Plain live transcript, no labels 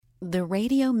The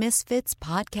Radio Misfits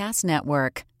Podcast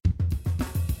Network.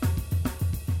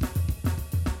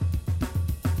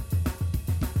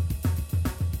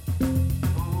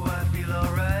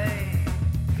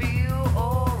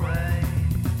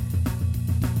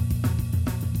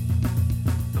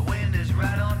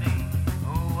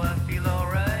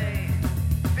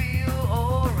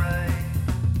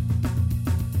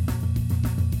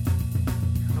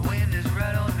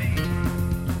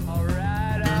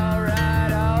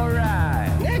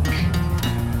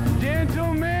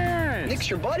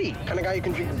 Your buddy, kind of guy you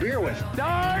can drink a beer with.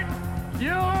 Start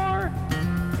your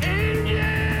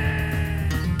engine!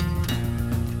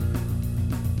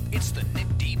 It's the Nick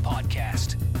D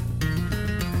Podcast.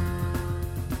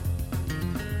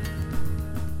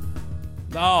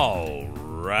 All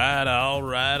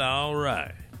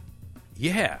right.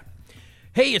 Yeah.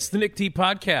 Hey, it's the Nick D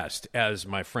Podcast. As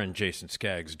my friend Jason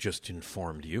Skaggs just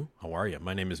informed you. How are you?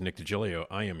 My name is Nick DiGilio.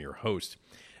 I am your host.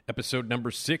 Episode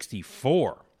number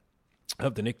 64.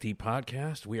 Of the Nick D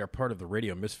Podcast. We are part of the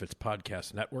Radio Misfits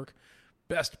Podcast Network.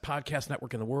 Best podcast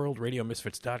network in the world,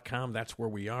 radiomisfits.com. That's where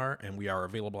we are, and we are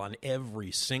available on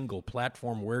every single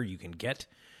platform where you can get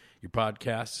your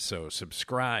podcasts. So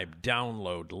subscribe,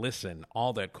 download, listen,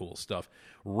 all that cool stuff.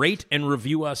 Rate and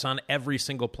review us on every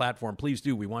single platform. Please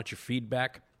do. We want your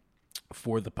feedback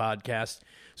for the podcast.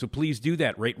 So please do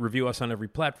that. Rate and review us on every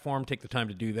platform. Take the time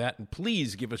to do that, and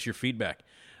please give us your feedback.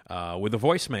 With a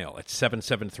voicemail at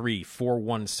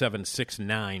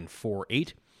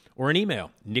 773-417-6948 or an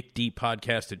email,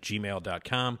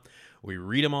 nickdpodcast@gmail.com. We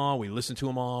read them all. We listen to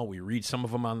them all. We read some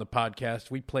of them on the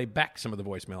podcast. We play back some of the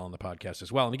voicemail on the podcast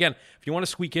as well. And again, if you want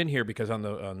to squeak in here, because on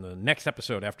the next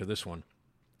episode after this one,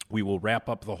 we will wrap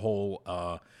up the whole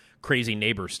crazy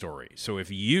neighbor story. So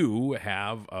if you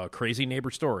have a crazy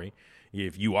neighbor story,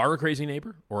 if you are a crazy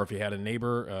neighbor, or if you had a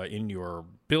neighbor in your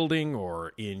building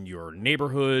or in your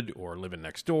neighborhood or living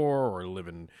next door or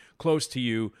living close to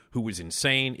you who was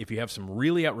insane, if you have some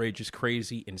really outrageous,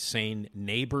 crazy, insane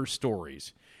neighbor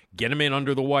stories, get them in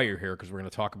under the wire here, because we're going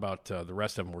to talk about the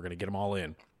rest of them. We're going to get them all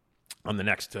in on the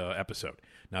next episode.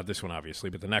 Not this one, obviously,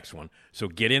 but the next one. So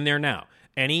get in there now.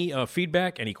 Any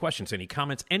feedback, any questions, any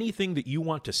comments, anything that you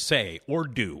want to say or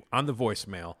do on the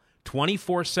voicemail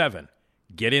 24/7,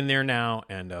 get in there now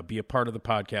and be a part of the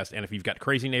podcast. And if you've got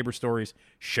crazy neighbor stories,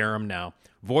 share them now.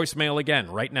 Voicemail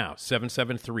again right now,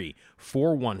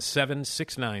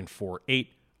 773-417-6948.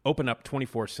 Open up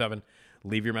 24/7.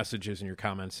 Leave your messages and your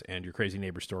comments and your crazy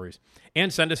neighbor stories.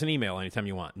 And send us an email anytime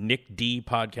you want,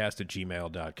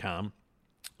 nickdpodcast@gmail.com.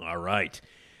 All right.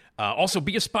 Also,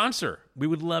 be a sponsor. We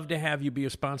would love to have you be a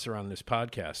sponsor on this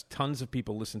podcast. Tons of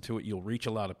people listen to it. You'll reach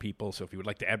a lot of people. So if you would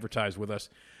like to advertise with us,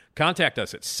 contact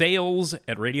us at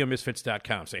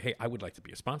sales@radiomisfits.com. Say, hey, I would like to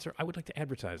be a sponsor. I would like to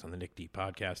advertise on the Nick D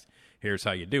Podcast. Here's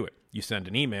how you do it. You send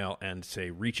an email and say,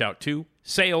 reach out to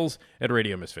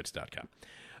sales@radiomisfits.com.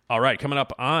 All right, coming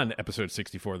up on episode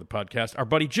 64 of the podcast, our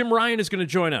buddy Jim Ryan is going to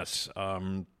join us.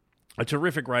 A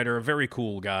terrific writer, a very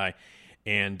cool guy.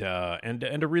 And a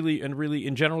really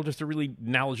in general, just a really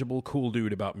knowledgeable, cool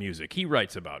dude about music. He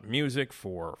writes about music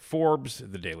for Forbes,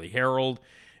 the Daily Herald,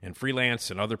 and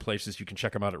Freelance and other places. You can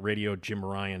check him out at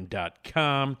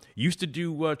radiojimryan.com. Used to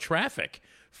do traffic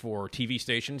for TV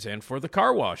stations and for the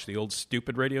Car Wash, the old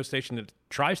stupid radio station that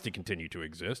tries to continue to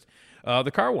exist.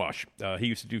 The Car Wash. He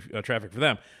used to do traffic for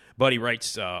them. But he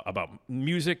writes about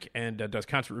music and does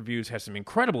concert reviews, has some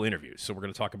incredible interviews. So we're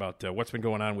going to talk about what's been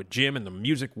going on with Jim in the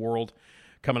music world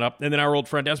coming up. And then our old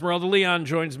friend Esmeralda Leon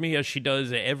joins me, as she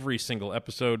does every single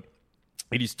episode.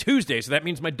 It is Tuesday, so that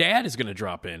means my dad is going to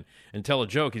drop in and tell a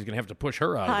joke. He's going to have to push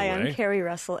her out of the way. Hi, I'm Carrie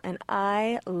Russell, and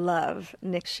I love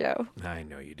Nick's show. I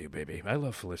know you do, baby. I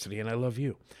love Felicity, and I love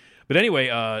you. But anyway,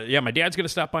 my dad's going to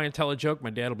stop by and tell a joke.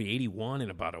 My dad will be 81 in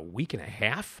about a week and a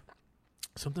half,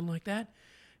 something like that.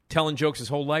 Telling jokes his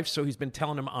whole life, so he's been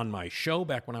telling them on my show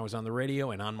back when I was on the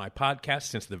radio and on my podcast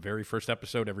since the very first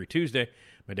episode every Tuesday.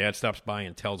 My dad stops by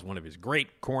and tells one of his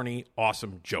great, corny,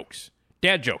 awesome jokes.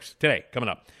 Dad jokes today, coming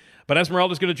up. But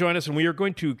Esmeralda's going to join us, and we are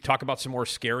going to talk about some more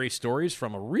scary stories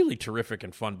from a really terrific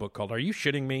and fun book called Are You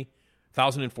Shitting Me?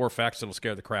 1004 Facts That'll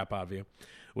Scare the Crap Out of You.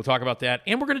 We'll talk about that.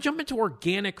 And we're going to jump into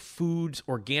organic foods,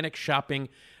 organic shopping,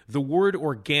 the word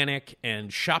organic,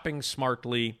 and shopping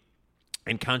smartly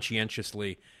and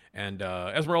conscientiously. And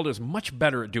Esmeralda is much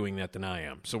better at doing that than I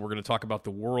am. So we're going to talk about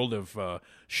the world of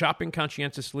shopping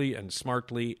conscientiously and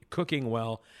smartly, cooking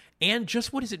well, and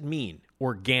just what does it mean,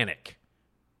 organic?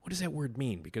 What does that word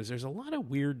mean? Because there's a lot of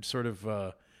weird sort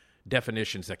of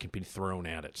definitions that can be thrown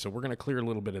at it. So we're going to clear a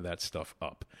little bit of that stuff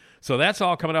up. So that's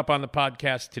all coming up on the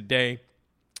podcast today.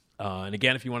 And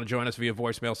again, if you want to join us via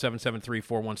voicemail,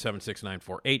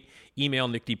 773-417-6948. Email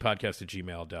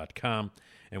nickdpodcast@gmail.com.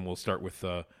 And we'll start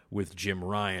with Jim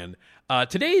Ryan.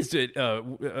 Today is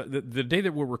the day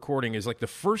that we're recording is like the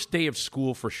first day of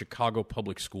school for Chicago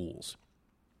public schools.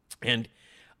 And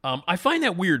I find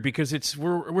that weird because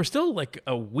we're still like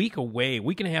a week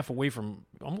and a half away from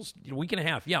almost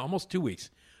 2 weeks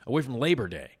away from Labor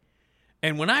Day.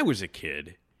 And when I was a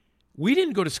kid, we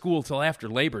didn't go to school till after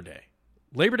Labor Day.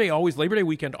 Labor Day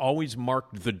weekend always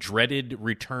marked the dreaded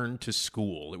return to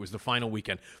school. It was the final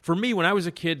weekend. For me, when I was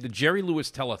a kid, the Jerry Lewis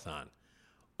Telethon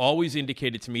always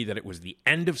indicated to me that it was the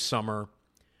end of summer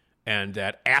and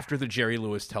that after the Jerry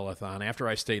Lewis Telethon, after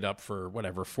I stayed up for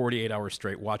 48 hours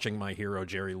straight watching my hero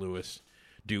Jerry Lewis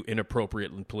do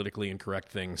inappropriate and politically incorrect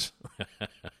things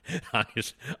on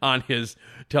his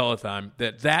telethon,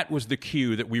 that was the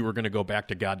cue that we were going to go back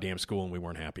to goddamn school, and we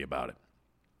weren't happy about it.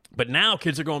 But now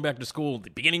kids are going back to school at the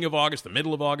beginning of August, the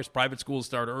middle of August. Private schools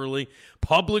start early.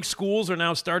 Public schools are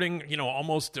now starting,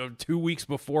 almost 2 weeks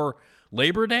before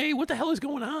Labor Day. What the hell is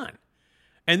going on?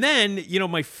 And then,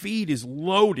 my feed is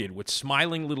loaded with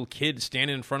smiling little kids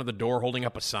standing in front of the door holding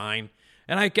up a sign.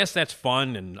 And I guess that's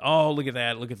fun. And, oh, look at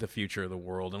that. Look at the future of the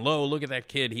world. And, look at that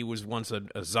kid. He was once a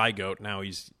zygote. Now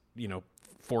he's,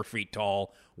 4 feet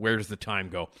tall. Where does the time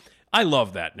go? I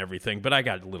love that and everything, but I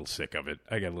got a little sick of it.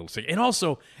 And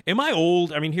also, am I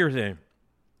old? I mean, here's the...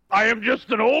 I am just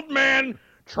an old man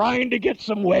trying to get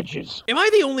some wedges. Am I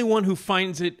the only one who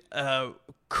finds it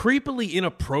creepily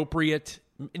inappropriate?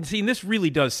 And see, this really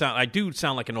does sound... I do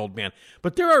sound like an old man,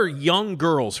 but there are young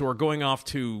girls who are going off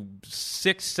to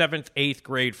 6th, 7th, 8th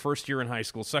grade, first year in high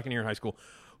school, second year in high school,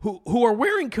 who are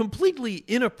wearing completely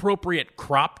inappropriate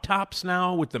crop tops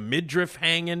now with the midriff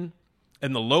hanging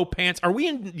and the low pants. Are we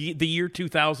in the year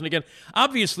 2000 again?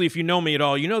 Obviously, if you know me at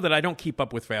all, you know that I don't keep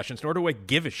up with fashions, nor do I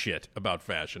give a shit about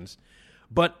fashions.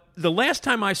 But the last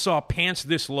time I saw pants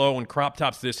this low and crop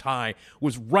tops this high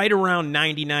was right around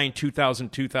 99,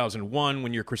 2000, 2001,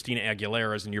 when your Christina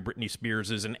Aguilera's and your Britney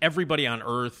Spears's and everybody on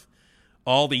earth,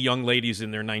 all the young ladies in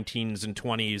their 19s and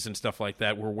 20s and stuff like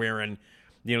that were wearing,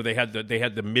 they had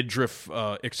the midriff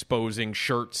exposing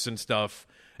shirts and stuff.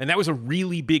 And that was a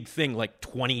really big thing like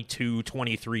 22,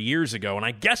 23 years ago. And I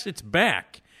guess it's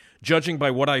back, judging by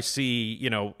what I see,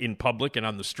 in public and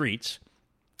on the streets,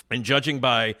 and judging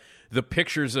by the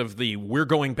pictures of the we're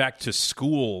going back to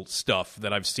school stuff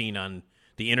that I've seen on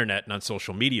the internet and on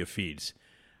social media feeds.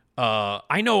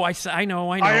 I know. I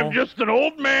am just an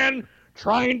old man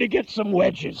trying to get some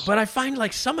wedges. But I find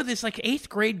like some of this, like 8th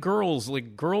grade girls,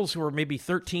 like girls who are maybe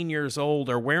 13 years old,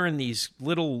 are wearing these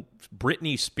little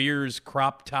Britney Spears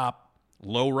crop top,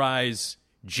 low-rise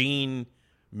jean,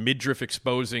 midriff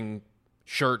exposing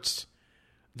shirts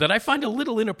that I find a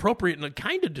little inappropriate and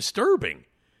kind of disturbing.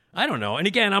 I don't know. And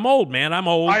again, I'm old, man. I'm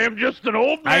old. I am just an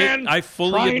old man I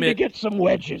fully trying admit, to get some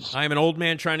wedges. I'm an old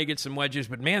man trying to get some wedges.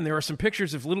 But, man, there are some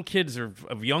pictures of little kids or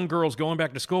of young girls going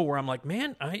back to school where I'm like,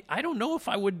 man, I don't know if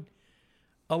I would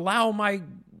allow my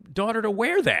daughter to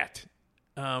wear that.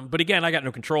 But, again, I got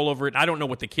no control over it. I don't know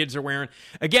what the kids are wearing.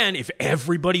 Again, if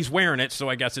everybody's wearing it, so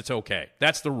I guess it's okay.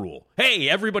 That's the rule. Hey,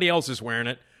 everybody else is wearing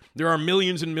it. There are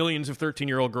millions and millions of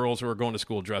 13-year-old girls who are going to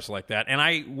school dressed like that. And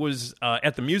I was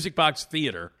at the Music Box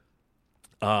Theater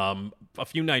a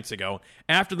few nights ago,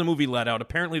 after the movie let out.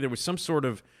 Apparently there was some sort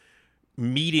of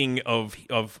meeting of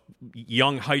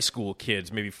young high school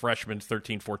kids, maybe freshmen,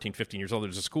 13, 14, 15 years old.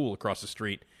 There's a school across the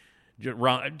street,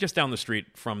 just down the street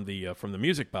from the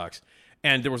Music Box.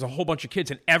 And there was a whole bunch of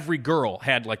kids, and every girl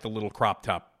had like the little crop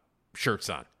top shirts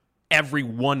on. Every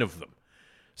one of them.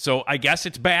 So I guess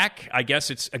it's back. I guess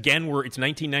it's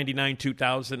 1999,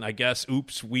 2000. I guess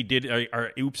Oops, I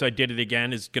Did It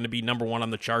Again is going to be number one on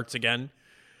the charts again.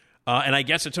 And I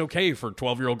guess it's okay for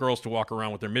 12-year-old girls to walk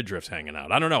around with their midriffs hanging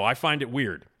out. I don't know. I find it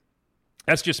weird.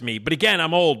 That's just me. But again,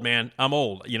 I'm old, man. I'm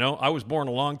old. I was born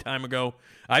a long time ago.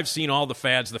 I've seen all the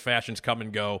fads, the fashions come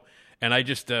and go. And I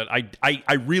just, I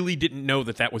really didn't know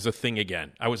that was a thing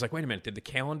again. I was like, wait a minute. Did the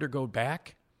calendar go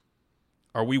back?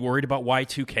 Are we worried about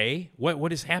Y2K?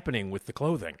 What is happening with the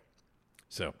clothing?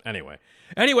 So anyway,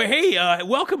 hey,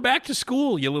 welcome back to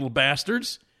school, you little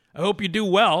bastards. I hope you do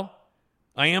well.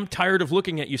 I am tired of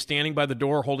looking at you standing by the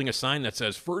door holding a sign that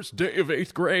says, first day of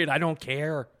 8th grade. I don't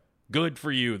care. Good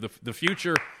for you. The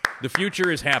future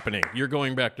is happening. You're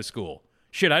going back to school.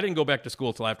 Shit, I didn't go back to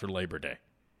school till after Labor Day.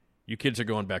 You kids are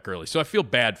going back early. So I feel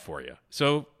bad for you.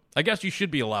 So I guess you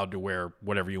should be allowed to wear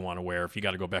whatever you want to wear if you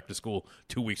got to go back to school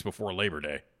 2 weeks before Labor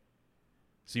Day.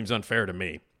 Seems unfair to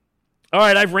me. All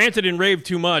right, I've ranted and raved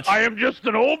too much. I am just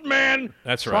an old man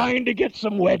trying to get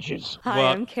some wedges. Hi, Well,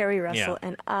 I'm Carrie Russell, yeah.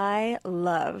 and I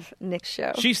love Nick's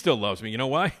show. She still loves me. You know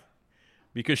why?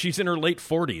 Because she's in her late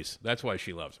 40s. That's why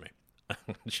she loves me.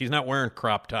 She's not wearing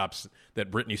crop tops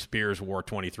that Britney Spears wore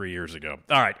 23 years ago.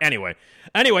 All right, anyway,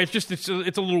 it's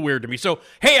a little weird to me. So,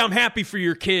 hey, I'm happy for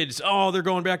your kids. Oh, they're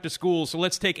going back to school, so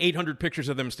let's take 800 pictures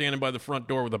of them standing by the front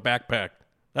door with a backpack.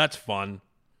 That's fun.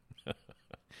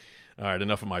 All right,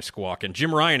 enough of my squawking.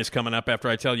 Jim Ryan is coming up after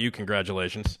I tell you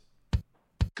congratulations.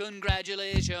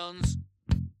 Congratulations.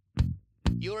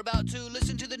 You're about to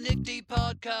listen to the Nick D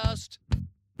podcast.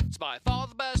 It's by far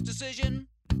the best decision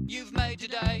you've made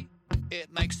today.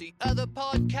 It makes the other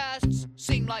podcasts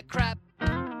seem like crap.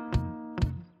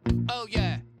 Oh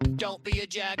yeah, don't be a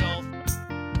jagoff.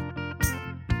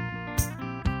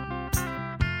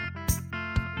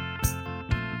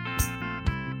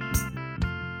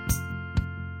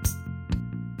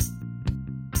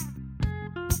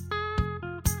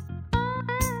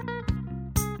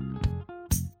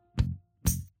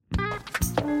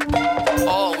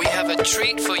 Oh, we have a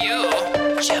treat for you.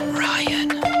 Jim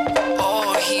Ryan.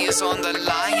 Oh, he is on the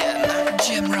lion.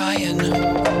 Jim Ryan.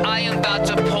 I am about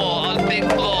to pour a big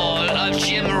bowl of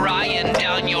Jim Ryan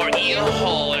down your ear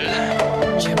hole.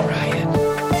 Jim Ryan.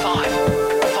 5,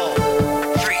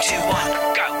 4, 3, 2,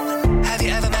 1, go. Have you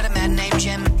ever met a man named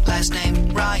Jim? Last name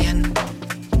Ryan.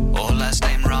 Or last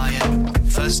name Ryan.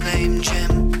 First name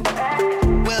Jim.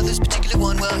 Well, this particular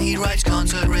one, he writes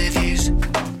concert reviews.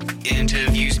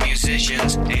 Interviews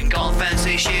musicians in gold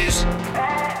fancy shoes.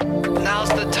 Now's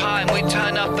the time we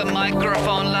turn up the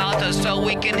microphone louder so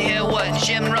we can hear what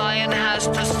Jim Ryan has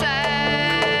to say.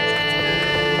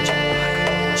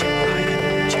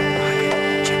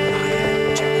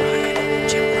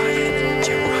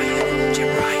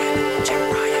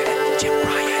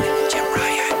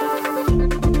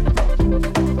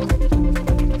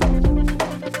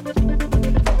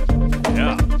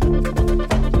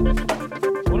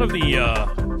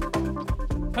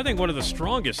 I think one of the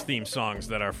strongest theme songs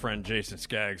that our friend Jason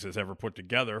Skaggs has ever put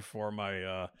together for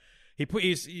my he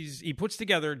puts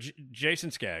together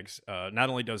Jason Skaggs not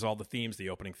only does all the themes, the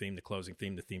opening theme, the closing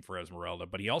theme, the theme for Esmeralda,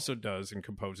 but he also does and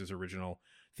composes original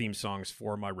theme songs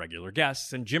for my regular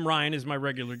guests, and Jim Ryan is my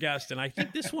regular guest, and I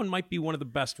think this one might be one of the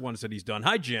best ones that he's done.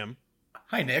 Hi, Jim.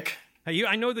 Hi, Nick. Hey,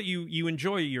 I know that you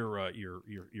enjoy your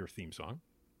theme song.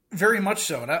 Very much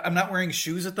so. And I'm not wearing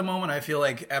shoes at the moment. I feel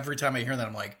like every time I hear that,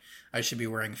 I'm like, I should be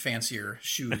wearing fancier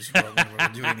shoes when we're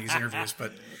doing these interviews.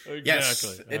 But exactly.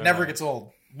 Yes, it never gets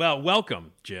old. Well,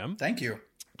 welcome, Jim. Thank you.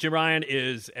 Jim Ryan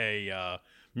is a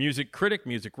music critic,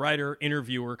 music writer,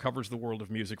 interviewer, covers the world of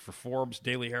music for Forbes,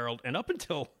 Daily Herald, and up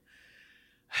until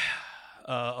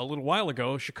a little while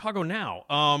ago,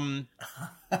 ChicagoNow.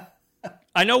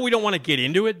 I know we don't want to get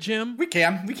into it, Jim. We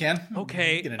can.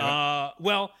 Okay. Get into it.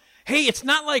 Well, hey, it's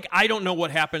not like I don't know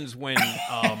what happens when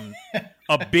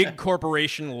a big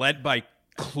corporation led by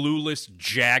clueless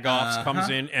jagoffs comes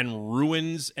in and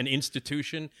ruins an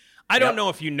institution. I don't know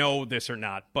if you know this or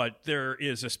not, but there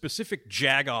is a specific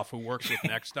jagoff who works with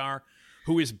Nexstar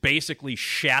who is basically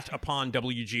shat upon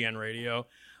WGN radio.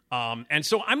 And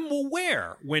so I'm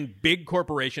aware when big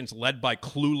corporations led by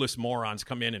clueless morons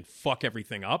come in and fuck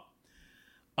everything up.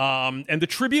 And the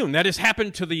Tribune, that has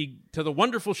happened to the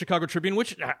wonderful Chicago Tribune,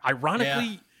 which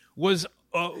ironically was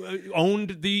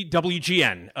owned the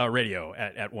WGN radio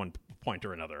at one point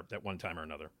or another, at one time or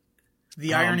another.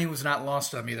 The irony was not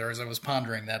lost on me there as I was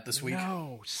pondering that this week.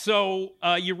 No. So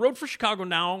you wrote for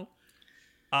ChicagoNow.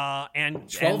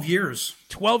 And 12 years.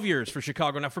 12 years for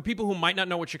ChicagoNow. For people who might not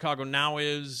know what ChicagoNow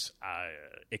is,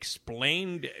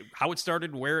 explained how it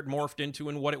started, where it morphed into,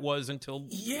 and what it was until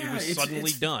it was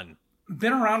suddenly done.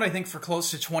 Been around, I think, for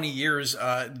close to 20 years.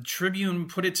 Tribune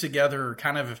put it together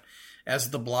kind of as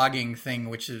the blogging thing,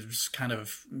 which is kind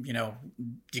of,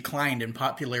 declined in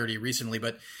popularity recently.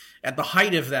 But at the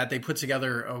height of that, they put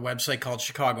together a website called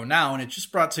ChicagoNow, and it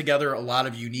just brought together a lot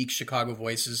of unique Chicago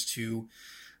voices to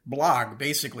blog,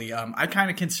 basically. I kind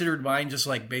of considered mine just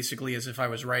like basically as if I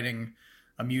was writing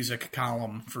a music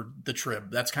column for the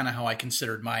Trib. That's kind of how I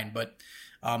considered mine. But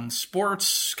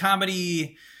sports,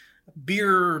 comedy,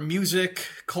 beer, music,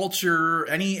 culture,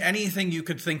 anything you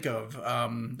could think of.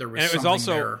 There was, and it was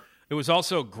also there. It was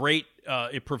also great.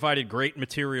 It provided great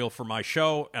material for my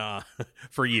show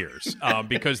for years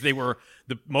because they were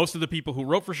most of the people who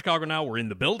wrote for ChicagoNow were in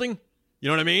the building. You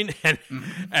know what I mean?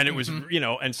 And it was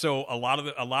and so a lot of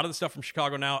the stuff from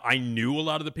ChicagoNow, I knew a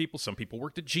lot of the people. Some people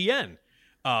worked at GN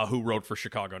who wrote for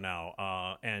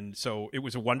ChicagoNow, and so it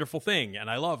was a wonderful thing, and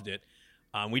I loved it.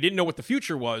 We didn't know what the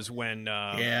future was when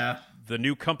the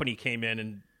new company came in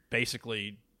and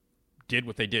basically did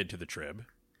what they did to the Trib,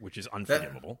 which is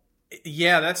unforgivable.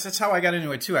 That's how I got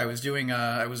into it too. I was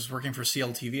working for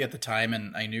CLTV at the time,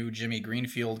 and I knew Jimmy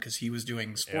Greenfield because he was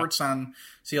doing sports on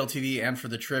CLTV and for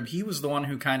the Trib. He was the one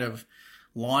who kind of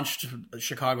launched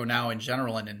Chicago Now in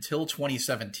general, and until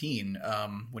 2017,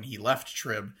 when he left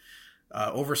Trib,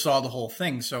 oversaw the whole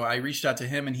thing. So I reached out to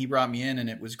him, and he brought me in, and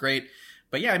it was great.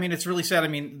 But yeah, I mean, it's really sad. I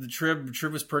mean, the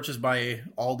Trib was purchased by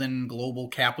Alden Global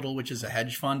Capital, which is a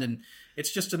hedge fund, and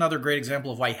it's just another great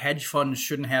example of why hedge funds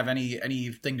shouldn't have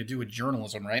anything to do with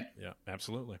journalism, right? Yeah,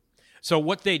 absolutely. So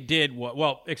what they did,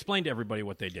 well, explain to everybody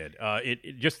what they did.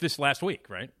 It just this last week,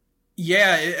 right?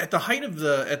 Yeah, at the height of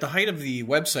the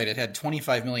website, it had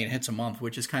 25 million hits a month,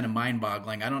 which is kind of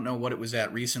mind-boggling. I don't know what it was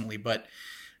at recently, but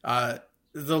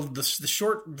the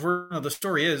short version of the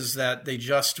story is that they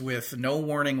just, with no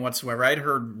warning whatsoever, I'd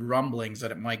heard rumblings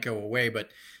that it might go away, but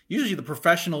usually the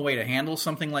professional way to handle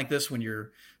something like this, when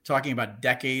you're talking about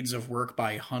decades of work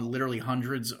by literally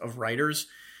hundreds of writers,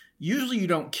 usually you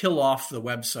don't kill off the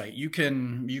website. You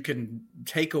can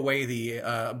take away the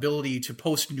ability to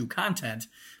post new content,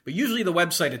 but usually the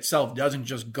website itself doesn't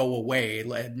just go away,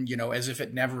 as if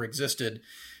it never existed.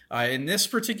 In this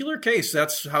particular case,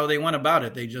 that's how they went about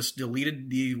it. They just deleted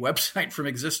the website from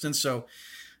existence. So,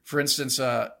 for instance,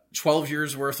 12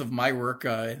 years worth of my work,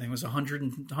 I think it was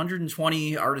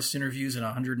 120 artist interviews and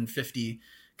 150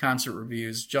 concert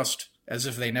reviews, just as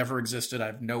if they never existed. I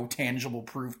have no tangible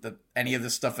proof that any of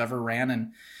this stuff ever ran.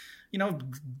 And,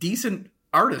 decent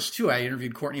artists, too. I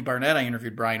interviewed Courtney Barnett. I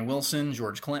interviewed Brian Wilson,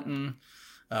 George Clinton.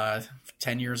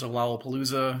 10 years of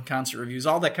Lollapalooza concert reviews,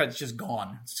 all that kind of just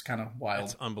gone. It's kind of wild.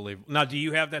 It's unbelievable. Now, do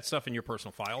you have that stuff in your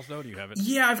personal files, though? Do you have it?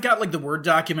 Yeah, I've got like the Word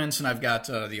documents, and I've got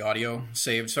the audio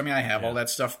saved. So, I mean, I have all that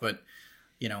stuff, but,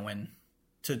 when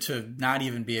to not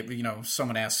even be able,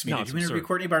 someone asks me, did you interview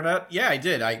Courtney Barnett? Yeah, I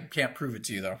did. I can't prove it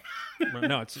to you, though.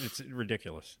 No, it's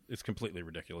ridiculous. It's completely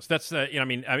ridiculous. That's,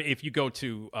 if you go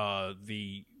to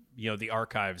the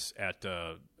archives at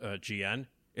GN,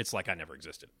 it's like I never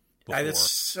existed.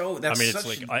 It's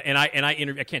like,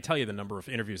 I can't tell you the number of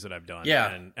interviews that I've done.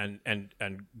 Yeah.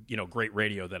 And great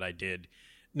radio that I did,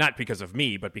 not because of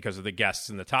me, but because of the guests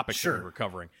and the topics that we were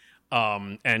covering.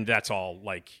 And that's all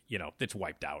it's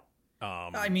wiped out.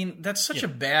 That's such a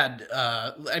bad,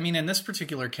 in this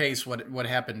particular case, what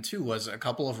happened too was a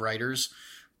couple of writers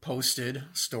posted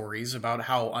stories about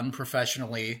how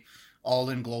unprofessionally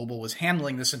Alden Global was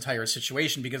handling this entire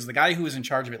situation, because the guy who was in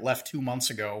charge of it left 2 months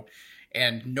ago.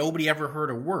 And nobody ever heard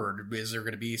a word. Is there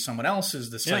going to be someone else? Is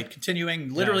the site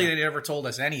continuing? Literally, they never told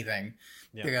us anything.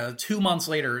 2 months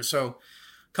later, so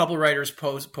a couple of writers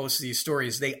post these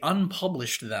stories. They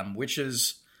unpublished them, which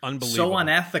is so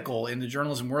unethical in the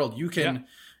journalism world. You can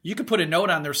put a note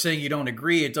on there saying you don't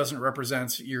agree. It doesn't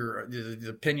represent the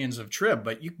opinions of Trib,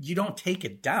 but you don't take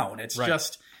it down. It's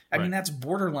just... that's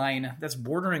borderline. That's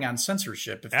bordering on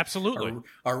censorship. If absolutely.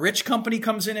 A rich company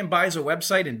comes in and buys a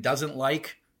website and doesn't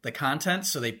like the content,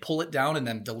 so they pull it down and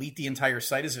then delete the entire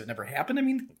site as if it never happened. I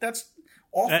mean, that's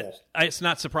awful. It's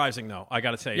not surprising, though. I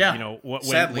got to say,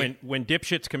 when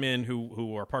dipshits come in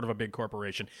who are part of a big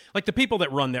corporation, like the people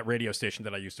that run that radio station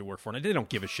that I used to work for, and they don't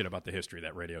give a shit about the history of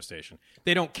that radio station.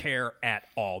 They don't care at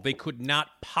all. They could not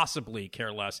possibly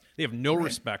care less. They have no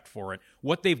respect for it.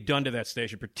 What they've done to that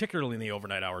station, particularly in the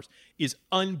overnight hours, is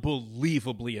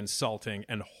unbelievably insulting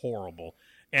and horrible.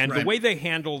 And the way they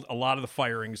handled a lot of the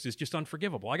firings is just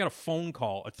unforgivable. I got a phone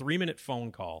call, a 3-minute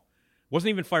phone call. Wasn't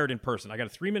even fired in person. I got a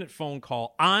 3-minute phone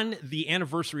call on the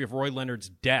anniversary of Roy Leonard's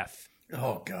death.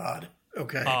 Oh, God.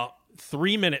 Okay.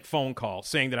 3-minute phone call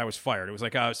saying that I was fired. It was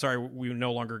like, sorry, we're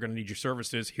no longer going to need your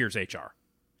services. Here's HR.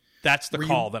 That's the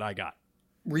call that I got.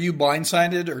 Were you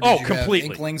blindsided, or did you completely.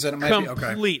 have inklings that it might be? Okay.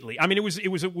 Completely. I mean, it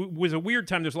was a weird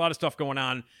time. There's a lot of stuff going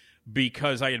on,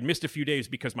 because I had missed a few days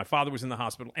because my father was in the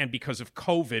hospital, and because of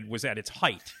COVID was at its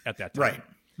height at that time.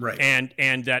 Right.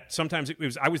 And that sometimes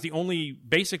I was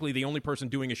basically the only person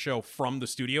doing a show from the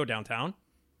studio downtown.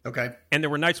 Okay. And there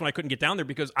were nights when I couldn't get down there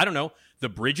because, I don't know, the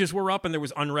bridges were up and there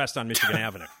was unrest on Michigan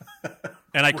Avenue.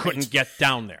 And I couldn't get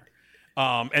down there.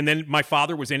 And then my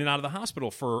father was in and out of the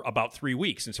hospital for about 3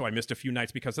 weeks, and so I missed a few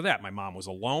nights because of that. My mom was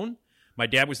alone. My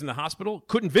dad was in the hospital.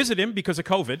 Couldn't visit him because of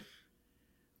COVID.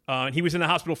 He was in the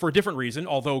hospital for a different reason,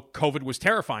 although COVID was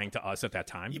terrifying to us at that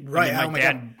time. Right. I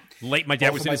mean, my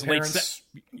dad was in his late...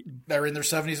 They're in their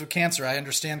 70s with cancer. I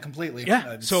understand completely.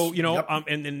 Yeah.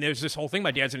 And then there's this whole thing.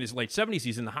 My dad's in his late 70s.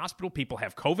 He's in the hospital. People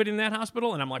have COVID in that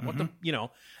hospital. And I'm like, what the...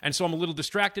 And so I'm a little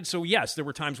distracted. So, yes, there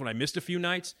were times when I missed a few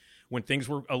nights, when things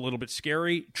were a little bit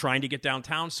scary, trying to get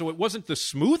downtown. So it wasn't the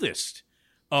smoothest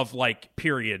of,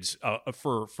 periods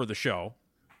for the show.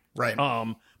 Right.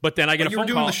 But then I get a phone call.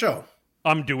 You were doing the show.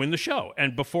 I'm doing the show.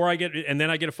 And then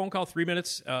I get a phone call 3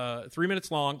 minutes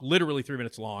long, literally 3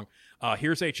 minutes long.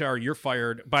 Here's HR, you're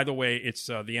fired. By the way, it's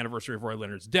the anniversary of Roy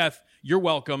Leonard's death. You're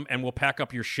welcome, and we'll pack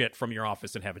up your shit from your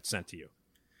office and have it sent to you.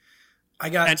 I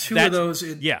got two of those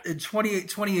in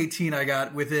 2018. I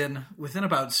got within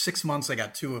about 6 months. I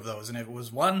got two of those, and it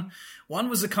was one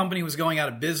was the company was going out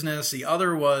of business. The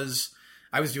other was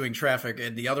I was doing traffic,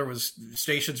 and the other was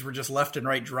stations were just left and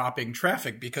right dropping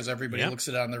traffic because everybody looks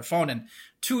at it on their phone. And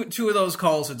two of those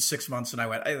calls in 6 months, and I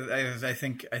went, I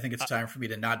think it's time for me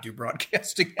to not do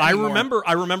broadcasting anymore.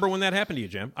 I remember when that happened to you,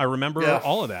 Jim. I remember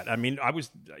all of that. I mean, I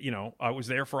was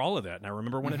there for all of that, and I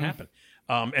remember when it happened.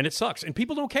 And it sucks. And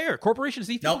people don't care. Corporations,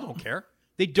 these people don't care.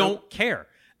 They don't care.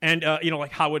 And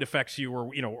like how it affects you,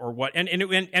 or what. And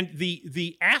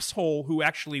the asshole who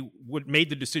actually made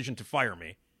the decision to fire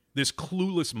me, this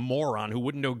clueless moron who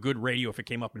wouldn't know good radio if it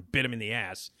came up and bit him in the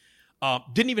ass,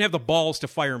 didn't even have the balls to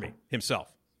fire me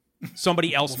himself.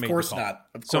 Somebody else made the call. Of course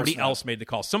not. Somebody else made the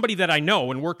call. Somebody that I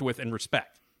know and worked with and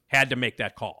respect had to make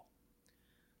that call.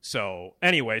 So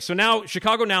anyway, now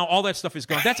ChicagoNow, all that stuff is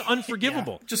gone. That's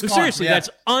unforgivable. Seriously, that's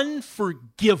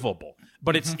unforgivable.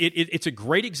 But it's a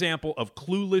great example of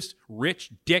clueless,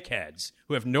 rich dickheads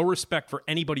who have no respect for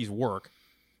anybody's work.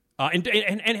 And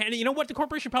you know what? The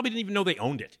corporation probably didn't even know they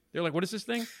owned it. They're like, "What is this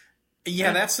thing?"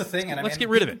 Yeah, that's the thing. And let's get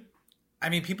rid of it. I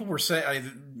mean, people were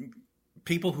saying,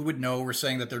 people who would know were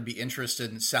saying that there'd be interest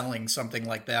in selling something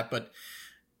like that, but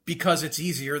because it's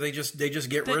easier, they just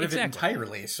get rid of it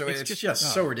entirely. So it's just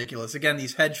so ridiculous. Again,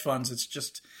 these hedge funds, it's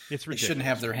ridiculous. They shouldn't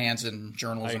have their hands in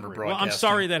journalism or broadcasting. Well, I'm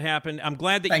sorry that happened. I'm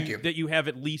glad that you have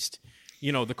at least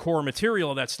the core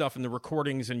material of that stuff and the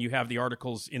recordings, and you have the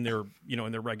articles in their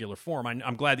in their regular form.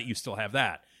 I'm glad that you still have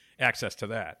access to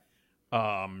that.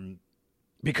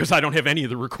 Because I don't have any of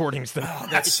the recordings.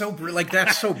 That's so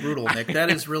brutal, Nick.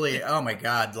 That is really, oh my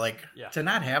God, to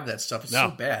not have that stuff is so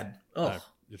bad. Oh.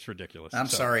 It's ridiculous. I'm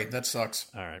sorry. That sucks.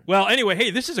 All right. Well, anyway,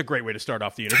 hey, this is a great way to start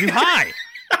off the interview. Hi.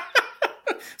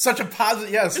 Such a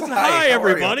positive. Yes. Hi,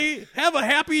 everybody. Have a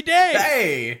happy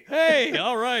day. Hey.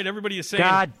 All right. Everybody is saying.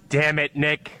 God damn it,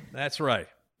 Nick. That's right.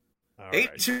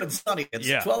 82 and sunny. It's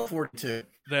 12:42.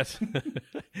 That's.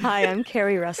 Hi, I'm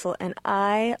Carrie Russell, and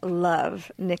I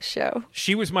love Nick's show.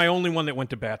 She was my only one that went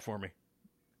to bat for me.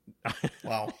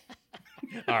 Wow.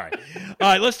 All right.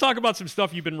 Let's talk about some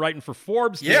stuff you've been writing for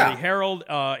Forbes, Daily Herald,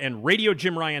 and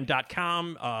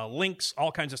RadioJimRyan.com. Links,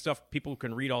 all kinds of stuff. People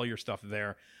can read all your stuff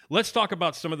there. Let's talk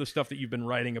about some of the stuff that you've been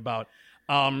writing about.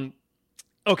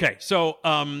 Okay, so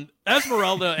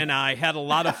Esmeralda and I had a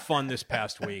lot of fun this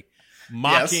past week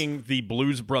mocking the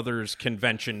Blues Brothers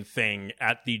convention thing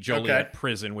at the Joliet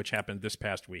prison, which happened this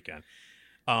past weekend.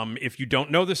 If you don't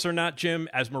know this or not, Jim,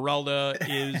 Esmeralda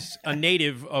is a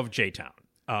native of J-Town.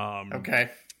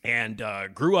 And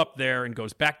grew up there and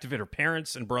goes back to visit. Her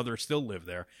parents and brother still live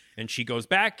there. And she goes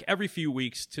back every few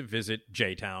weeks to visit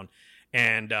J-Town.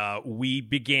 And we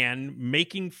began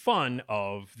making fun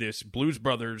of this Blues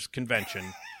Brothers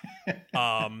convention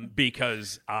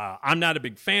because I'm not a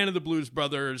big fan of the Blues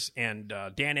Brothers. And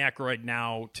Dan Aykroyd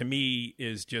now, to me,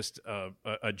 is just a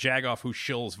jagoff who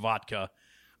shills vodka.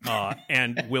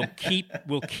 And will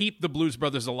keep the Blues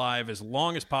Brothers alive as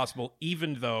long as possible,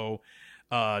 even though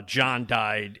John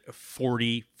died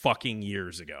 40 fucking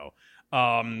years ago.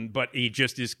 But he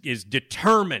just is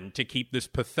determined to keep this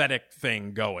pathetic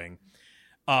thing going.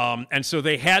 And so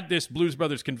they had this Blues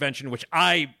Brothers convention, which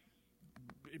I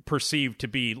perceived to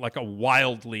be like a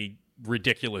wildly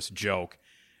ridiculous joke.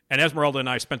 And Esmeralda and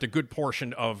I spent a good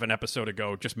portion of an episode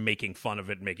ago just making fun of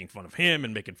it, making fun of him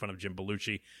and making fun of Jim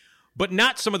Belushi, but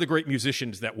not some of the great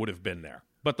musicians that would have been there.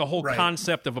 But the whole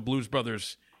concept of a Blues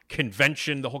Brothers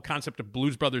convention, the whole concept of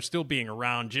Blues Brothers still being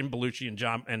around, Jim Belushi and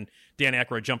Dan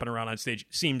Aykroyd jumping around on stage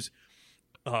seems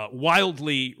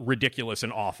wildly ridiculous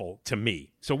and awful to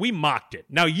me. So we mocked it.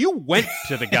 Now you went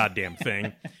to the goddamn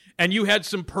thing, and you had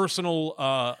some personal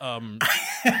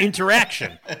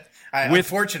interaction.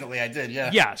 Unfortunately, I did.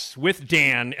 Yeah. Yes, with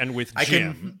Dan and with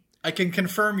Jim. I can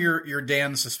confirm your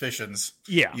Dan suspicions.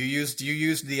 Yeah, you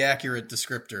used the accurate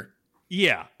descriptor.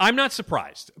 Yeah, I'm not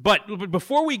surprised. But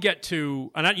before we get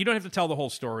to, and you don't have to tell the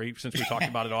whole story since we talked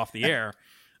about it off the air,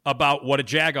 about what a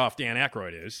jagoff Dan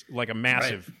Aykroyd is, like a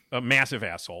massive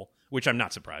asshole, which I'm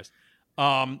not surprised.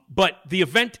 But the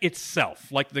event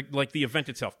itself, like the event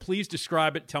itself, please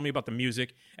describe it. Tell me about the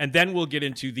music, and then we'll get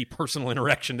into the personal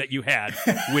interaction that you had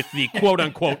with the quote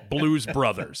unquote Blues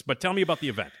Brothers. But tell me about the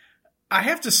event. I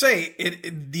have to say,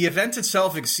 the event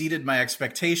itself exceeded my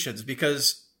expectations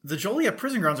because the Joliet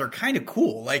prison grounds are kind of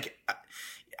cool. Like,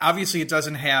 obviously, it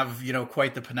doesn't have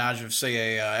quite the panache of,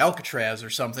 say, a Alcatraz or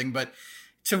something, but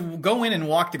to go in and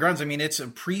walk the grounds, I mean, it's a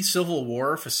pre-Civil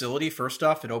War facility. First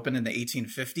off, it opened in the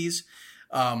 1850s.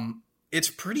 It's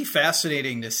pretty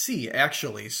fascinating to see,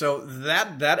 actually. So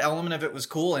that element of it was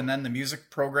cool. And then the music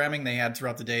programming they had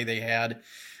throughout the day, they had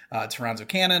Toronzo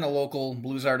Cannon, a local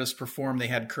blues artist, perform. They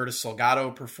had Curtis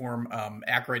Salgado perform.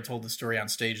 Aykroyd told the story on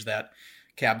stage that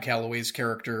Cab Calloway's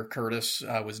character, Curtis,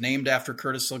 was named after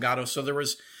Curtis Salgado. So there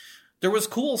was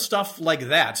cool stuff like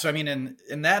that. So, I mean,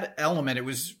 in that element, it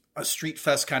was a street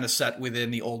fest kind of set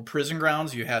within the old prison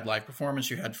grounds. You had live performance,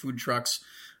 you had food trucks,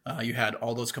 you had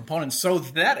all those components. So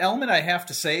that element, I have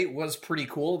to say, was pretty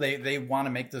cool. They want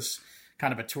to make this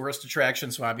kind of a tourist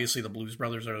attraction. So obviously the Blues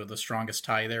Brothers are the strongest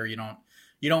tie there. You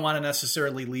don't want to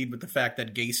necessarily lead with the fact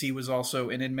that Gacy was also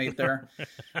an inmate there.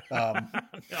 No.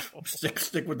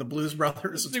 Stick with the Blues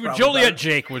Brothers. Joliet better.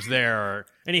 Jake was there,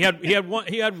 and he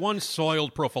had one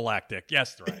soiled prophylactic.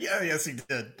 Yes, right. Yeah, yes, he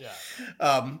did.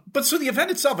 Yeah. But so the event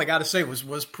itself, I got to say,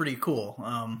 was pretty cool.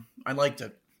 I liked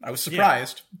it. I was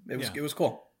surprised. Yeah. It was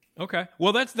cool. Okay,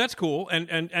 well that's cool,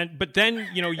 and but then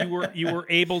you were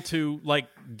able to like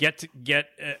get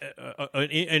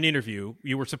an interview.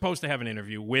 You were supposed to have an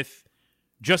interview with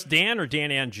just Dan or Dan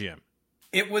and Jim.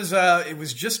 It was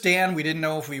just Dan. We didn't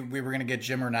know if we were going to get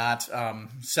Jim or not.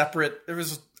 Separate. There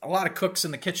was a lot of cooks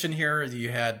in the kitchen here.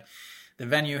 The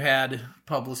venue had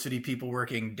publicity people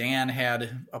working. Dan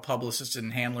had a publicist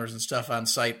and handlers and stuff on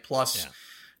site. Plus,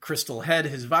 Crystal Head,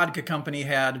 his vodka company,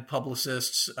 had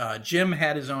publicists. Jim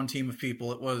had his own team of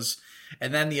people.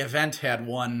 And then the event had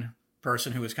one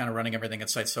person who was kind of running everything at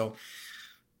site. So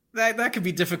that could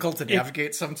be difficult to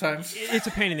navigate sometimes. It's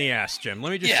a pain in the ass, Jim. Let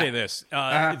me just say this: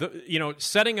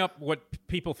 setting up what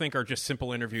people think are just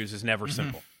simple interviews is never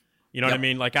simple. You know what I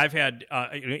mean? Like I've had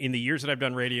in the years that I've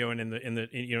done radio, and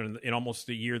in almost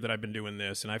the year that I've been doing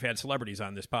this, and I've had celebrities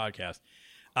on this podcast.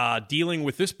 Dealing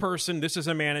with this person, this is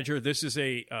a manager, this is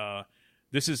a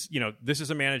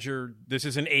manager, this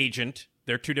is an agent.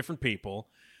 They're two different people.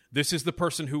 This is the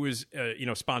person who is,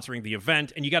 sponsoring the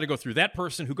event, and you got to go through that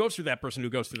person, who goes through that person, who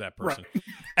goes through that person, right.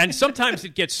 And sometimes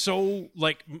it gets so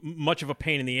like much of a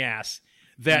pain in the ass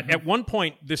that at one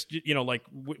point, this,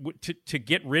 to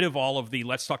get rid of all of the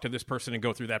let's talk to this person and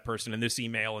go through that person and this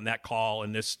email and that call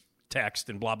and this text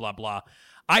and blah blah blah.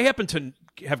 I happen to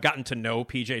have gotten to know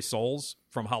PJ Souls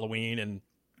from Halloween and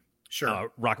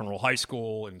Rock and Roll High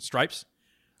School and Stripes.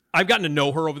 I've gotten to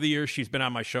know her over the years. She's been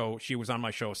on my show. She was on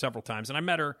my show several times, and I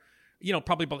met her,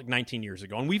 probably about like 19 years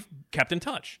ago, and we've kept in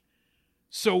touch.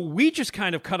 So we just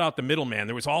kind of cut out the middleman.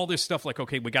 There was all this stuff like,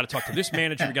 okay, we got to talk to this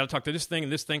manager, we got to talk to this thing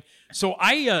and this thing. So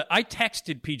I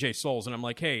texted PJ Souls, and I'm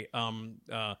like, hey,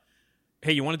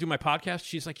 you want to do my podcast?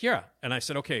 She's like, yeah. And I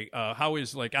said, okay, how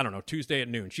is Tuesday at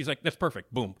noon? She's like, that's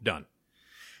perfect. Boom, done.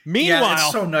 Meanwhile,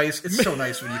 it's so nice. It's so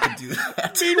nice when you can do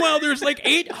that. Meanwhile, there's like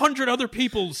 800 other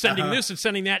people sending this and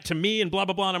sending that to me and blah,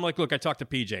 blah, blah. And I'm like, look, I talked to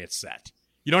PJ. It's set.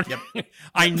 You don't,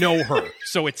 I know her.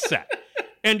 So it's set.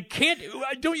 And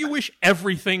don't you wish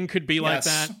everything could be like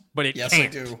that? But it can't. Yes, I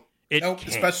do. Can't.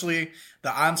 Especially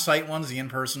the on-site ones, the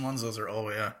in-person ones. Those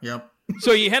are, yep.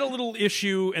 So you had a little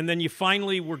issue, and then you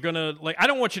finally were going to, I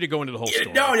don't want you to go into the whole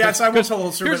story. No, yes, I won't tell the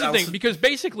whole story. Here's the thing, because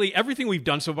basically everything we've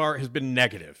done so far has been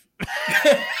negative.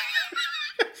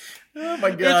 Oh,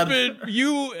 my God. It's been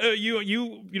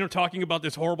you talking about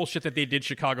this horrible shit that they did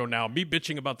ChicagoNow, me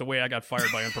bitching about the way I got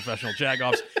fired by unprofessional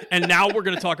jagoffs, and now we're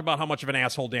going to talk about how much of an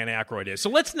asshole Dan Aykroyd is. So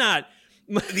let's not...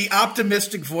 The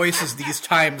optimistic voices these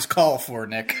times call for,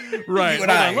 Nick. Right. Hold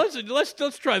on.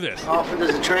 Let's try this. How often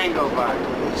does a train go by?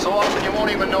 So often you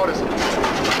won't even notice it.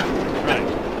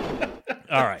 Right.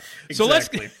 All right.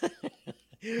 Exactly. So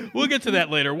we'll get to that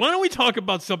later. Why don't we talk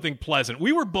about something pleasant?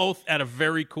 We were both at a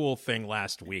very cool thing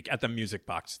last week at the Music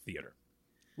Box Theater.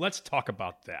 Let's talk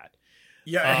about that.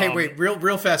 Yeah. Hey, wait,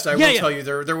 real fast. I will tell you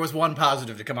there was one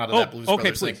positive to come out of that Blues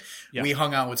Brothers thing. Yeah. We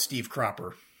hung out with Steve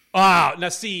Cropper. Now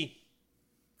see.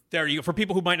 There you go. For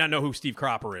people who might not know who Steve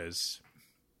Cropper is.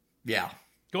 Yeah.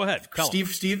 Go ahead.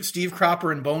 Steve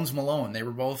Cropper and Bones Malone. They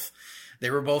were both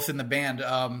in the band.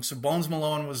 So Bones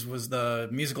Malone was the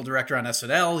musical director on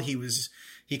SNL.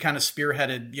 He kind of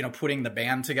spearheaded, putting the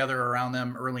band together around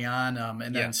them early on.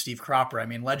 And then Steve Cropper,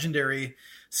 legendary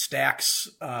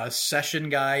Stax session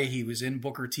guy. He was in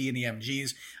Booker T and the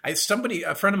MGs.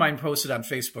 A friend of mine posted on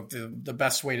Facebook the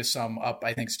best way to sum up,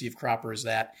 I think, Steve Cropper is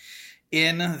that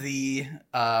in the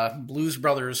Blues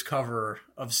Brothers cover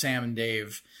of Sam and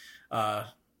Dave,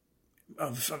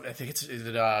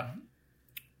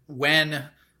 when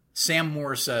Sam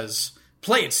Moore says,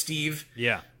 "Play it, Steve."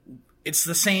 Yeah. It's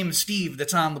the same Steve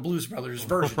that's on the Blues Brothers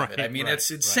version of it. It's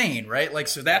insane, right?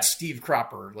 So that's Steve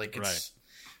Cropper.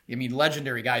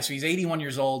 Legendary guy. So he's 81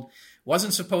 years old.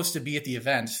 wasn't supposed to be at the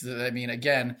event. I mean,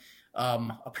 again,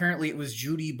 apparently it was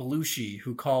Judy Belushi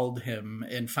who called him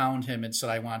and found him and said,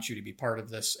 "I want you to be part of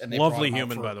this." And they lovely brought him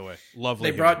human, out by the way.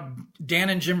 Lovely. Dan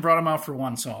and Jim brought him out for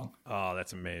one song. Oh,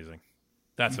 that's amazing.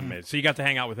 That's amazing. So you got to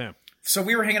hang out with him. So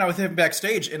we were hanging out with him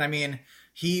backstage, and I mean,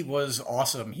 he was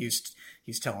awesome. He's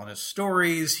telling us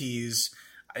stories. He's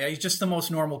just the most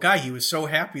normal guy. He was so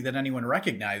happy that anyone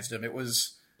recognized him. It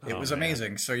was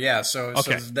amazing. So yeah,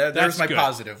 okay. There's my good.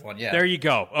 Positive one. Yeah, there you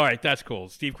go. All right, that's cool.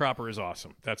 Steve Cropper is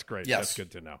awesome. That's great. Yes. That's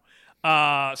good to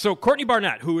know. So Courtney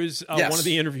Barnett, who is Yes. one of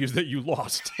the interviews that you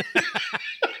lost.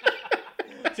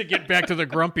 To get back to the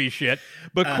grumpy shit.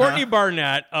 But Courtney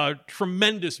Barnett, a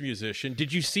tremendous musician.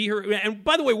 Did you see her? And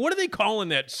by the way, what are they calling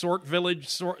that Salt Village,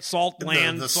 Salt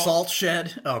Land? The Salt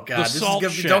Shed. Oh, God.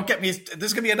 Shed. Don't get me. This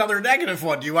is going to be another negative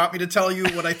one. Do you want me to tell you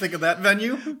what I think of that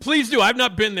venue? Please do. I've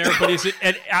not been there, but is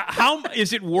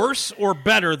it worse or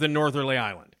better than Northerly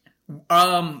Island?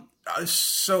 Yeah,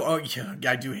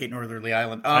 I do hate Northerly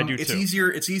Island. I do it's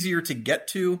too. It's easier to get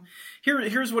to.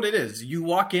 Here's what it is. You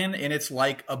walk in and it's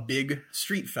like a big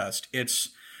street fest. It's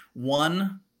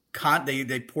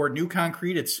they poured new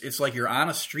concrete. It's like you're on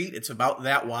a street. It's about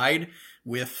that wide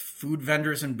with food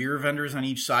vendors and beer vendors on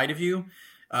each side of you.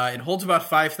 It holds about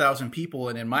 5,000 people,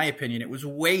 and in my opinion, it was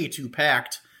way too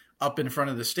packed up in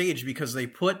front of the stage because they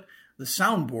put the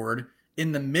soundboard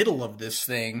in the middle of this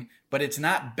thing, but it's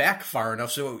not back far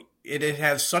enough, so it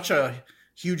has such a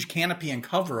huge canopy and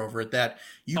cover over it that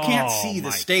you can't see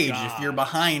the stage if you're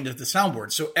behind the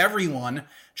soundboard. So everyone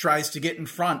tries to get in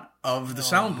front of the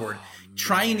soundboard.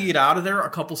 Trying to get out of there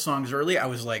a couple songs early, I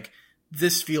was like,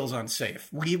 this feels unsafe.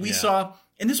 We saw,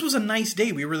 and this was a nice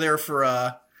day. We were there for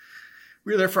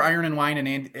Iron and Wine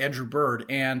and Andrew Bird,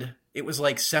 and it was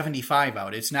like 75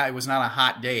 out. It was not a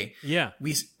hot day. Yeah.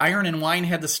 Iron and Wine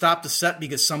had to stop the set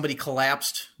because somebody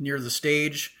collapsed near the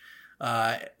stage.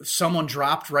 Someone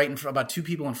dropped about two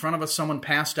people in front of us. Someone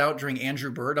passed out during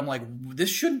Andrew Bird. I'm like, this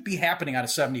shouldn't be happening on a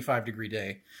 75-degree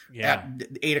day at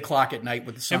 8 o'clock at night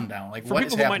with the sun down. Like, for what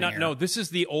is people who might happening not here? know, this is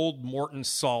the old Morton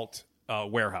Salt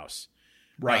warehouse.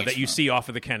 Right. That you see off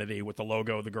of the Kennedy with the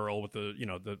logo, the girl with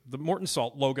the the Morton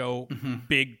Salt logo,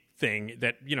 big thing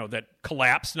that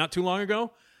collapsed not too long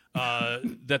ago.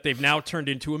 That they've now turned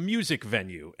into a music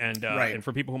venue, and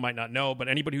for people who might not know, but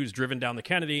anybody who's driven down the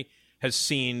Kennedy has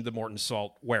seen the Morton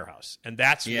Salt warehouse, and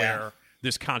that's where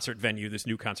this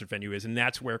new concert venue is, and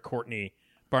that's where Courtney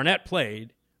Barnett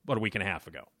played about a week and a half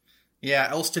ago. Yeah,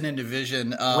 Elston in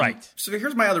Division. Right. So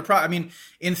here's my other problem. I mean,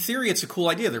 in theory, it's a cool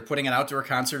idea. They're putting an outdoor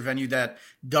concert venue that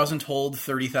doesn't hold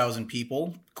 30,000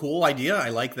 people. Cool idea. I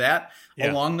like that.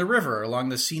 Yeah. Along the river, along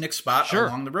the scenic spot Sure.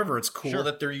 along the river. It's cool Sure.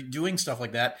 that they're doing stuff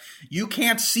like that. You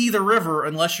can't see the river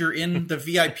unless you're in the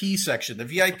VIP section. The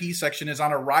VIP section is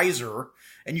on a riser,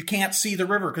 and you can't see the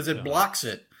river because it blocks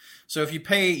it. So if you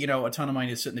pay, a ton of money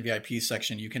to sit in the VIP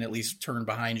section, you can at least turn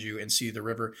behind you and see the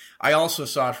river. I also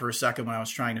saw it for a second when I was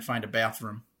trying to find a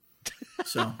bathroom.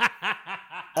 So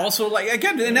also, like,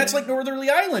 again, and that's like Northerly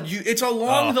Island. It's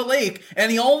along the lake, and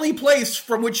the only place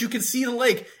from which you can see the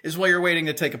lake is while you're waiting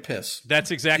to take a piss.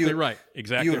 That's exactly right.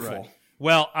 Exactly beautiful. right.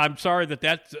 Well, I'm sorry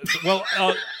that's well.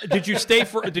 Did you stay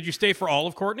for all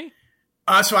of Courtney?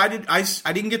 So I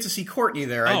didn't get to see Courtney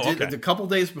there. I did okay. a couple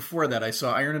days before that. I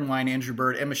saw Iron and Wine, Andrew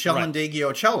Bird, and Michelle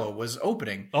Indaggio-Cello was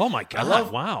opening. Oh my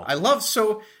God! Wow!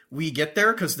 So we get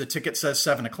there because the ticket says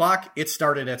 7 o'clock. It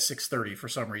started at 6:30 for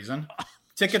some reason.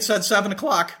 Ticket said 7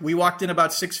 o'clock. We walked in about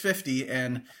 6:50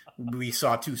 and we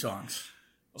saw 2 songs.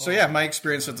 So yeah, my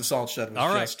experience at the Salt Shed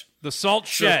was the Salt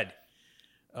Shed.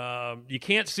 You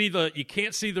can't see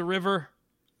the river,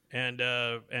 and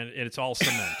it's all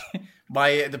cement.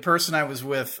 The person I was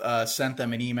with sent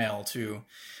them an email to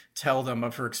tell them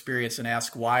of her experience and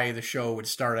ask why the show would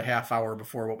start a half hour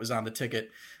before what was on the ticket.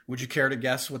 Would you care to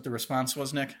guess what the response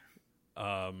was, Nick?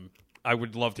 I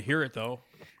would love to hear it, though.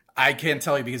 I can't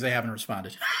tell you because they haven't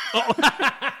responded.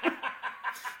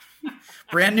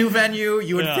 Brand new venue.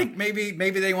 You would think maybe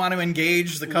they want to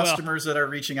engage the customers that are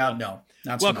reaching out. No,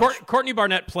 not so much. Courtney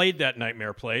Barnett played that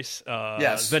Nightmare Place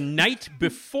yes. the night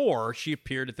before she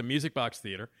appeared at the Music Box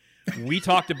Theater. We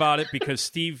talked about it because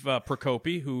Steve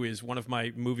Procopi, who is one of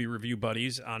my movie review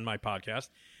buddies on my podcast,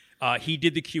 he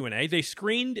did the Q&A. They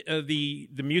screened the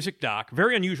music doc,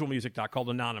 very unusual music doc called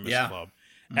Anonymous Club,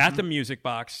 at the Music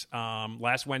Box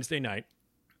last Wednesday night,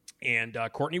 and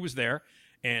Courtney was there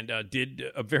and did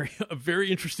a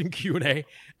very interesting Q&A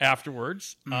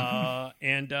afterwards.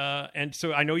 And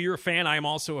so I know you're a fan. I am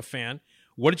also a fan.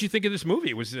 What did you think of this movie?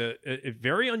 It was a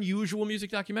very unusual music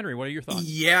documentary. What are your thoughts?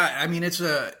 Yeah, I mean, it's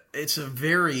a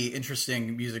very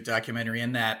interesting music documentary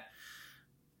in that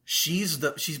she's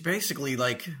basically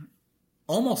like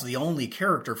almost the only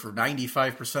character for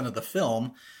 95% of the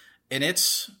film. And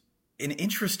it's an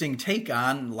interesting take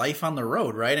on life on the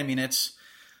road, right? I mean,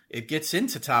 it gets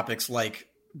into topics like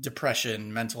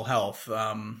depression, mental health.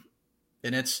 And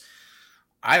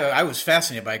I was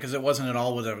fascinated by it because it wasn't at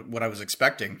all what I was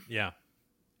expecting. Yeah.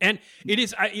 And it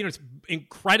is, it's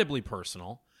incredibly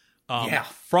personal.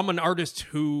 From an artist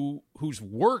whose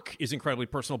work is incredibly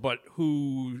personal, but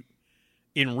who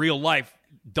in real life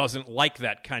doesn't like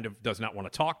that kind of, does not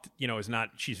want to talk, is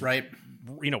not, she's, right.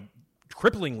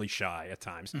 Cripplingly shy at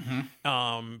times,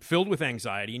 filled with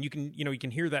anxiety. And you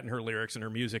can hear that in her lyrics and her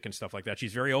music and stuff like that.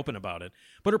 She's very open about it,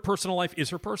 but her personal life is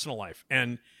her personal life.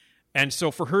 And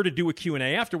so for her to do a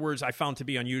Q&A afterwards, I found to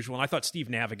be unusual. And I thought Steve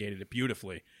navigated it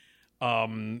beautifully.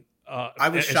 I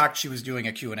was shocked she was doing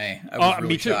a Q&A. I was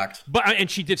really shocked.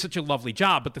 And she did such a lovely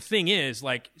job. But the thing is,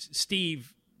 like,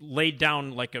 Steve laid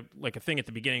down like a thing at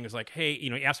the beginning. It was like, hey,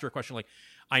 he asked her a question like,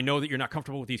 I know that you're not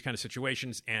comfortable with these kind of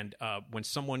situations, and when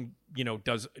someone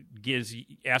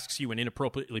asks you an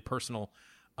inappropriately personal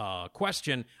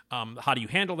question, how do you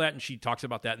handle that? And she talks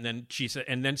about that, and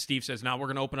then Steve says, now we're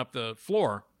going to open up the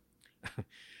floor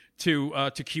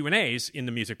to Q&As in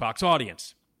the Music Box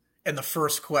audience. And the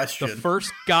first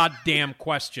goddamn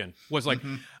question was like,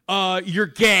 you're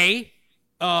gay.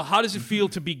 How does it feel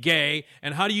to be gay?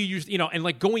 And how do you use, and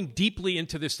like going deeply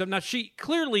into this stuff. Now, she's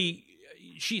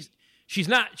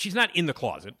not in the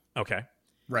closet, okay?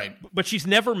 Right. But she's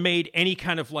never made any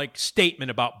kind of like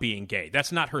statement about being gay.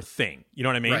 That's not her thing. You know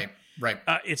what I mean? Right.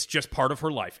 It's just part of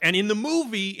her life. And in the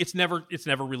movie, it's never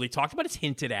really talked about. It's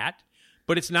hinted at,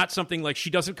 but it's not something like she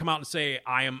doesn't come out and say,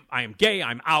 I am gay,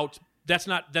 I'm out. That's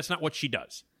not what she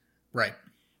does. Right.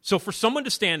 So for someone to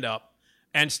stand up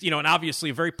and obviously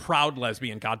a very proud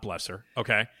lesbian, God bless her,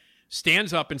 okay,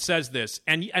 stands up and says this,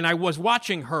 and I was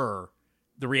watching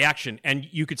the reaction, and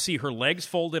you could see her legs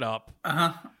folded up.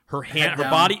 Her hand,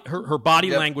 her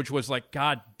body language was like,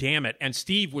 God damn it. And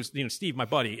Steve, my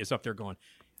buddy, is up there going,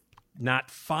 not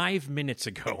 5 minutes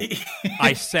ago,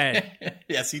 I said,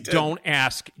 yes, he did. Don't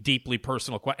ask deeply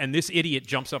personal questions. And this idiot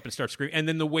jumps up and starts screaming. And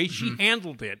then the way she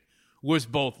handled it was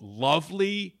both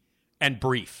lovely and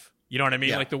brief. You know what I mean?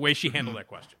 Yeah. Like the way she handled that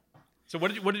question. So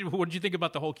what did you think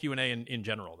about the whole Q&A in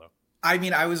general, though? I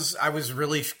mean, I was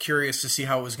really curious to see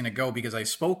how it was going to go because I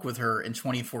spoke with her in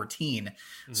 2014.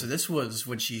 So this was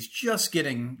when she's just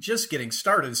getting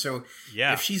started. So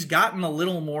if she's gotten a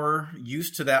little more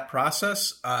used to that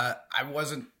process, I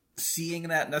wasn't seeing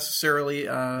that necessarily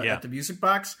at the Music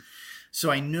Box. So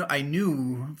I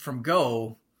knew from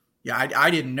go. Yeah, I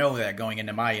didn't know that going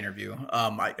into my interview.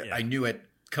 I knew it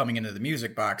coming into the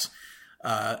Music Box.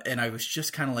 And I was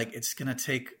just kind of like, it's going to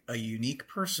take a unique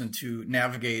person to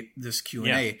navigate this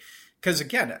Q&A. Because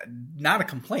again, not a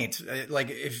complaint.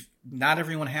 Like if not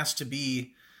everyone has to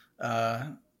be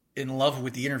in love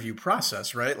with the interview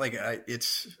process, right? Like it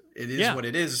is what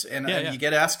it is. And you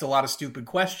get asked a lot of stupid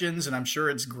questions, and I'm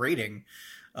sure it's grating.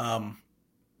 So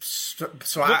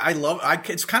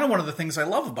it's kind of one of the things I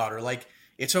love about her. Like,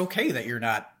 it's okay that you're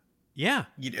not. Yeah,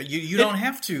 you don't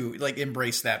have to like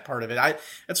embrace that part of it.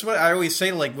 That's what I always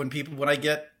say. Like when I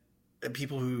get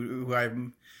people who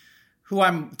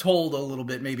I'm told a little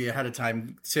bit maybe ahead of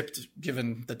time,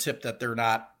 given the tip that they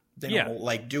don't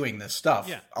like doing this stuff.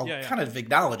 Yeah. I'll kind of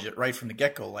acknowledge it right from the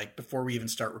get go, like before we even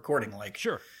start recording. Like,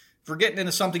 sure, if we're getting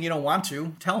into something you don't want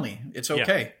to, tell me. It's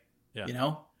okay.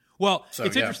 Yeah. Well, so,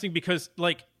 it's interesting because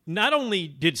like not only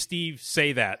did Steve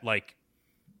say that, like,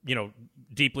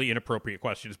 deeply inappropriate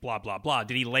questions, blah, blah, blah.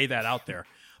 Did he lay that out there?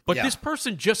 But this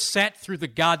person just sat through the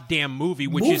goddamn movie,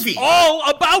 which is all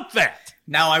about that.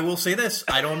 Now, I will say this.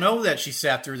 I don't know that she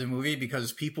sat through the movie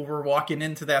because people were walking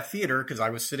into that theater because I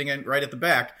was sitting right at the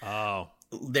back. Oh.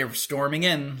 They were storming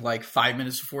in like 5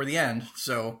 minutes before the end.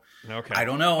 So I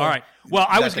don't know. All right. Well,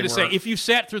 I was going to say, if you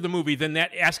sat through the movie, then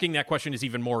asking that question is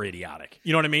even more idiotic.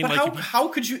 You know what I mean? But like how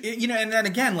could you, and then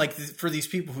again, like for these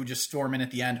people who just storm in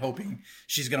at the end hoping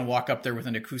she's going to walk up there with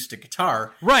an acoustic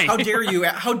guitar. Right. How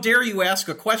dare you ask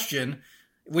a question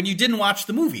when you didn't watch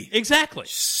the movie? Exactly.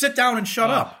 Sit down and shut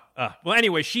up. Well,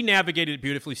 anyway, she navigated it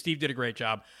beautifully. Steve did a great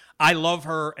job. I love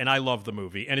her, and I love the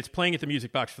movie. And it's playing at the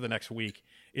Music Box for the next week.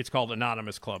 It's called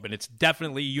Anonymous Club, and it's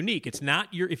definitely unique. It's not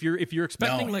if you're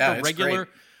expecting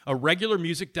a regular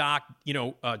music doc,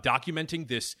 documenting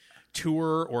this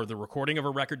tour or the recording of a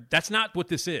record. That's not what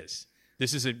this is.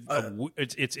 This is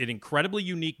it's an incredibly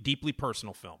unique, deeply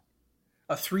personal film.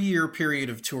 A 3-year period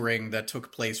of touring that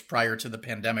took place prior to the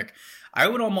pandemic. I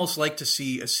would almost like to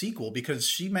see a sequel because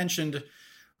she mentioned.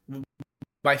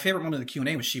 My favorite moment of the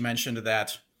Q&A was she mentioned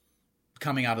that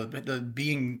coming out of the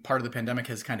being part of the pandemic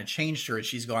has kind of changed her as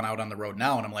she's gone out on the road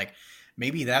now. And I'm like,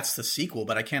 maybe that's the sequel,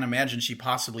 but I can't imagine she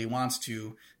possibly wants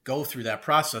to go through that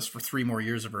process for 3 more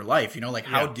years of her life.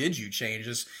 How did you change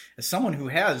as someone who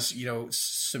has,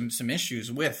 some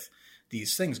issues with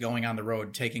these things, going on the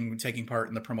road, taking part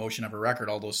in the promotion of a record,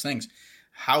 all those things.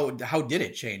 How did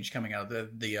it change coming out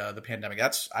of the pandemic?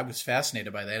 I was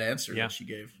fascinated by that answer that she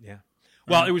gave. Yeah.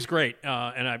 Well, it was great,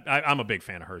 and I'm a big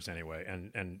fan of hers anyway.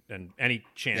 And any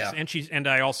chance, and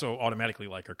I also automatically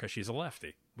like her because she's a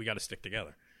lefty. We got to stick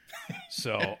together.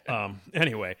 So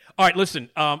anyway, all right. Listen,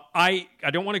 I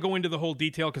don't want to go into the whole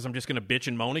detail because I'm just going to bitch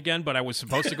and moan again. But I was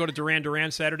supposed to go to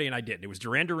Duran Saturday, and I didn't. It was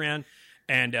Duran.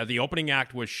 And the opening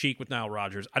act was Chic with Nile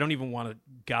Rodgers. I don't even want to.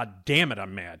 God damn it,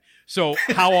 I'm mad. So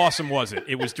how awesome was it?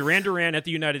 It was Duran at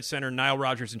the United Center, Nile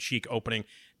Rodgers and Chic opening.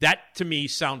 That to me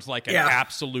sounds like an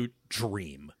absolute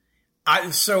dream.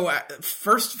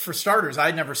 First, for starters,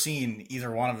 I'd never seen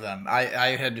either one of them.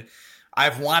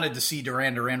 I've wanted to see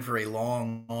Duran for a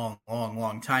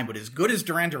long time. But as good as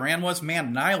Duran was,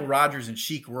 man, Nile Rodgers and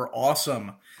Chic were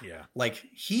awesome. Yeah. Like,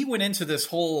 he went into this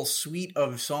whole suite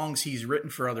of songs he's written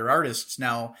for other artists.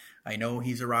 Now, I know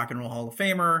he's a Rock and Roll Hall of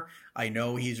Famer. I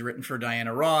know he's written for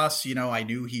Diana Ross. I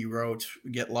knew he wrote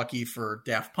Get Lucky for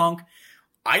Daft Punk.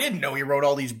 I didn't know he wrote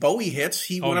all these Bowie hits.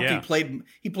 He went up.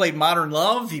 He played Modern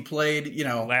Love. He played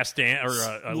Last Dance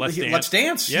or Let's Dance. Let's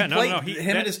Dance. Yeah,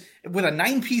 with a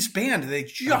 9-piece band. They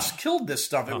just killed this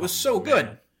stuff. It was so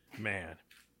good. Man,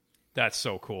 that's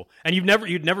so cool. And you'd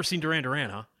never seen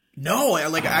Duran, huh? No,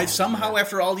 I somehow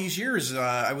after all these years,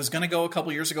 I was going to go a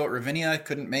couple years ago at Ravinia. I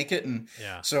couldn't make it, and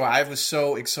so I was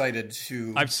so excited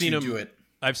to do it.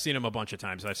 I've seen him a bunch of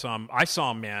times. I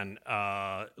saw him, man.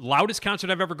 Loudest concert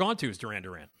I've ever gone to is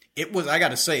Duran. It was, I got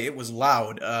to say, it was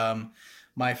loud.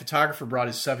 My photographer brought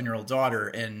his 7-year-old daughter,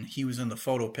 and he was in the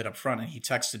photo pit up front, and he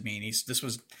texted me, and this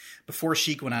was before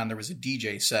Chic went on. There was a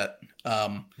DJ set,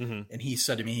 and he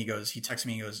said to me, he texted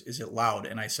me, he goes, "Is it loud?"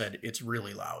 And I said, "It's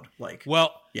really loud."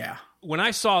 Yeah. When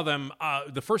I saw them,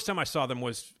 the first time I saw them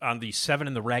was on the Seven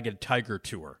and the Ragged Tiger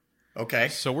tour. Okay,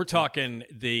 so we're talking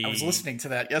I was listening to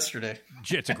that yesterday.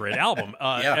 It's a great album.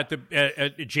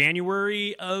 At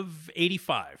January of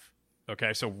 '85.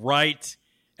 Okay, so right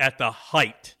at the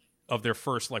height of their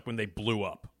first, when they blew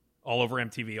up all over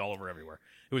MTV, all over everywhere.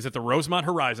 It was at the Rosemont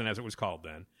Horizon, as it was called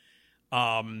then,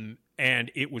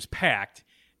 and it was packed.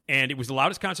 And it was the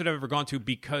loudest concert I've ever gone to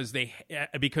because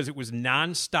it was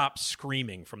nonstop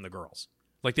screaming from the girls.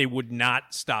 They would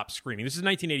not stop screaming. This is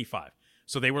 1985.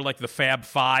 So they were like the Fab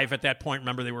Five at that point.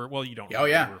 Remember, they were, you don't know. Oh,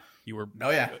 yeah. You were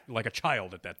like a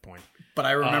child at that point. But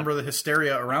I remember the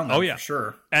hysteria around them, for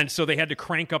sure. And so they had to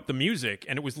crank up the music,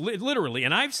 and it was literally,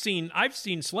 and I've seen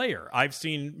Slayer. I've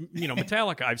seen,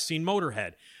 Metallica. I've seen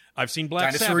Motorhead. I've seen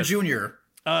Black Dinosaur Sabbath.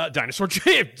 Jr. Dinosaur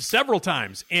Jr. several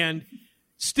times. And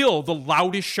still, the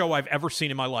loudest show I've ever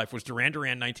seen in my life was Duran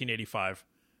 1985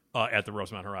 at the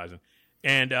Rosemont Horizon.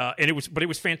 And it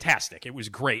was fantastic. It was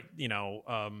great,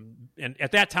 and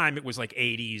at that time it was like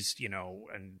 80s,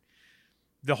 and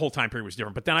the whole time period was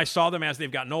different. But then I saw them as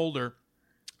they've gotten older,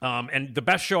 and the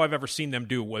best show I've ever seen them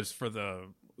do was for the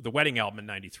Wedding album in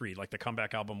 '93, the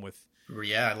comeback album with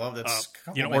I love that.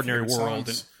 Ordinary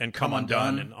World and Come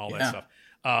Undone and all that stuff.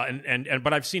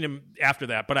 But I've seen him after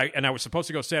that. But I was supposed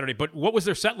to go Saturday. But what was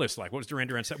their set list like? What was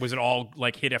Duran set? Was it all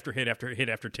hit after hit after hit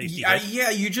after tasty? Yeah.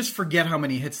 You just forget how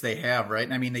many hits they have, right?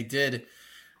 And I mean, they did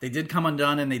Come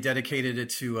Undone, and they dedicated it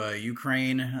to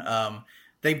Ukraine.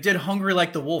 They did Hungry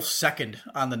Like the Wolf second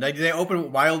on the night. They opened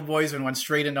with Wild Boys and went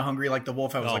straight into Hungry Like the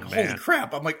Wolf. I was holy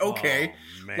crap. I'm like, okay.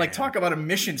 Talk about a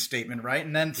mission statement, right?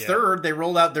 And then third, they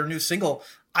rolled out their new single.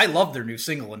 I love their new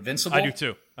single, Invincible. I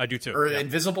do too. Or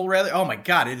Invisible, rather. Oh, my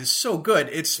God. It is so good.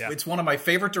 It's one of my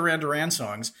favorite Duran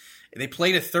songs. They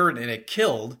played it third, and it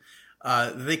killed.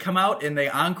 They come out, and they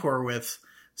encore with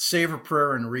Save a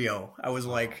Prayer in Rio. I was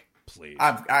like... Please.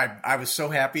 I was so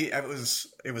happy. It was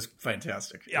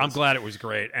fantastic. I'm glad it was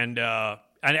great. And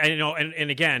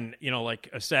again,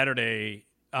 a Saturday,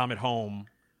 I'm at home.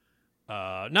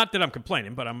 Not that I'm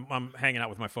complaining, but I'm hanging out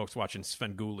with my folks watching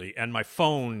Svengoolie, and my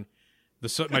phone,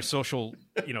 my social,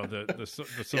 the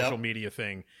social media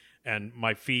thing, and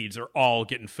my feeds are all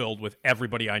getting filled with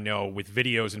everybody I know with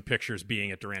videos and pictures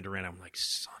being at Duran. I'm like,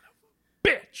 son of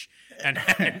a bitch.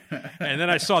 And then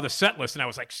I saw the set list, and I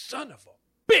was like, son of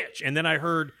a bitch. And then I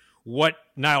heard what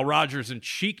Nile Rodgers and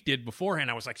Chic did beforehand.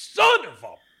 I was like, son of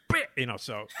a bitch.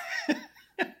 So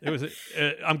it was.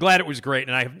 I'm glad it was great,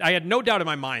 and I had no doubt in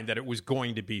my mind that it was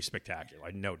going to be spectacular. I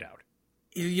had no doubt.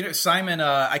 Simon.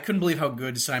 I couldn't believe how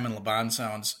good Simon Le Bon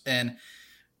sounds. And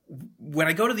when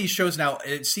I go to these shows now,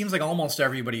 it seems like almost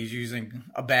everybody's using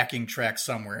a backing track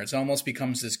somewhere. It almost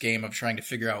becomes this game of trying to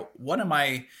figure out what am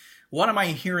I what am I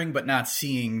hearing but not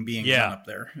seeing being done up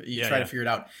there? You try to figure it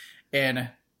out.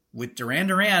 And with Duran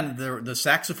Duran, the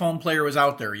saxophone player was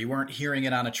out there. You weren't hearing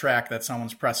it on a track that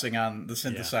someone's pressing on the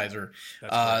synthesizer.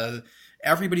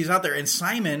 Everybody's out there. And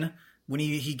Simon, when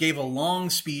he gave a long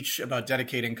speech about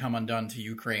dedicating Come Undone to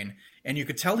Ukraine, and you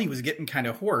could tell he was getting kind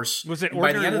of hoarse. Was it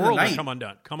Ordinary World or Come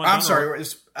Undone? I'm sorry.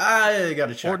 I got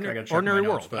to check. Ordinary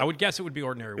World. I would guess it would be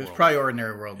Ordinary World. It was probably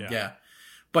Ordinary World, yeah.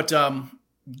 But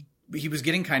he was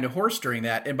getting kind of hoarse during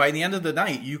that. And by the end of the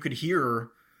night, you could hear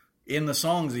in the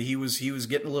songs that he was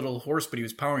getting a little hoarse, but he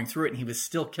was powering through it, and he was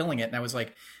still killing it. And I was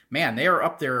like, man, they are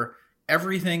up there.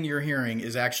 Everything you're hearing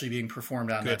is actually being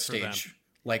performed on that stage.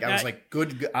 Like, I was like,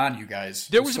 good on you guys.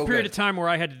 There was a period of time where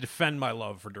I had to defend my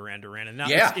love for Duran Duran. And now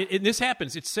this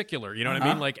happens. It's secular. You know what I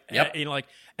mean? Like, like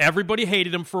everybody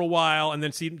hated him for a while, and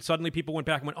then suddenly people went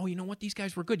back and went, oh, you know what? These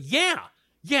guys were good.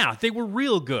 Yeah, they were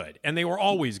real good, and they were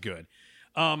always good.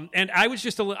 And I was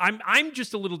just I'm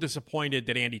just a little disappointed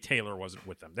that Andy Taylor wasn't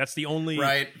with them. That's the only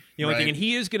thing. And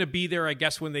he is going to be there, I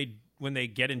guess, when they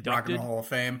get inducted Rock and Roll Hall of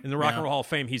Fame. In the Rock and Roll Hall of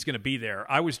Fame, he's going to be there.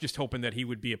 I was just hoping that he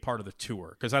would be a part of the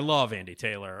tour, because I love Andy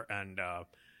Taylor, and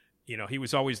he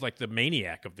was always like the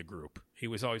maniac of the group. He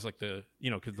was always like the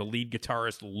lead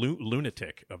guitarist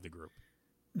lunatic of the group.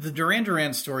 The Duran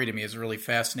Duran story to me is really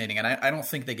fascinating, and I don't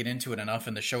think they get into it enough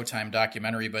in the Showtime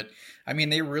documentary, but I mean,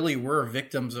 they really were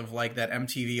victims of like that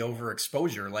MTV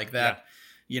overexposure, like that.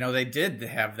 Yeah. They did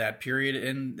have that period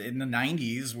in the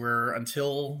 90s where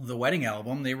until the Wedding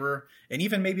album, they were, and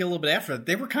even maybe a little bit after that,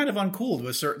 they were kind of uncool to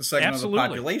a certain segment of the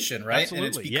population, right? Absolutely.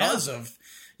 And it's because of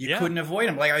you couldn't avoid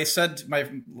them. Like I said, my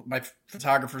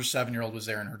photographer's 7-year-old was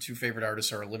there, and her two favorite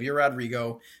artists are Olivia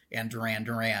Rodrigo and Duran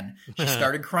Duran. She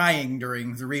started crying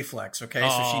during the Reflex. Okay,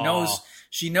 so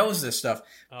she knows this stuff.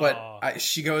 But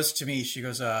she goes to me. She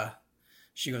goes,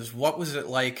 "What was it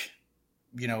like,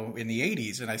 in the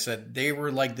 80s?" And I said, they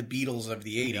were like the Beatles of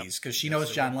the 80s, because she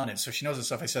knows John Lennon, so she knows this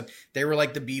stuff. I said, they were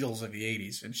like the Beatles of the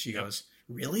 80s. And she goes,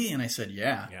 really? And I said,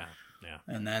 yeah.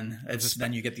 And then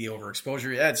then you get the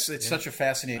overexposure. Yeah, it's such a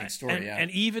fascinating story. And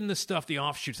even the stuff, the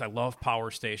offshoots. I love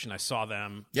Power Station. I saw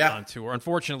them on tour.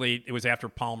 Unfortunately, it was after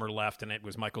Palmer left, and it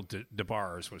was Michael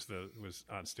DeBars was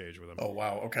on stage with him. Oh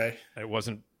wow, okay. It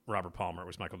wasn't Robert Palmer. It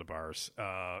was Michael DeBars.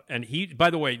 And he, by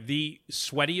the way, the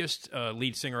sweatiest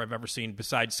lead singer I've ever seen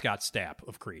besides Scott Stapp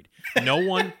of Creed. No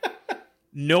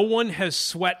one has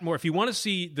sweat more. If you want to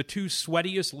see the two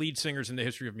sweatiest lead singers in the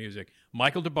history of music,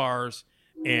 Michael DeBars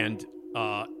and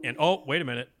oh, wait a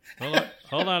minute.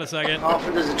 Hold on a second. How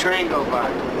often does a train go by?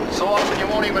 So often you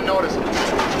won't even notice it.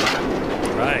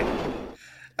 Right.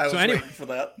 I was waiting for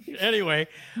that. Anyway,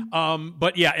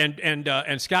 but yeah,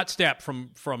 and Scott Stapp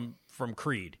from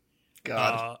Creed.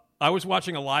 God. I was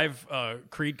watching a live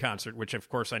Creed concert, which of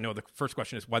course I know the first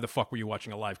question is, why the fuck were you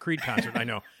watching a live Creed concert? I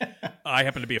know I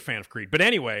happen to be a fan of Creed, but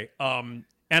anyway, and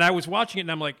I was watching it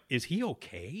and I'm like, is he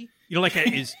okay?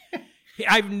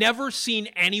 I've never seen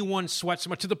anyone sweat so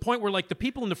much, to the point where like the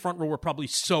people in the front row were probably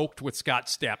soaked with Scott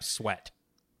Stapp's sweat.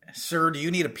 Sir, do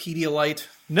you need a Pedialyte?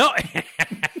 No.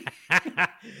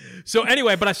 So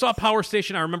anyway, but I saw Power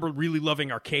Station. I remember really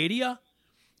loving Arcadia.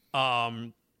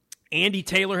 Andy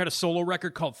Taylor had a solo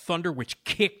record called Thunder, which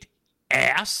kicked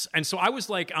ass. And so I was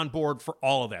like on board for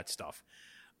all of that stuff.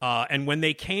 And when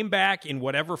they came back in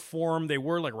whatever form they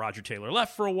were, like Roger Taylor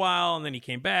left for a while, and then he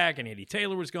came back, and Andy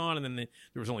Taylor was gone, and then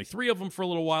there was only 3 of them for a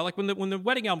little while. Like when the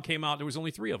Wedding album came out, there was only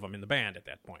 3 of them in the band at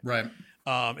that point. Right.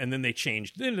 And then they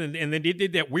changed, and then they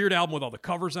did that weird album with all the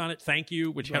covers on it. Thank You,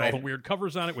 which had all the weird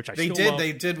covers on it, which I still love.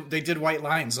 They did White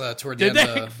Lines toward the end.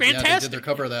 Fantastic. Yeah, they did their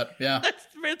cover of that. Yeah, that's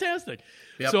fantastic.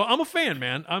 Yep. So I'm a fan,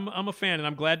 man. I'm a fan, and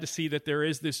I'm glad to see that there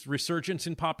is this resurgence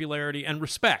in popularity, and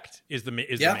respect is the main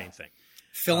thing.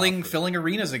 Filling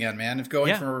arenas again, man. If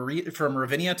going from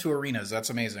Ravinia to arenas, that's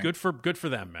amazing. Good for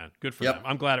them, man. Good for them.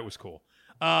 I'm glad it was cool.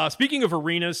 Speaking of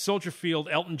arenas, Soldier Field,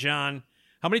 Elton John.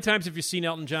 How many times have you seen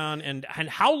Elton John? And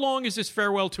how long is this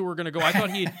farewell tour going to go? I thought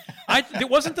it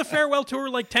wasn't the farewell tour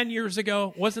like 10 years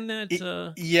ago, wasn't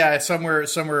that? Yeah, somewhere.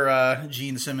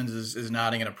 Gene Simmons is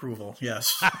nodding in approval.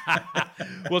 Yes.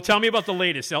 Well, tell me about the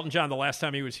latest, Elton John. The last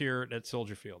time he was here at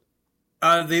Soldier Field.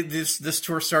 This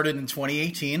tour started in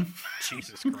 2018.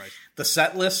 Jesus Christ. The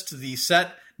set list,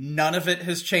 none of it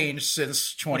has changed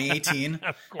since 2018.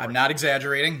 I'm not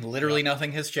exaggerating. Literally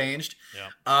nothing has changed.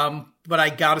 Yeah. But I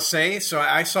gotta say, so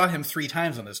I saw him 3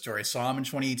 times on this tour. I saw him in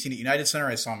 2018 at United Center.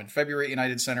 I saw him in February at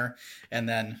United Center. And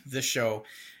then this show.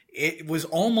 It was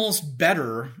almost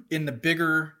better in the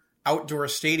bigger outdoor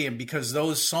stadium, because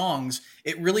those songs,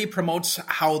 it really promotes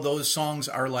how those songs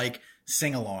are like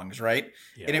sing-alongs, right?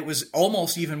 Yeah. And it was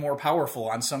almost even more powerful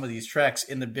on some of these tracks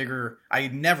in the bigger, I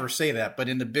never say that, but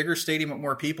in the bigger stadium with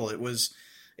more people, it was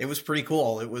pretty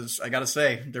cool. It was, I gotta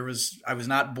say, I was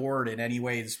not bored in any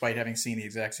way despite having seen the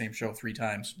exact same show 3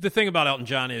 times. The thing about Elton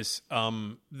John is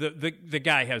the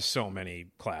guy has so many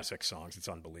classic songs. It's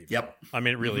unbelievable. Yep. I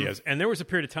mean, it really is. And there was a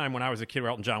period of time when I was a kid where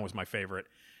Elton John was my favorite.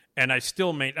 And I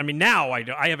still now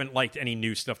I haven't liked any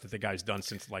new stuff that the guy's done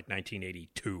since like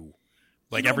 1982.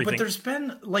 Like everything. But there's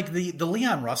been like the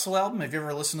Leon Russell album. Have you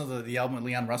ever listened to the album that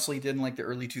Leon Russell did in like the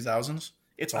early 2000s?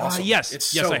 It's awesome. Yes,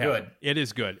 it's yes, so I have. good. It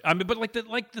is good. I mean, but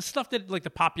like the stuff that like the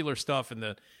popular stuff and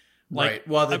the right.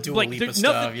 Well, the Dua Lipa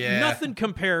stuff. Nothing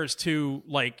compares to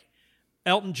like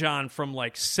Elton John from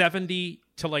like 70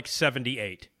 to like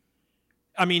 78.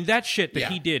 I mean, that shit that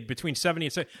he did between 70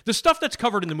 and 70. The stuff that's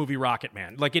covered in the movie Rocket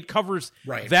Man, like it covers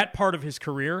that part of his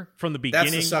career from the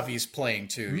beginning. That's the stuff he's playing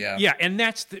too, yeah. Yeah, and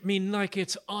like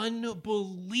it's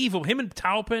unbelievable. Him and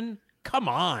Taupin, come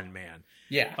on, man.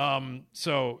 Yeah.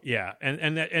 So yeah,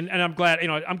 and I'm glad,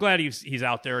 I'm glad he's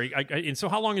out there. And so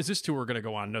how long is this tour going to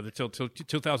go on? Another till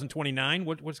 2029?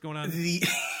 What's going on?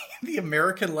 The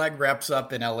American leg wraps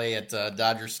up in LA at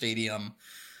Dodger Stadium.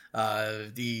 I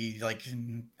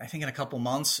think in a couple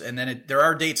months, and then there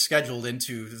are dates scheduled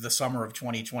into the summer of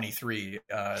 2023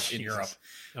 in Europe.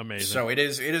 Amazing. So it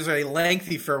is a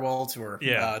lengthy farewell tour,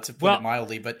 to put it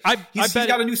mildly. But he's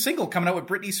got a new single coming out with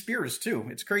Britney Spears too.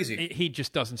 It's crazy. He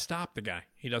just doesn't stop. The guy,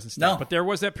 he doesn't stop. No. But there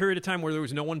was that period of time where there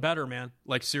was no one better, man.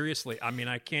 Like seriously, I mean,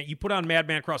 I can't. You put on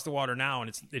Madman Across the Water now,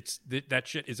 and it's that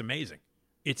shit is amazing.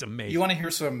 It's amazing. You want to hear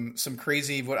some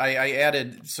crazy? What I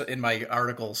added in my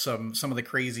article some of the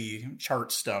crazy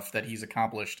chart stuff that he's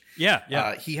accomplished.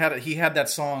 Yeah. He had that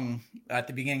song at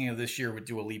the beginning of this year with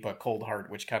Dua Lipa, "Cold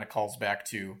Heart," which kind of calls back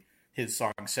to his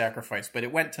song "Sacrifice." But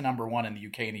it went to number 1 in the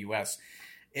UK and the US.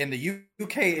 In the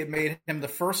UK, it made him the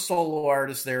first solo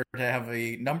artist there to have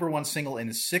a number 1 single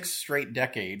in 6 straight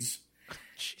decades.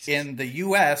 Jesus. In the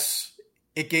US,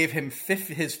 it gave him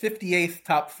his 58th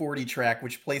top 40 track,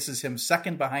 which places him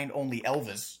second behind only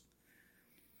Elvis.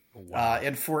 Wow.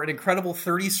 And for an incredible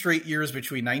 30 straight years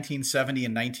between 1970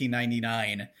 and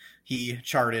 1999, he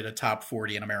charted a top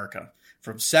 40 in America.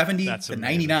 From 70 to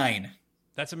 99.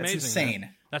 That's amazing. That's insane.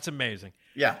 Man. That's amazing.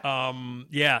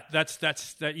 Yeah. That's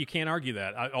that. You can't argue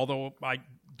that. Although I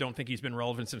don't think he's been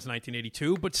relevant since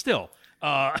 1982, but still.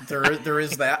 There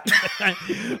is that.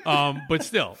 But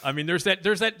still, I mean,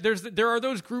 there are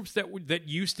those groups that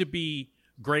used to be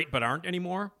great but aren't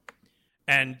anymore,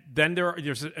 and then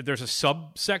there's a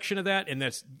subsection of that, and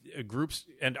that's groups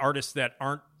and artists that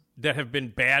have been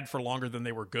bad for longer than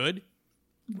they were good.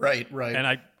 Right.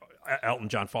 And Elton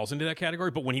John falls into that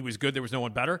category, but when he was good, there was no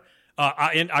one better.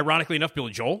 And ironically enough,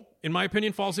 Billy Joel, in my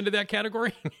opinion, falls into that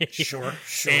category. Sure.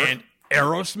 And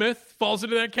Aerosmith falls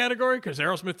into that category because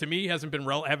Aerosmith to me haven't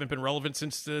been relevant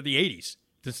since the 80s,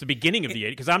 since the beginning of the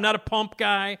 80s. Because I'm not a Pump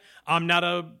guy. I'm not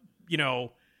a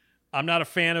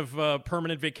fan of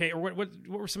Permanent Vacation. Or what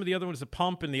were some of the other ones? The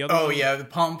Pump and the other. Oh yeah, the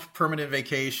Pump, Permanent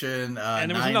Vacation, and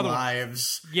there was 9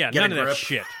 Lives. Yeah, none of that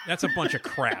shit. That's a bunch of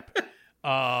crap.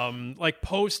 Like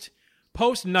post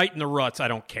Night in the Ruts, I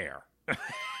don't care.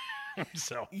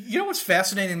 So you know what's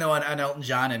fascinating though on Elton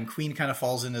John, and Queen kind of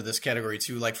falls into this category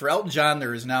too. Like for Elton John,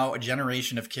 there is now a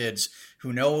generation of kids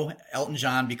who know Elton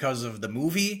John because of the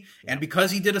movie and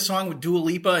because he did a song with Dua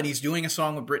Lipa and he's doing a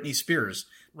song with Britney Spears.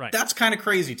 Right. That's kind of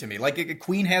crazy to me. Like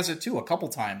Queen has it too a couple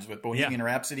times with Bohemian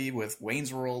Rhapsody, with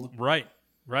Wayne's World. Right.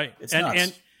 It's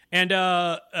nuts.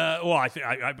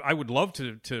 I would love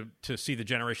to see the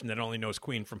generation that only knows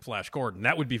Queen from Flash Gordon.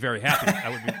 That would be very happy. I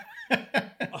would be.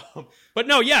 But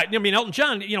no, yeah, I mean Elton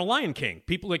John, Lion King.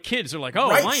 People, kids are like, oh,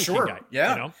 right, Lion sure. King guy.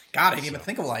 Yeah, God, I didn't even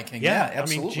think of Lion King. Yeah,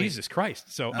 absolutely. I mean, Jesus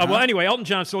Christ. So, well, anyway, Elton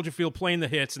John, Soldier Field, playing the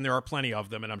hits, and there are plenty of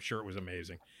them, and I'm sure it was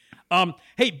amazing.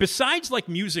 Hey, besides like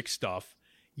music stuff,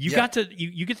 you get to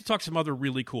talk to some other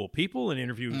really cool people and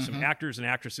interview some actors and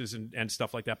actresses and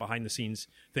stuff like that, behind the scenes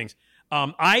things.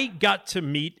 I got to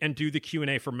meet and do the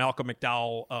Q&A for Malcolm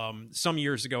McDowall some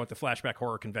years ago at the Flashback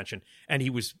Horror Convention, and he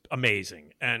was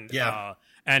amazing and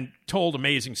told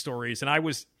amazing stories. And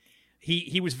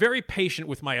he was very patient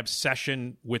with my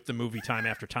obsession with the movie Time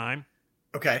After Time.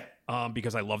 Okay.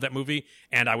 Because I love that movie,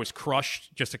 and I was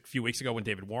crushed just a few weeks ago when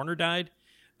David Warner died,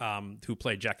 who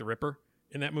played Jack the Ripper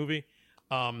in that movie.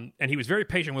 And he was very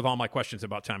patient with all my questions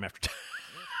about Time After Time.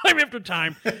 Time after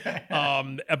time.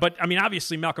 But I mean,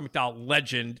 obviously Malcolm McDowall,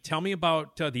 legend. Tell me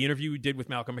about the interview you did with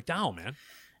Malcolm McDowall, man.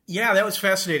 Yeah, that was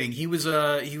fascinating. He was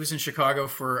in Chicago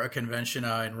for a convention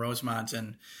in Rosemont,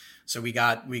 and so we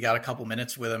got a couple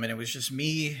minutes with him, and it was just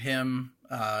me, him,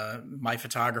 my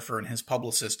photographer, and his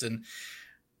publicist. And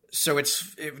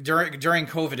during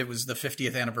COVID, it was the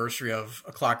 50th anniversary of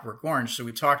A Clockwork Orange. So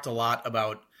we talked a lot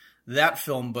about that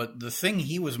film, but the thing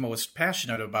he was most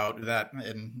passionate about that,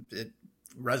 and it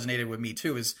resonated with me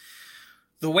too, is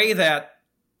the way that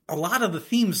a lot of the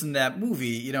themes in that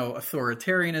movie,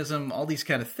 authoritarianism, all these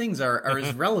kind of things are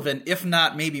as relevant, if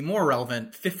not maybe more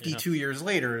relevant 52 years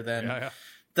later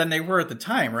than they were at the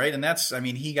time. Right.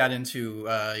 And he got into,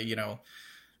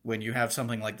 when you have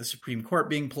something like the Supreme Court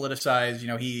being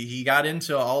politicized, he got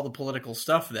into all the political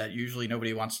stuff that usually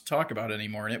nobody wants to talk about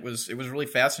anymore. And it was really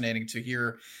fascinating to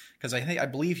hear, because I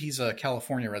believe he's a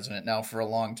California resident now for a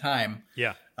long time.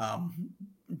 Yeah.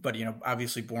 But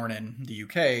obviously born in the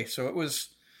UK, so it was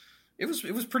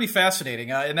pretty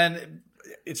fascinating. And then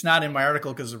it's not in my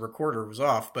article because the recorder was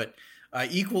off, but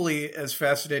equally as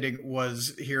fascinating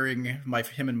was hearing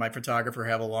him and my photographer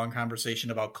have a long conversation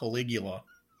about Caligula.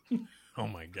 Oh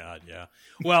my God, yeah.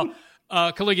 Well,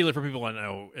 Caligula, for people I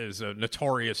know, is a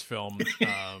notorious film.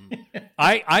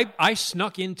 I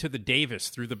snuck into the Davis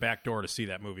through the back door to see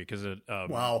that movie because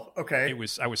wow, okay.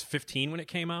 I was 15 when it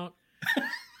came out.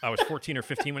 I was 14 or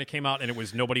 15 when it came out, and it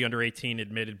was nobody under 18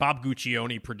 admitted. Bob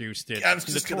Guccione produced it. I was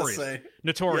just going to say.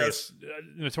 Notorious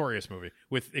movie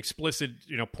with explicit,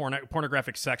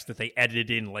 pornographic sex that they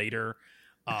edited in later.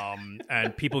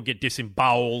 And people get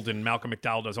disemboweled, and Malcolm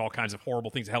McDowall does all kinds of horrible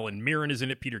things. Helen Mirren is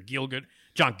in it.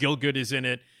 John Gielgud is in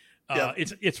it.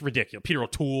 It's ridiculous. Peter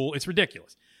O'Toole. It's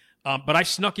ridiculous. But I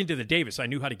snuck into the Davis. I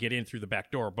knew how to get in through the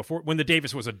back door when the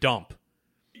Davis was a dump.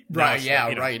 Right,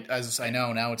 right. As I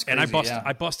know, now it's crazy. And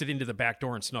I busted into the back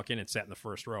door and snuck in and sat in the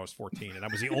first row. I was 14, and I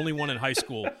was the only one in high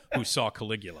school who saw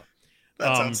Caligula.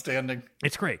 That's outstanding.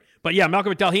 It's great. But yeah,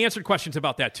 Malcolm McDowall, he answered questions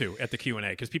about that too at the Q&A,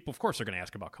 because people, of course, are going to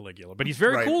ask about Caligula. But he's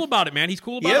very cool about it, man. He's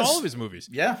cool about all of his movies.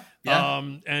 Yeah.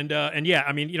 And yeah,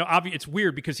 it's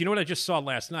weird because you know what I just saw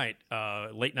last night,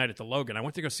 late night at the Logan? I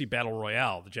went to go see Battle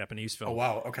Royale, the Japanese film. Oh,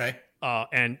 wow. Okay.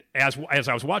 And as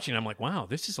I was watching, I'm like, wow,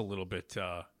 this is a little bit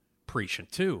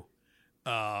prescient too.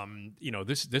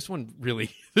 This one really,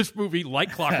 this movie,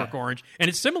 like Clockwork Orange, and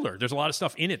it's similar. There's a lot of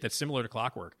stuff in it that's similar to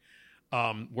Clockwork,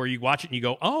 where you watch it and you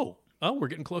go, oh, we're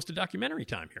getting close to documentary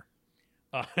time here.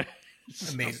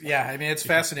 Amazing. Yeah, it's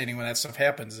fascinating when that stuff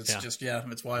happens. It's just,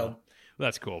 it's wild.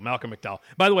 That's cool. Malcolm McDowall.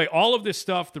 By the way, all of this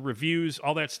stuff, the reviews,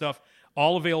 all that stuff,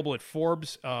 all available at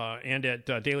Forbes and at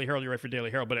Daily Herald. You write for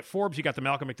Daily Herald. But at Forbes, you got the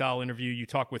Malcolm McDowall interview. You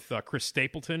talk with Chris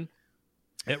Stapleton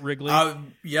at Wrigley.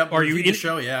 Yep. Or you read the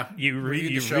show, yeah. You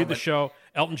read the show.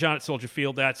 Elton John at Soldier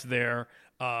Field, that's there.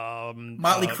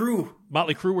 Motley Crue,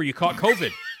 where you caught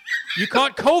COVID. You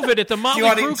caught COVID at the Motley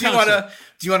Crue concert.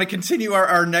 Do you want to continue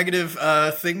our negative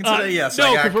thing today? Yes.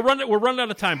 No, because we're running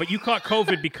out of time. But you caught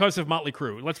COVID because of Motley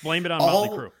Crue. Let's blame it on Motley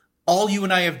Crue. All you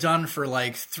and I have done for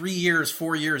like 4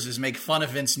 years is make fun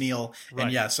of Vince Neil. Right.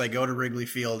 And yes, I go to Wrigley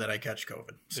Field and I catch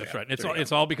COVID. So, that's right.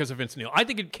 It's all because of Vince Neil. I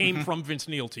think it came from Vince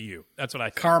Neil to you. That's what I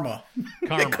think. Karma.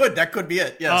 That could be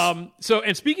it. Yes. So,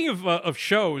 and speaking of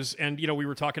shows, and we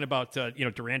were talking about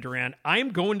Duran. I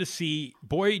am going to see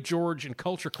Boy George and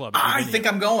Culture Club. I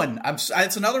think I'm going.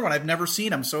 It's another one I've never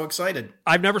seen. I'm so excited.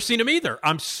 I've never seen him either.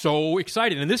 I'm so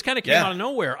excited, and this kind of came out of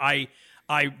nowhere. I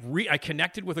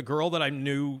connected with a girl that I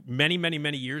knew many, many,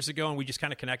 many years ago, and we just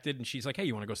kind of connected, and she's like, hey,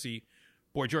 you want to go see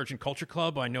Boy George and Culture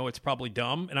Club? I know it's probably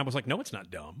dumb. And I was like, no, it's not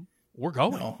dumb. We're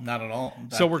going. No, not at all.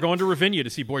 So we're going to Ravinia to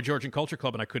see Boy George and Culture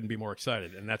Club, and I couldn't be more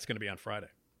excited, and that's going to be on Friday.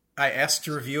 I asked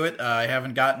to review it. I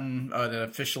haven't gotten an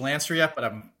official answer yet, but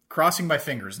I'm crossing my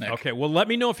fingers, Nick. Okay, well, let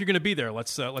me know if you're going to be there.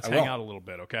 Let's hang out a little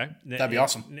bit, okay? That'd be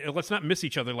awesome. Let's not miss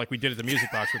each other like we did at the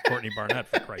Music Box with Courtney Barnett,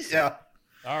 for Christ's sake. Yeah.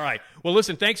 All right. Well,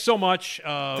 listen, thanks so much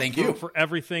Thank you for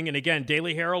everything. And again,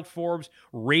 Daily Herald, Forbes,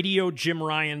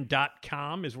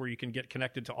 RadioJimRyan.com is where you can get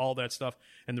connected to all that stuff.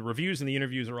 And the reviews and the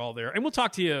interviews are all there. And we'll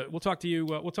talk to you. We'll talk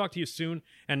to you soon.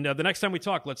 And the next time we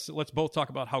talk, let's both talk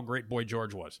about how great Boy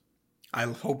George was. I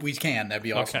hope we can. That'd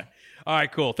be awesome. Okay. All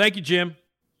right, cool. Thank you, Jim.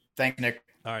 Thanks, Nick.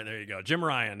 All right, there you go. Jim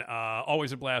Ryan.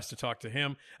 Always a blast to talk to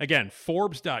him. Again,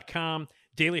 Forbes.com.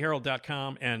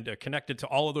 DailyHerald.com, and connected to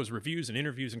all of those reviews and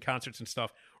interviews and concerts and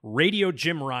stuff,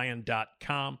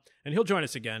 RadioJimRyan.com. And he'll join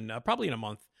us again probably in a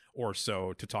month or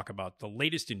so to talk about the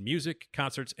latest in music,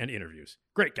 concerts, and interviews.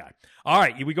 Great guy. All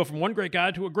right, we go from one great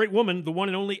guy to a great woman, the one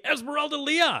and only Esmeralda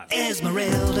Leon.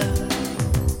 Esmeralda,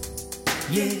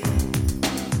 yeah.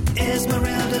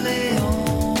 Esmeralda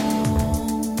Leon,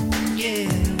 yeah.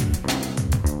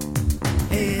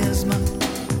 Esma,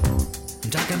 I'm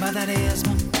talking about that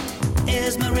Esma.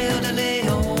 Esmeralda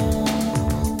Leon,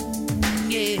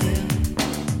 yeah.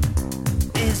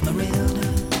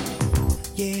 Esmeralda,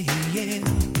 yeah.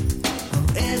 Oh,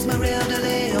 Esmeralda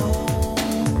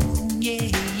Leon,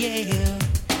 yeah.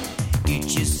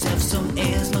 Get yourself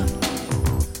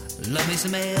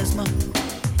some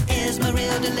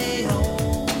Esmeralda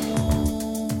Leon.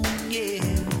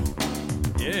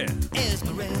 Yeah.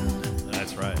 Esmeralda.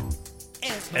 That's right.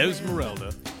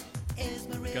 Esmeralda.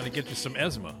 Got to get you some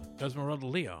Esmeralda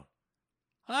Leon.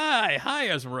 Hi,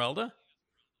 Esmeralda.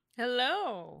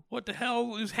 Hello. What the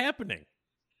hell is happening?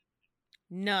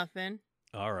 Nothing.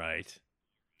 All right.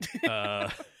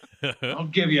 I'll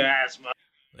give you asthma.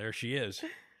 There she is.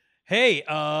 Hey,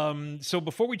 so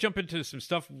before we jump into some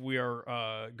stuff, we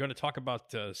are going to talk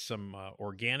about some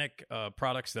organic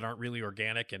products that aren't really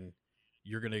organic, and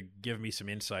you're going to give me some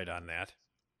insight on that.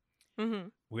 Mm-hmm.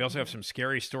 We also have some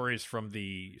scary stories from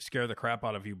the Scare the Crap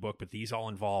Out of You book, but these all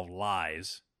involve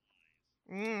lies.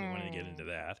 We want to get into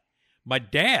that. My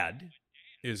dad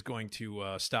is going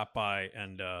to stop by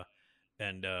and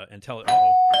tell it.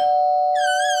 Uh-oh.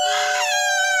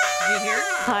 Did you hear?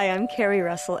 Hi, I'm Carrie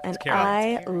Russell, and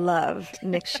I love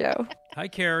Nick's show. Hi,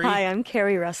 Carrie. Hi, I'm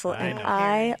Carrie Russell, and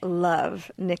I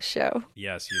love Nick's show.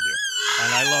 Yes, you do.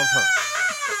 And I love her.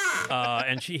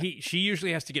 And she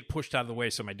usually has to get pushed out of the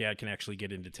way so my dad can actually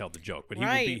get in to tell the joke. But he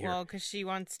will be here. Well, because she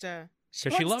wants to. She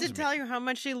wants loves to me. tell you how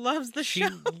much she loves the show.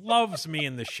 She loves me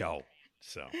in the show.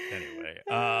 So anyway,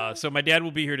 so my dad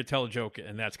will be here to tell a joke,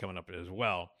 and that's coming up as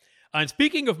well. And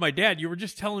speaking of my dad, you were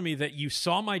just telling me that you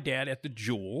saw my dad at the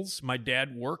Jewels. My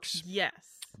dad works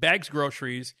bags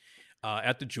groceries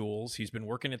at the Jewels. He's been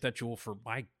working at that Jewel for,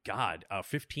 my God,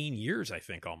 15 years, I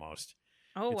think, almost.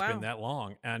 Oh, It's wow. been that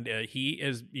long. And he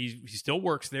still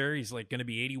works there. He's like going to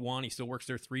be 81. He still works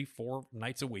there 3-4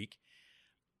 nights a week.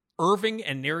 Irving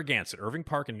and Narragansett. Irving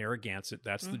Park and Narragansett.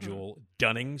 That's the Jewel.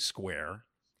 Dunning Square.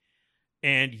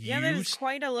 And that is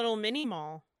quite a little mini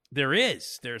mall. There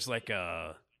is. There's like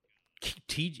a...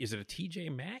 is it a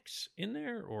TJ Maxx in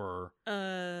there or?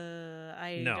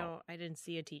 I didn't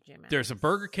see a TJ Maxx. There's a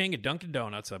Burger King, a Dunkin'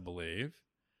 Donuts, I believe.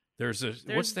 There's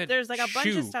what's that? There's like a bunch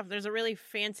shoe? of stuff. There's a really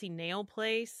fancy nail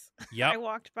place. Yep. I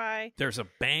walked by. There's a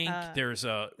bank. There's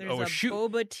a shoe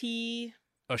boba tea.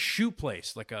 A shoe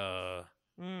place like a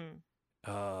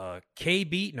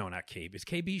KB. No, not KB. Is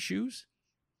KB shoes?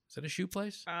 Is that a shoe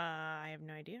place? I have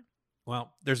no idea.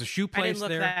 Well, there's a shoe place I didn't look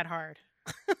there. that hard.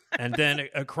 And then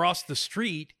across the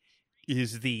street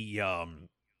is the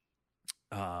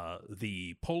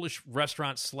Polish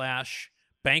restaurant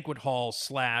 / banquet hall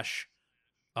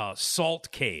 /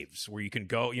 salt caves where you can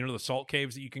go. You know the salt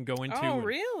caves that you can go into. Oh,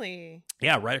 really?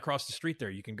 Yeah, right across the street there.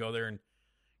 You can go there and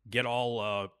get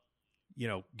all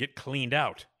get cleaned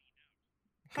out.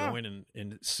 Go in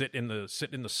and sit in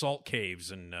the salt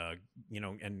caves and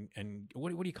and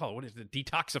what do you call it? What is it?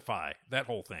 Detoxify, that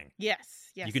whole thing. Yes.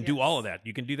 You can do all of that.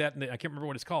 You can do that. I can't remember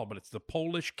what it's called, but it's the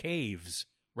Polish caves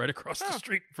right across the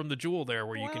street from the Jewel there,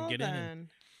 where you can get in and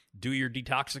do your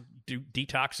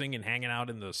detoxing and hanging out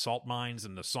in the salt mines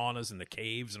and the saunas and the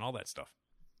caves and all that stuff.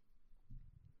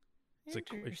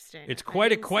 Interesting. It's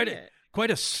quite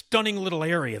a stunning little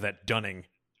area, that Dunning.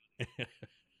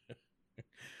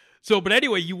 So, but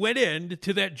anyway, you went in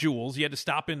to that Jewels. You had to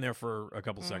stop in there for a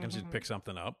couple seconds to pick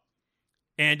something up.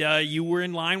 And you were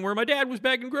in line where my dad was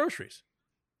bagging groceries.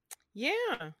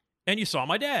 Yeah. And you saw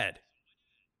my dad.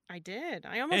 I did.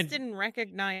 I almost didn't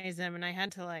recognize him, and I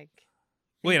had to Well,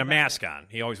 he had a mask on.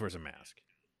 He always wears a mask.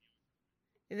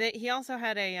 He also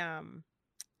had a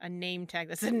name tag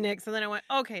that said Nick, so then I went,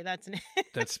 okay, that's Nick.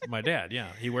 That's my dad, yeah.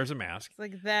 He wears a mask. It's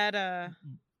like that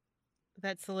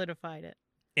solidified it.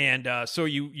 And so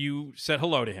you said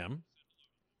hello to him.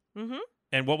 Mm-hmm.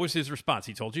 And what was his response?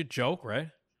 He told you a joke, right?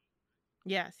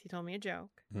 Yes, he told me a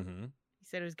joke. Mm-hmm. He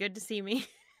said it was good to see me.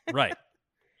 Right.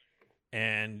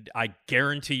 And I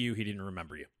guarantee you he didn't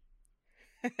remember you.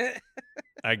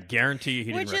 I guarantee you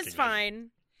he didn't recognize you. Which is fine.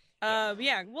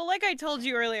 Yeah. Well, like I told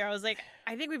you earlier, I was like,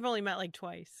 I think we've only met like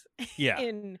twice. Yeah.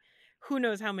 In who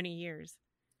knows how many years.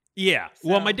 Yeah. So.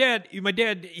 Well, my dad,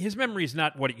 his memory is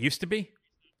not what it used to be.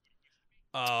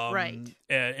 Right.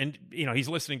 And he's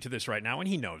listening to this right now, and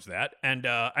he knows that. And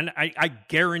I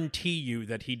guarantee you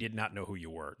that he did not know who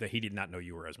you were, that he did not know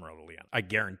you were Esmeralda Leon. I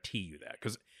guarantee you that,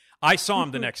 because I saw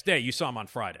him the next day. You saw him on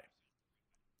Friday.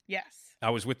 Yes. I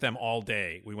was with them all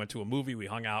day. We went to a movie, we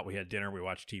hung out, we had dinner, we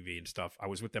watched TV and stuff. I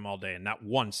was with them all day, and not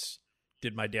once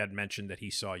did my dad mention that he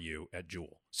saw you at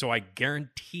Jewel. So I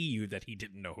guarantee you that he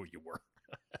didn't know who you were.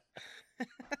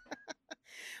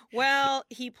 Well,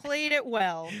 he played it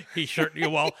well. He sure.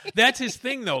 Well, that's his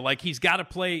thing, though. Like he's got to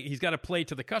play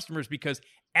to the customers, because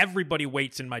everybody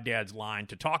waits in my dad's line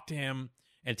to talk to him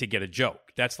and to get a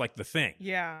joke. That's like the thing.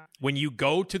 Yeah. When you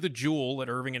go to the Jewel at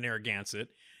Irving and Narragansett,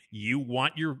 you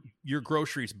want your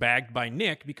groceries bagged by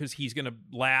Nick, because he's going to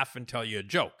laugh and tell you a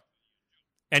joke.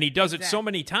 And he does it so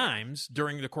many times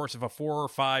during the course of a 4 or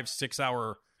 5, 6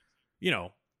 hour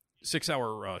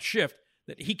 6-hour shift,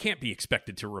 that he can't be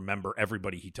expected to remember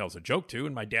everybody he tells a joke to.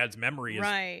 And my dad's memory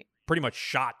is pretty much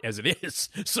shot as it is.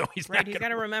 So he's got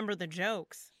to remember the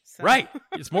jokes. So. Right.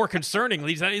 It's more concerning.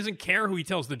 He doesn't care who he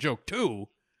tells the joke to.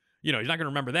 He's not going to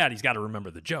remember that. He's got to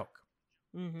remember the joke.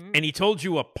 Mm-hmm. And he told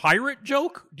you a pirate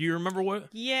joke? Do you remember what?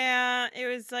 Yeah, it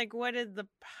was like, what did the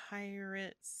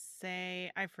pirate say?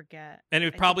 I forget. And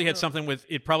it probably had something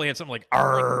like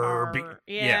 "arr."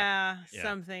 Yeah,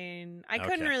 something. I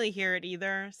couldn't really hear it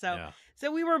either. So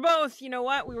we were both, you know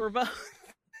what? We were both.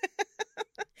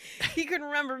 He couldn't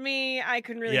remember me. I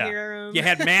couldn't really hear him. You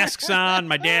had masks on.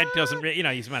 My dad doesn't,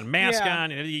 he's got a mask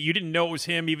on. And you didn't know it was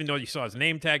him, even though you saw his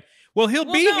name tag. Well, he'll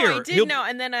be here. I did know,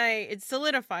 and then it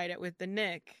solidified it with the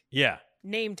Nick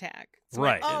name tag. So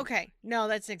right. Okay. No,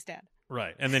 that's Nick's dad.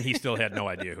 Right. And then he still had no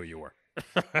idea who you were.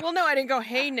 Well, no, I didn't go,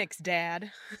 hey, Nick's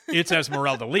dad. It's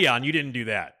Esmeralda Leon. You didn't do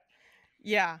that.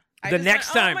 Yeah. The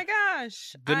next time. Oh, my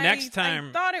gosh. Next time.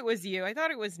 I thought it was you. I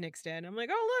thought it was Nick's dad. I'm like,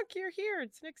 oh, look, you're here.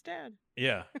 It's Nick's dad.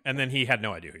 Yeah. And then he had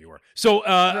no idea who you were. So,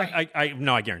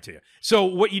 I guarantee you. So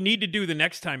what you need to do the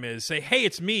next time is say, hey,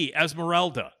 it's me,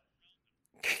 Esmeralda.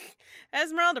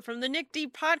 Esmeralda from the Nick D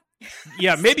podcast.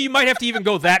 Yeah, maybe you might have to even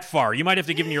go that far. You might have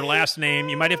to give him your last name.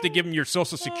 You might have to give him your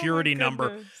social security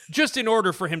number just in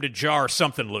order for him to jar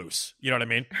something loose. You know what I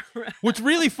mean? Right. What's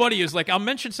really funny is, like, I'll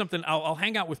mention something. I'll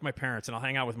hang out with my parents and I'll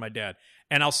hang out with my dad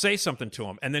and I'll say something to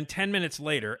him. And then 10 minutes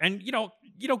later, and,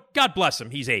 God bless him,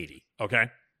 he's 80, okay?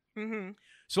 Mm-hmm.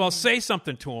 So I'll say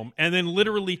something to him, and then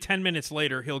literally 10 minutes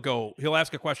later, he'll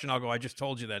ask a question. I'll go, I just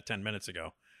told you that 10 minutes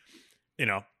ago,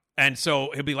 And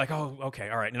so he'll be like, oh, okay,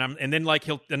 all right. And then like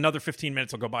another 15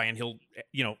 minutes will go by and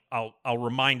I'll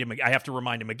remind him. I have to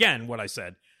remind him again what I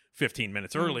said 15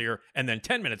 minutes earlier and then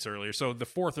 10 minutes earlier. So the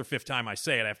fourth or fifth time I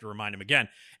say it, I have to remind him again.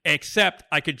 Except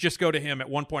I could just go to him at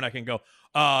one point. I can go,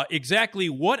 exactly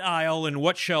what aisle and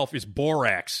what shelf is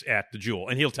borax at the Jewel?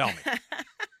 And he'll tell me.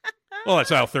 Well,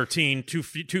 that's aisle 13, 2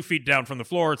 feet down from the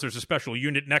floor. There's a special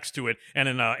unit next to it.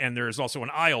 And there's also an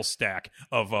aisle stack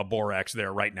of borax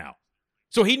there right now.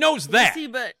 So he knows that. See,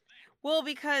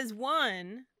 because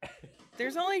one,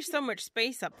 there's only so much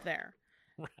space up there.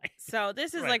 Right. So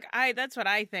this is that's what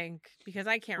I think, because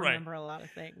I can't remember a lot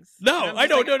of things. No, I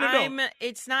don't. No.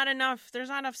 It's not enough. There's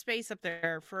not enough space up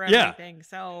there for everything.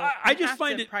 So I just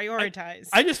find it prioritize.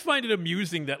 I just find it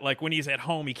amusing that, like, when he's at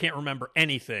home, he can't remember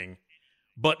anything.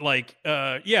 But, like,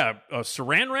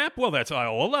 saran wrap? Well, that's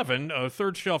aisle 11,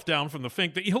 third shelf down from the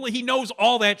Fink. He knows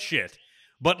all that shit.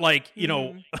 But, like,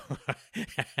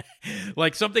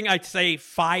 like something I'd say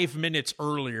 5 minutes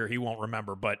earlier, he won't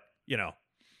remember. But,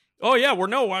 oh, yeah,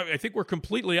 I think we're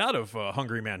completely out of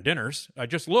Hungry Man dinners. I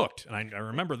just looked, and I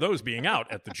remember those being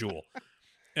out at the Jewel.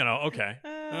 Okay.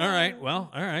 All right.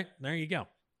 Well, all right. There you go.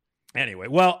 Anyway,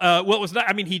 what was that?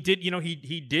 I mean, he did,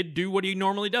 he did do what he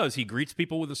normally does. He greets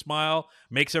people with a smile,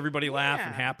 makes everybody laugh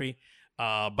and happy.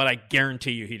 But I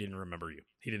guarantee you he didn't remember you.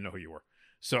 He didn't know who you were.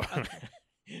 So... Okay.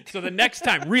 So the next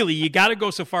time, really, you got to go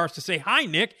so far as to say, hi,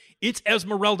 Nick, it's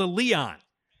Esmeralda Leon.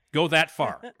 Go that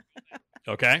far.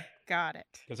 Okay? Got it.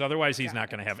 Because otherwise he's not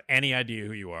going to have any idea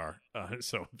who you are.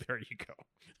 So there you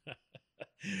go.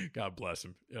 God bless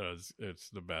him. It's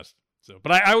the best. So,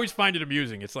 but I always find it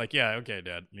amusing. It's like, yeah, okay,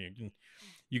 Dad.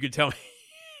 You can tell me.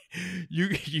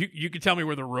 You can tell me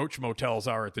where the Roach motels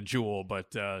are at the Jewel,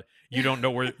 but you don't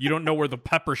know where the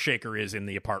pepper shaker is in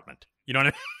the apartment. You know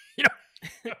what I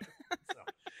mean?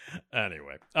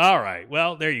 Anyway, all right.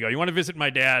 Well, there you go. You want to visit my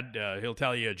dad? He'll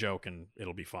tell you a joke, and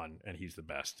it'll be fun. And he's the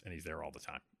best, and he's there all the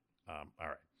time. All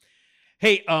right.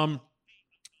 Hey,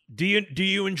 do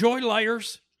you enjoy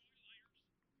liars?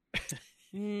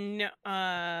 No.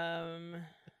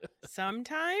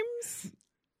 Sometimes.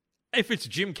 If it's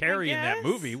Jim Carrey in that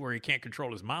movie where he can't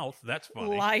control his mouth, that's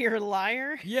funny.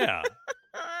 Liar. Yeah.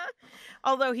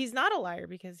 Although he's not a liar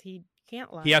because he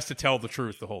can't lie. He has to tell the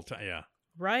truth the whole time. Yeah.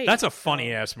 Right. That's a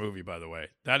funny-ass movie, by the way.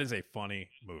 That is a funny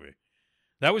movie.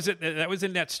 That was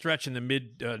in that stretch in the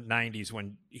mid-'90s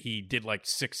when he did like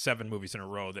 6-7 movies in a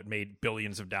row that made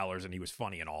billions of dollars, and he was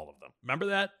funny in all of them. Remember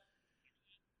that?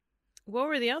 What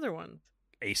were the other ones?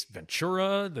 Ace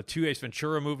Ventura, the 2 Ace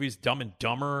Ventura movies, Dumb and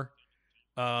Dumber.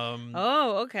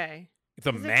 Okay.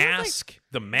 The Mask. Like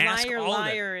the Mask.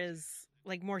 Liar is...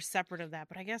 like more separate of that,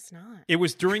 but I guess not. It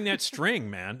was during that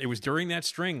string, man. It was during that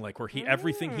string, like where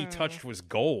everything he touched was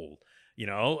gold.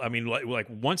 I mean, like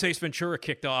once Ace Ventura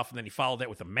kicked off, and then he followed that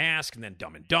with The Mask, and then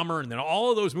Dumb and Dumber, and then all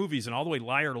of those movies, and all the way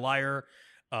Liar,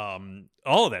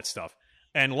 all of that stuff.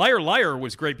 And Liar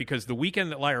was great because the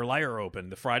weekend that Liar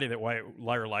opened, the Friday that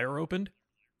Liar opened,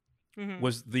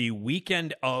 was the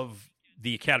weekend of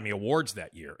the Academy Awards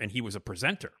that year, and he was a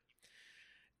presenter.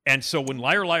 And so when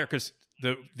Liar Liar, because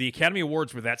the Academy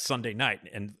Awards were that Sunday night,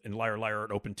 and Liar Liar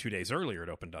had opened 2 days earlier. It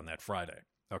opened on that Friday.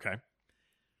 Okay.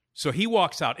 So he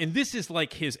walks out, and this is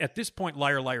like at this point,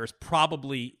 Liar Liar is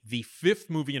probably the 5th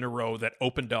movie in a row that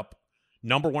opened up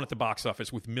 #1 at the box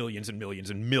office with millions and millions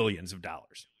and millions of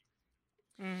dollars.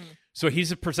 So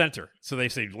he's a presenter. So they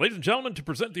say, ladies and gentlemen, to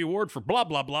present the award for blah,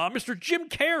 blah, blah, Mr. Jim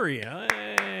Carrey.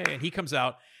 And he comes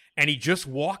out, and he just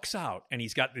walks out, and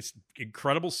he's got this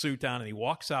incredible suit on, and he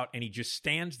walks out, and he just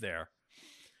stands there.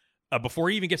 Before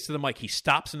he even gets to the mic, he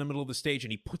stops in the middle of the stage,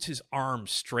 and he puts his arms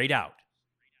straight out.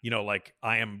 You know, like,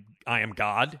 I am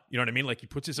God. You know what I mean? Like, he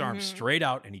puts his arms straight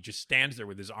out, and he just stands there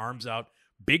with his arms out,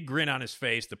 big grin on his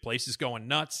face. The place is going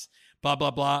nuts, blah,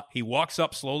 blah, blah. He walks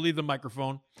up slowly to the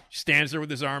microphone, stands there with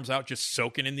his arms out, just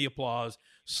soaking in the applause,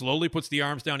 slowly puts the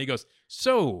arms down. He goes,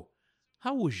 so,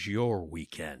 how was your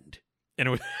weekend? And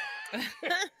it was...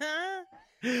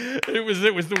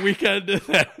 it was the weekend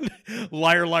that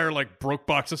Liar Liar like broke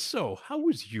boxes. So, how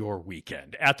was your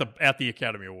weekend at the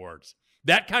Academy Awards?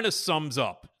 That kind of sums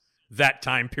up that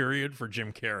time period for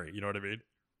Jim Carrey. You know what I mean?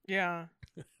 Yeah.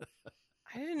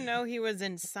 I didn't know he was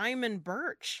in Simon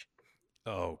Birch.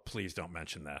 Oh, please don't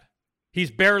mention that. He's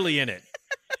barely in it.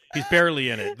 He's barely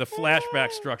in it. The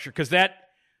flashback structure, because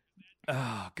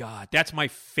oh God, that's my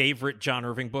favorite John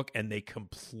Irving book, and they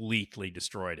completely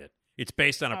destroyed it. It's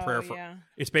based on a prayer for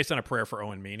It's based on a prayer for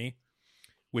Owen Meany,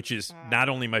 which is not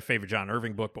only my favorite John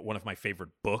Irving book, but one of my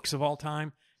favorite books of all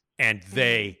time. And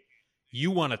you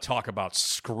want to talk about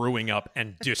screwing up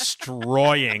and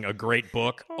destroying a great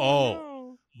book?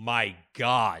 Oh my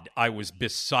God, I was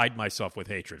beside myself with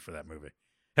hatred for that movie.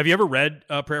 Have you ever read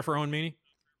Prayer for Owen Meany?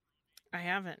 I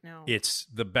haven't, no. It's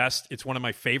the best. It's one of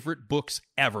my favorite books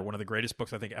ever. One of the greatest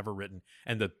books I think ever written.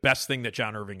 And the best thing that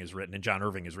John Irving has written. And John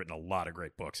Irving has written a lot of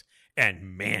great books.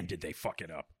 And man, did they fuck it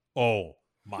up. Oh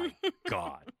my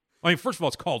God. I mean, first of all,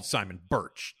 it's called Simon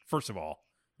Birch. First of all,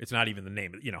 it's not even the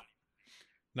name,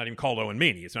 not even called Owen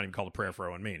Meany. It's not even called A Prayer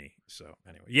for Owen Meany. So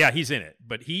anyway, yeah, he's in it.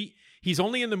 But he's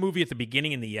only in the movie at the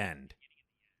beginning and the end.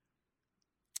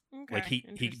 Okay,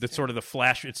 like the sort of the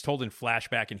flash, it's told in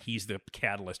flashback, and he's the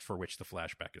catalyst for which the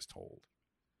flashback is told.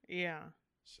 Yeah.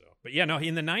 So, but yeah, no,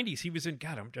 in the 90s, he was in,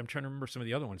 God, I'm trying to remember some of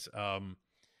the other ones.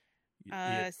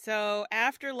 So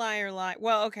after Liar Liar,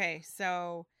 well, okay,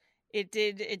 so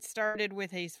it started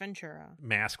with Ace Ventura.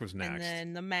 Mask was next. And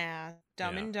then The Mask,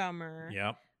 Dumb and Dumber.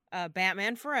 Yep.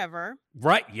 Batman Forever.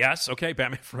 Right, yes, okay,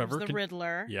 Batman Forever. The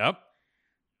Riddler. Yep.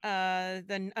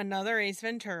 Then another Ace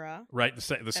Ventura. Right,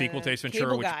 the sequel to Ace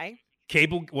Ventura.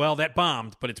 Cable Guy. Well, that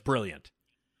bombed, but it's brilliant.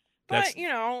 But,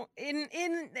 in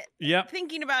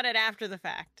thinking about it after the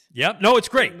fact. Yep. No, it's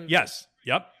great. Yes.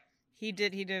 Yep. He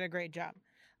did a great job.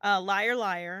 Liar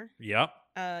Liar. Yep.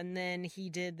 And then he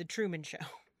did The Truman Show.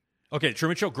 Okay,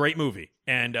 Truman Show, great movie.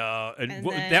 And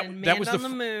then that was on the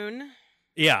Moon.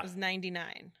 Yeah. Was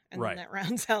 99. And right. then that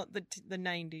rounds out the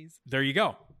 90s. There you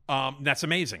go. That's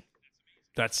amazing.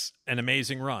 That's an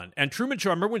amazing run. And Truman Show,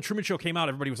 I remember when Truman Show came out,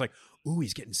 everybody was like, ooh,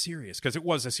 he's getting serious. Because it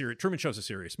was Truman Show's a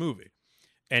serious movie.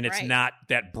 And it's not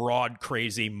that broad,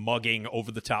 crazy, mugging,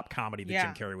 over-the-top comedy that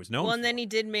Jim Carrey was known for. Well, and then he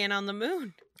did Man on the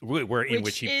Moon.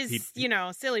 Which is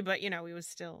silly, but, he was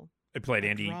still... He played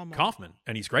Andy Kaufman,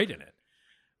 and he's great in it.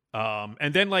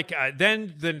 And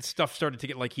then, then stuff started to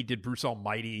get, like, he did Bruce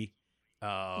Almighty.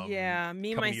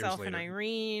 Me, Myself, and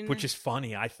Irene. Which is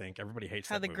funny, I think. Everybody hates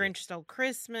How that the movie. Grinch Stole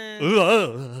Christmas.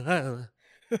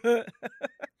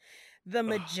 The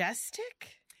Majestic?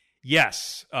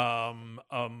 Yes. A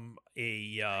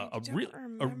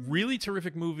really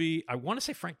terrific movie. I want to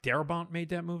say Frank Darabont made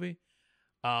that movie.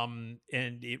 And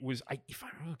it was, I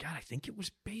think it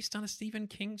was based on a Stephen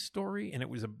King story, and it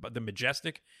was The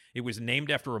Majestic. It was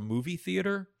named after a movie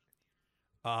theater.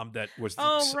 That was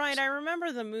right. I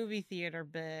remember the movie theater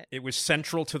bit. It was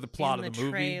central to the plot of the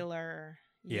movie. Trailer.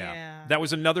 Yeah. That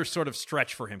was another sort of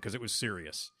stretch for him because it was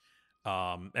serious.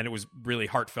 And it was really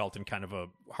heartfelt and kind of a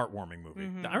heartwarming movie.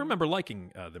 Mm-hmm. I remember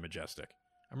liking The Majestic.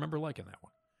 I remember liking that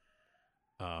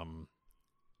one.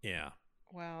 Yeah.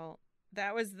 Well,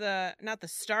 that was not the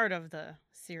start of the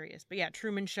series, but yeah,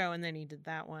 Truman Show, and then he did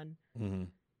that one. Mm-hmm.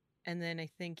 And then I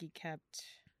think he kept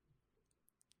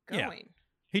going. Yeah.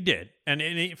 He did,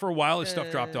 and for a while his stuff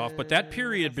dropped off. But that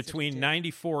period between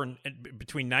 94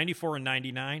 and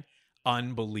 99,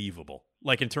 unbelievable.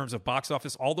 Like in terms of box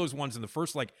office, all those ones in the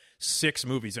first 6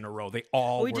 movies in a row, they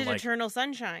all we did Eternal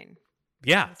Sunshine.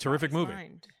 Yeah, terrific movie,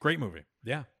 great movie.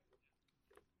 Yeah.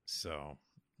 So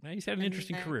he's had an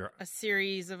interesting career. A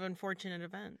series of unfortunate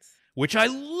events, which I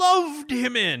loved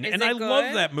him in, and I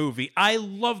love that movie. I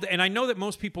loved, and I know that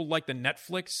most people like the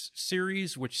Netflix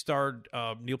series, which starred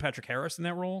Neil Patrick Harris in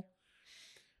that role.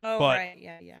 Oh, but right.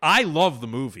 Yeah. I love the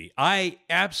movie. I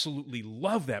absolutely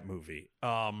love that movie.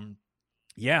 Lemony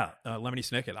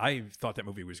Snicket. I thought that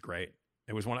movie was great.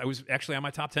 It was actually on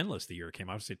my top 10 list the year it came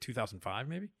out. I would say 2005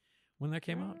 maybe when that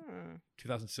came out.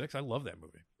 2006. I love that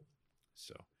movie.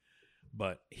 So,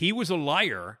 but he was a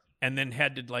liar and then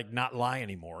had to like not lie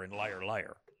anymore in Liar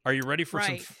Liar. Are you ready for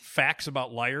some facts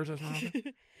about liars?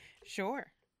 Sure.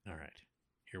 All right.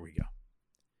 Here we go.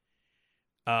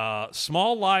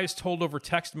 Small lies told over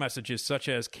text messages, such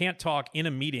as "can't talk in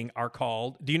a meeting," are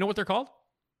called. Do you know what they're called?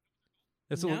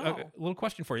 That's a little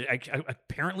question for you.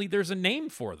 Apparently, there's a name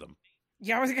for them.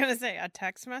 Yeah, I was gonna say a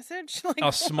text message. Like,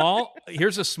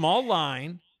 here's a small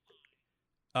line.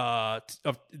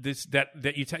 Of this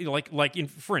that you tell like in,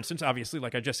 for instance, obviously,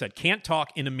 like I just said, can't talk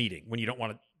in a meeting when you don't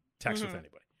want to text with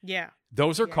anybody. Yeah,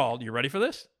 those are called. You ready for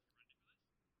this?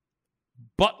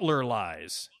 Butler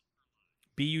lies.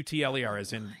 Butler,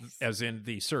 as in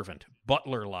the servant.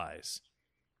 Butler lies.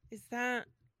 Is that?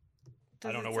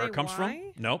 I don't know where it comes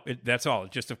from. Nope, that's all.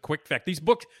 It's just a quick fact. This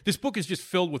book is just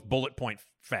filled with bullet point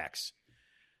facts.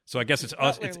 So I guess it's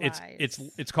us.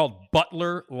 It's called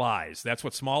Butler lies. That's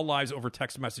what small lies over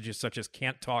text messages, such as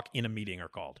 "can't talk in a meeting," are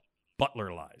called.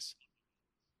 Butler lies.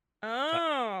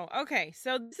 Oh, okay.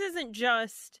 So this isn't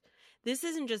just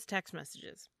text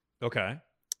messages. Okay.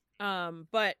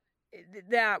 But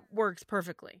that works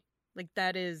perfectly. Like,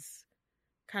 that is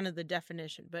kind of the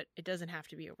definition, but it doesn't have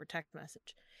to be over text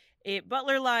message.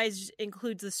 Butler lies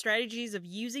includes the strategies of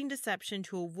using deception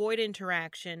to avoid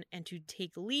interaction and to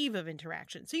take leave of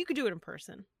interaction. So you could do it in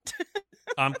person.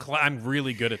 I'm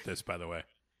really good at this, by the way.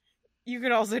 You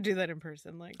could also do that in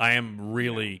person. I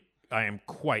am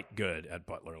quite good at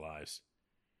Butler lies.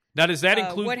 Now, does that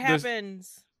include what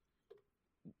happens?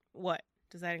 What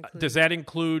does that include? Does that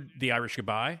include the Irish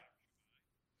goodbye?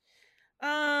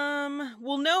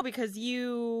 Well, no, because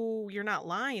you're not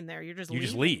lying there. You're just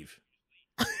just leave.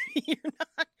 You're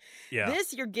not. Yeah.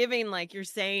 This you're giving, like, you're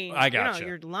saying. I gotcha.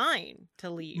 You're lying to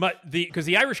leave. But because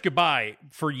the Irish goodbye,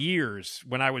 for years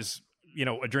when I was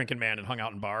a drinking man and hung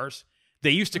out in bars,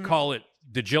 they used to call it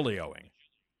digilioing.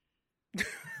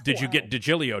 Did you get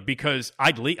digilioed? Because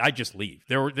I just leave.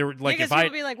 There were like, if I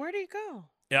would be like, where do you go?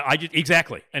 Yeah,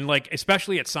 exactly, and like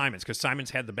especially at Simon's, because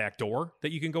Simon's had the back door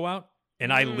that you can go out.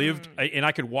 And I lived, and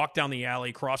I could walk down the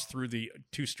alley, cross through the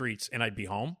 2 streets, and I'd be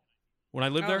home when I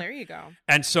lived there. Oh, there you go.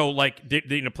 And so, like,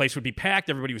 the place would be packed.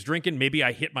 Everybody was drinking. Maybe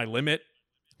I hit my limit,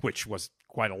 which was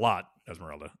quite a lot,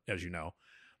 Esmeralda, as you know.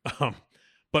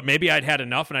 But maybe I'd had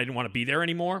enough, and I didn't want to be there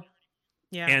anymore.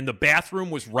 Yeah. And the bathroom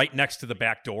was right next to the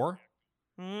back door.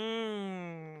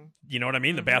 You know what I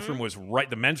mean? The bathroom was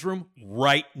the men's room,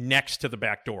 right next to the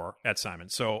back door at Simon.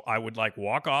 So I would like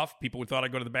walk off. People would thought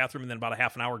I'd go to the bathroom, and then about a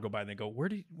half an hour would go by, and they go,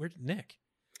 "Where'd Nick?"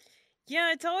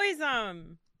 Yeah, it's always I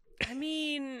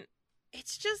mean,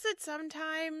 it's just that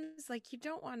sometimes like you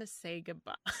don't want to say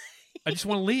goodbye. I just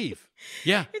want to leave.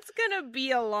 Yeah, it's gonna be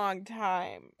a long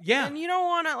time. Yeah, and you don't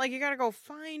want to you gotta go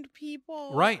find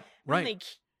people. Right. And they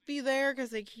keep be there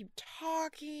because they keep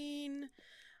talking.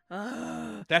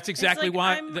 That's exactly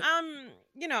why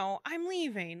I'm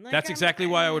leaving. That's exactly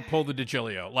why I would pull the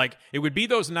digilio. Like, it would be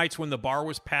those nights when the bar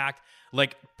was packed,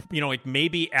 like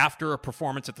maybe after a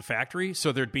performance at the factory,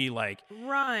 so there'd be like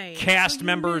cast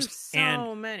members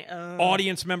and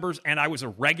audience members, and I was a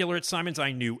regular at Simon's.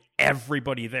 I knew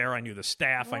everybody there. I knew the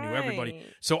staff. I knew everybody.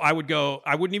 So I would go.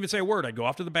 I wouldn't even say a word. I'd go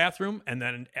off to the bathroom, and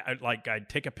then I'd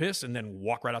take a piss, and then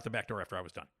walk right out the back door after I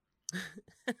was done.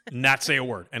 Not say a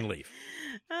word and leave.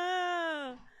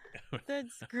 Oh,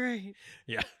 that's great.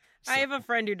 Yeah. I have a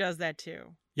friend who does that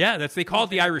too. Yeah, they call it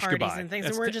the Irish goodbye. And things,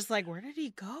 and we're just like, where did he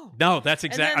go? No, that's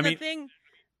exactly.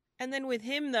 And then with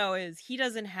him though is he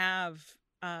doesn't have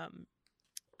a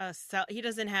cell. He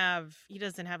doesn't have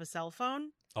a cell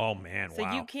phone. Oh man!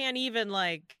 So you can't even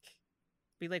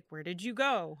be like, where did you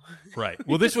go? Right.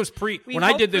 Well, this was when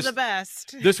I did this. The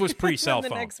best. This was pre-cell phone.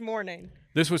 The next morning.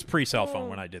 This was pre-cell phone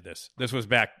when I did this. This was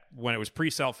back when it was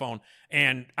pre-cell phone,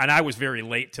 and I was very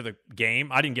late to the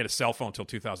game. I didn't get a cell phone until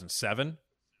 2007.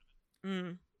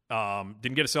 Didn't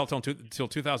get a cell phone until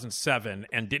 2007,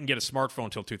 and didn't get a smartphone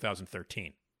until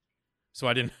 2013. So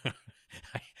I didn't.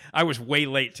 I was way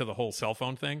late to the whole cell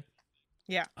phone thing.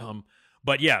 Yeah.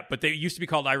 But they used to be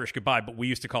called Irish goodbye, but we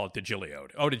used to call it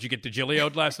digilioed. Oh, did you get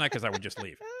digilioed last night? Because I would just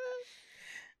leave.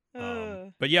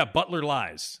 But yeah, Butler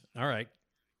lies. All right.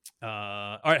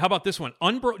 How about this one?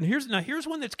 Unbroken. Here's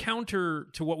one that's counter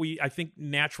to what I think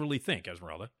naturally think,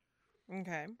 Esmeralda.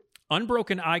 Okay.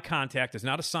 Unbroken eye contact is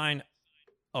not a sign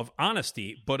of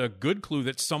honesty, but a good clue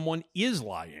that someone is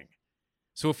lying.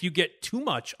 So if you get too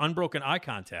much unbroken eye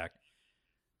contact,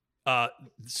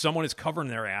 someone is covering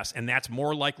their ass, and that's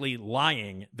more likely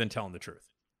lying than telling the truth.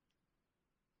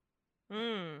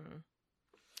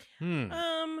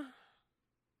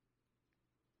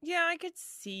 Yeah, I could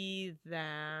see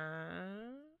that.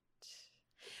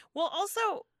 Well,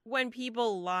 also, when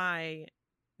people lie,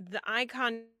 the eye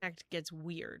contact gets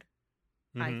weird,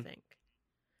 I think.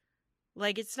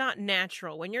 Like, it's not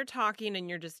natural. When you're talking and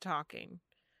you're just talking,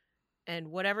 and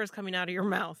whatever's coming out of your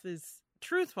mouth is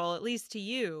truthful, at least to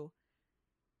you,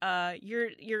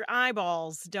 your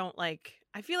eyeballs don't, like...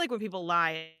 I feel like when people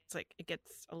lie, it's like, it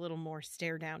gets a little more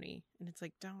stare-downy. And it's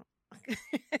like, don't...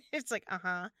 It's like,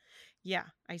 yeah,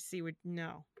 I see what...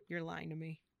 No, you're lying to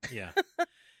me. Yeah.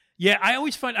 Yeah, I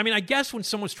always find... I mean, I guess when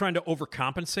someone's trying to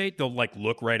overcompensate, they'll, like,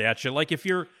 look right at you. Like, if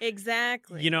you're...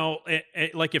 Exactly. You know,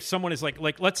 like, if someone is,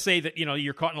 like, let's say that, you know,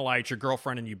 you're caught in a lie, it's your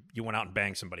girlfriend, and you went out and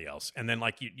banged somebody else. And then,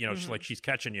 like, you know, she's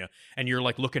catching you, and you're,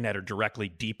 like, looking at her directly,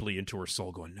 deeply into her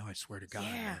soul, going, no, I swear to God,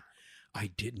 man,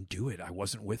 I didn't do it. I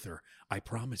wasn't with her. I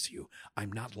promise you.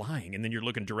 I'm not lying. And then you're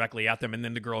looking directly at them, and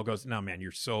then the girl goes, no, man,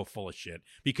 you're so full of shit.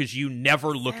 Because you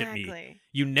never look at me.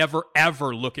 You never,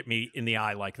 ever look at me in the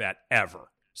eye like that, ever.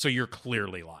 So you're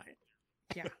clearly lying.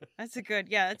 Yeah, that's a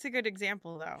good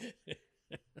example, though.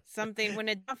 Something, when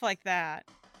it's stuff like that,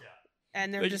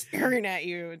 and they're just staring at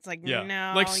you, it's like,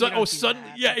 no, like, suddenly,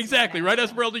 yeah, That's exactly, right,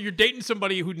 Esmeralda? You're dating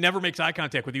somebody who never makes eye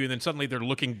contact with you, and then suddenly they're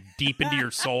looking deep into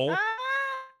your soul.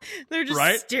 They're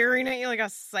just staring at you like a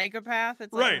psychopath.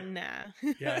 It's like, nah.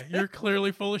 Yeah, you're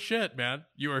clearly full of shit, man.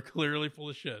 You are clearly full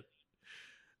of shit.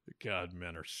 God,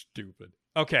 men are stupid.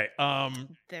 Okay,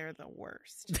 they're the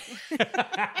worst.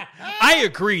 I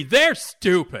agree. They're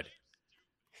stupid.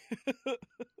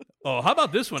 Oh, how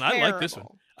about this one? Terrible. I like this one.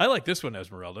 I like this one,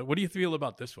 Esmeralda. What do you feel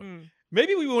about this one?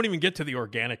 Maybe we won't even get to the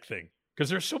organic thing because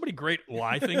there's so many great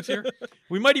lie things here.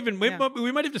 We might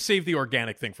have to save the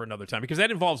organic thing for another time because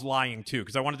that involves lying too.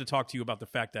 Because I wanted to talk to you about the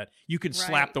fact that you can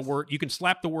slap the word. You can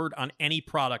slap the word on any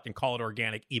product and call it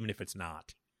organic, even if it's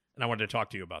not. And I wanted to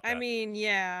talk to you about that. I mean,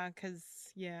 yeah, because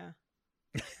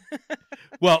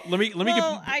Well, let me.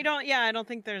 I don't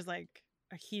think there's like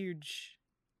a huge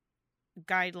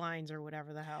guidelines or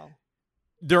whatever the hell.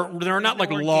 There are not like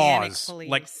laws. Police.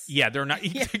 Like, they're not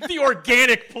the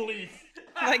organic police.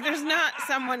 Like, there's not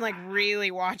someone like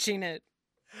really watching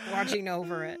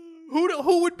over it.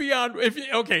 Who would be on?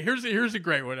 Here's a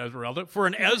great one, Esmeralda, for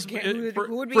an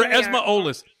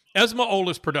EsmaOlas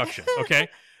production. Okay,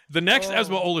 the next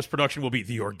EsmaOlas production will be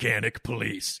the organic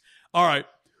police. All right,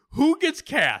 who gets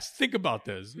cast? Think about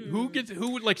this. Who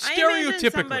would like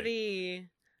stereotypically?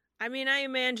 I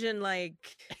imagine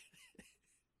like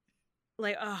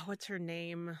what's her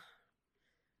name?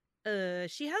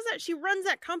 She runs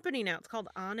that company now. It's called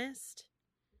Honest.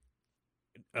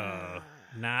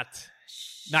 Not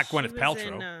Gwyneth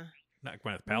Paltrow. Not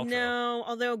Gwyneth Paltrow. No,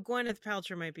 although Gwyneth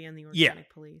Paltrow might be on the organic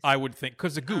police. I would think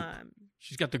because the goop.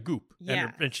 She's got the goop,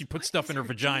 yeah. and she puts stuff in her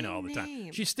vagina all the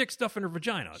time. She sticks stuff in her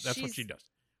vagina. That's what she does.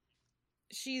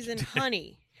 She's in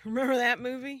Honey. Remember that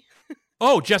movie?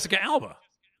 Oh, Jessica Alba.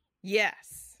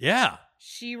 Yes. Yeah.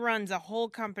 She runs a whole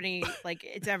company, like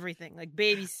it's everything, like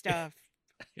baby stuff,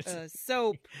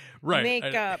 soap,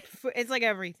 makeup. It's like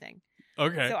everything.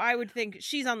 Okay. So I would think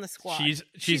she's on the squad.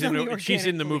 She's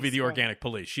in the movie The Organic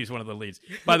Police. She's one of the leads.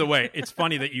 By the way, it's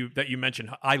funny that you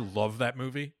mentioned. I love that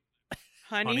movie.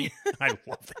 Honey. I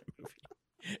love that movie.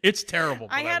 It's terrible.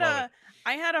 But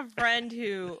I had a friend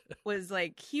who was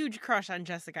like huge crush on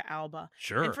Jessica Alba.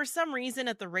 Sure. And for some reason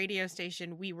at the radio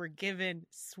station, we were given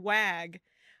swag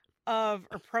or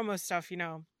promo stuff, you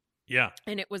know. Yeah.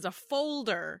 And it was a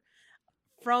folder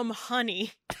from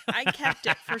Honey. I kept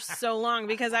it for so long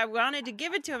because I wanted to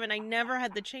give it to him and I never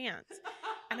had the chance.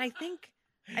 And I think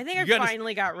I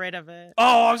finally got rid of it.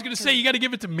 Oh, I was going to say, you got to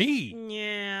give it to me.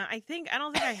 Yeah, I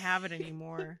don't think I have it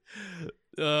anymore.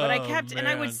 But I kept, and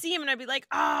I would see him and I'd be like,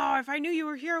 oh, if I knew you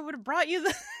were here, I would have brought you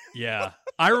the... Yeah.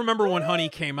 I remember when Honey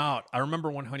came out. I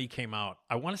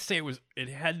want to say it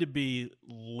had to be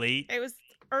late. It was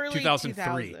early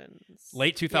 2003. 2000s.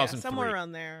 Late 2003. Yeah, somewhere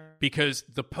around there. Because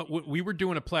we were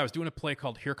doing a play. I was doing a play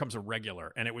called Here Comes a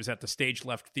Regular, and it was at the Stage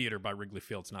Left Theater by Wrigley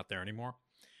Field. It's not there anymore.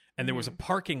 And there was a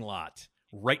parking lot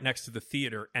right next to the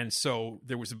theater, and so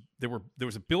there was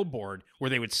a billboard where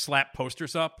they would slap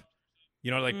posters up. You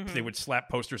know, like they would slap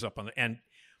posters up and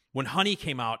when Honey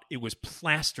came out, it was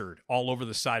plastered all over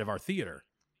the side of our theater,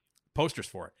 posters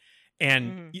for it.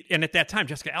 And at that time,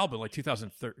 Jessica Alba, like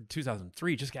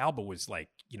 2003, Jessica Alba was like,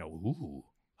 you know, ooh,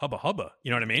 hubba hubba.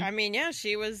 You know what I mean? I mean, yeah,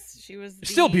 she was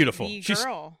still beautiful. The She's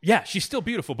girl. Yeah, she's still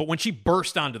beautiful. But when she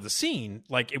burst onto the scene,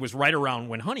 like it was right around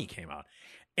when Honey came out,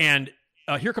 and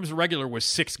Here Comes a Regular was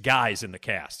 6 guys in the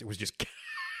cast. It was just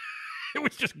It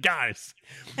was just guys.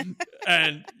 And,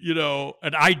 and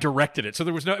I directed it. So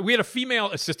we had a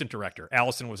female assistant director.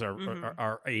 Allison was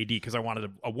our AD because I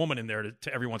wanted a woman in there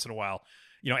to every once in a while,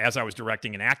 as I was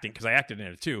directing and acting, because I acted in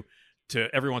it too, to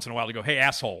every once in a while to go, hey,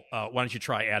 asshole, why don't you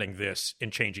try adding this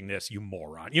and changing this, you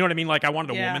moron. You know what I mean? Like I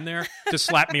wanted a woman there to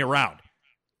slap me around.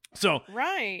 So,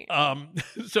 right.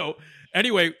 So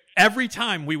anyway, every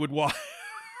time we would walk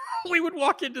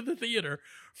into the theater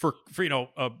for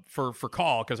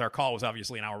call, because our call was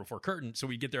obviously an hour before curtain. So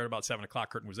we'd get there at about 7:00.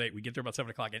 Curtain was 8:00. We'd get there about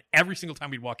 7:00. And every single time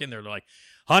we'd walk in there, they're like,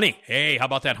 honey, hey, how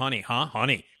about that honey? Huh?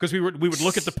 Honey. Because we would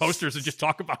look at the posters and just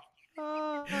talk about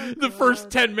the first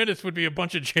 10 minutes would be a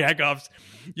bunch of jagoffs,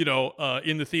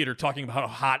 in the theater talking about how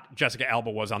hot Jessica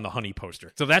Alba was on the honey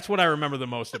poster. So that's what I remember the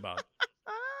most about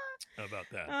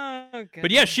that. Oh, but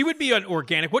yeah, she would be an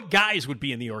organic. What guys would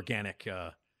be in the organic?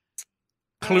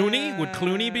 Clooney? Would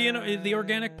Clooney be in the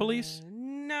organic police?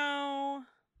 No.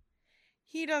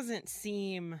 He doesn't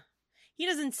seem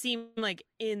like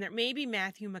in there. Maybe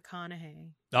Matthew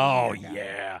McConaughey. Oh,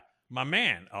 yeah. My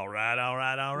man. All right.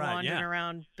 Wandering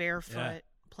around barefoot,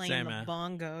 playing the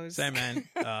bongos. Say, man,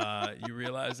 you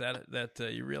realize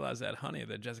that honey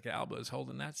that Jessica Alba is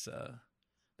holding, that's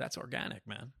organic,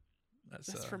 man.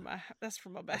 That's from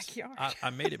my backyard.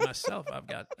 I made it myself. I've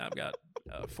got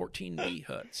 14 bee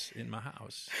huts in my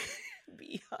house.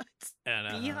 Bee huts.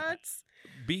 And bee huts.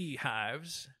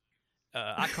 Beehives.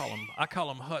 I call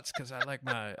them huts because I like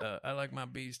my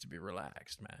bees to be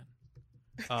relaxed, man.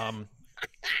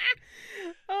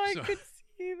 I could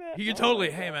see that. He could totally.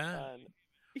 Hey, man.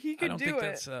 He could do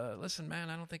it. Listen, man.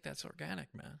 I don't think that's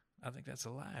organic, man. I think that's a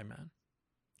lie, man.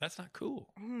 That's not cool.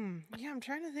 Yeah, I'm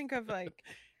trying to think of like.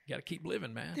 You got to keep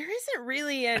living, man. There isn't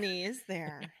really any, is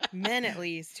there? Men, at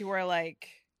least, who are like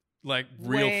real.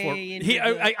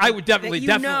 I would definitely.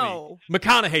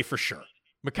 McConaughey for sure.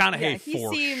 McConaughey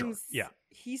for sure. Yeah.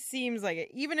 He seems like it.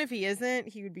 Even if he isn't,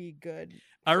 he would be good.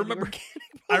 I remember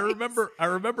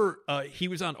he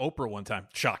was on Oprah one time.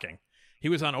 Shocking. He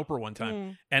was on Oprah one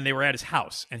time, and they were at his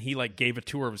house, and he gave a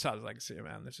tour of his house. Like, say,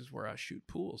 man, this is where I shoot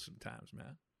pool sometimes,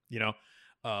 man.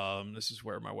 This is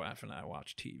where my wife and I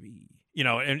watch TV.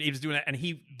 And he was doing that, and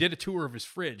he did a tour of his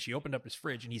fridge. He opened up his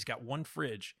fridge, and he's got one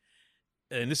fridge.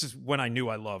 And this is when I knew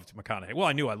I loved McConaughey. Well,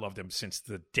 I knew I loved him since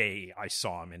the day I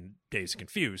saw him in Dazed and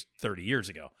Confused 30 years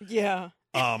ago. Yeah.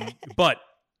 But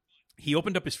he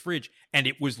opened up his fridge, and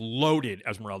it was loaded,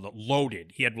 Esmeralda,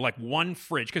 loaded. He had one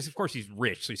fridge, because of course he's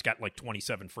rich, so he's got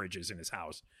 27 fridges in his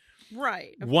house.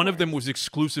 Right. One of them was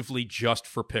exclusively just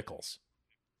for pickles.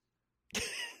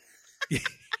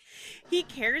 He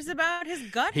cares about his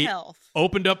gut health. He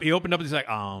opened up, and he's like,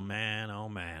 oh man,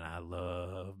 I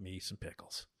love me some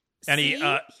pickles. And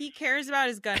he cares about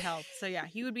his gut health. So yeah,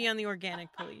 he would be on the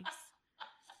organic police.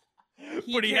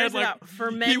 He cares about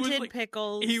fermented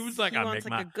pickles. He was like, he wants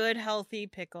a good, healthy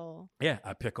pickle. Yeah,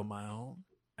 I pickle my own,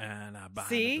 and I buy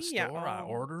them at the store. I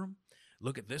order them.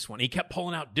 Look at this one. He kept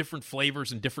pulling out different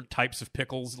flavors and different types of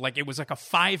pickles. It was like a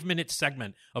 5-minute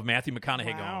segment of Matthew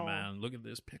McConaughey going, man, look at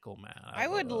this pickle, man. I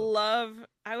would love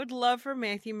for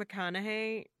Matthew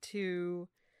McConaughey to,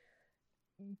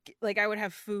 I would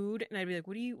have food and I'd be like,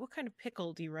 what kind of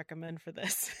pickle do you recommend for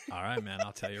this? All right, man,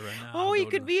 I'll tell you right now. He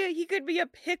could be a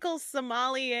pickle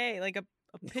sommelier, like a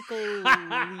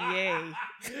pickle-lier.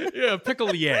 Yeah,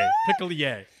 pickle-lier.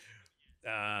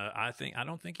 I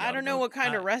don't think. I don't know what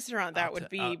kind of restaurant that would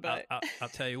be, but I'll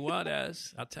tell you what,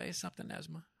 I'll tell you something,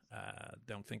 Esma.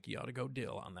 Don't think you ought to go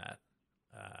dill on that.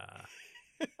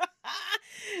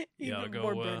 You ought to go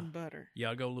more bread and butter. You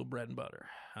ought to go a little bread and butter.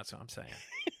 That's what I'm saying.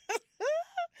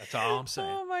 That's all I'm saying.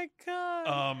 Oh my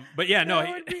god. But yeah, no.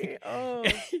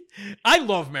 I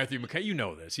love Matthew McConaughey. You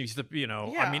know this. He's the. Yeah.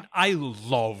 I mean, I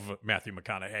love Matthew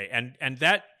McConaughey, and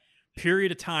that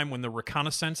period of time when the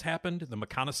McConaissance happened,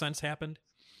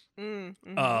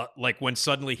 when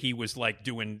suddenly he was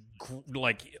doing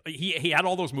he had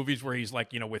all those movies where he's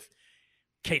with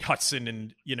Kate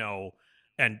Hudson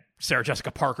and Sarah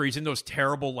Jessica Parker. He's in those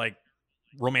terrible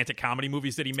romantic comedy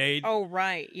movies that he made. Oh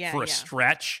right, yeah. For a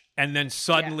stretch, and then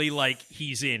suddenly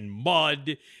he's in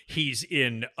Mud, he's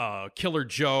in Killer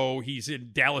Joe, he's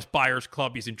in Dallas Buyers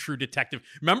Club, he's in True Detective.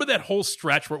 Remember that whole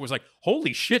stretch where it was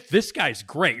holy shit, this guy's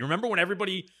great. You remember when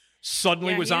everybody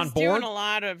suddenly was on board? Doing a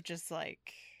lot of just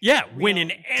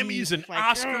winning Emmys and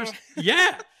Oscars.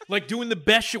 Yeah, doing the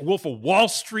best shit. Wolf of Wall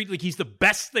Street, he's the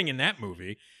best thing in that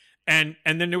movie. And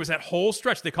then there was that whole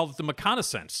stretch. They called it the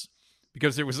McConaissance,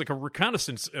 because there was a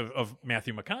reconnaissance of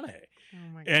Matthew McConaughey. Oh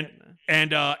my goodness.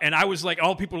 And I was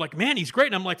all people were like, man, he's great.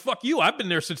 And I'm like, fuck you. I've been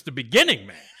there since the beginning,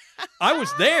 man. I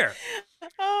was there.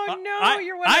 Oh no,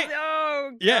 you're one of the. Oh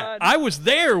God. Yeah, I was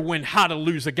there when How to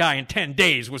Lose a Guy in 10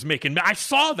 Days was making. I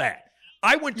saw that.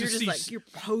 I went You're to just see. like, you're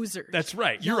posers. That's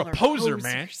right. Y'all You're a are poser, posers.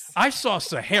 man. I saw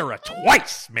Sahara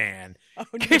twice, man. Oh,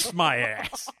 no. Kiss my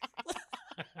ass.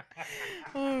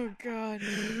 Oh God.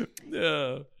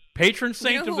 Patron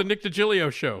saint know of the who- Nick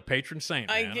DiGilio show. Patron saint,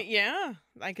 I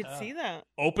man. could see that.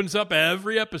 Opens up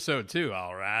every episode, too.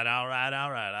 All right.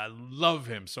 I love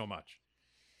him so much.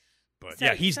 But So,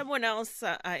 yeah, he's someone else.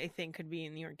 I think could be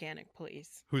in the organic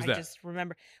police. Who's I that? just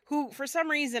remember who. For some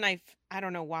reason, I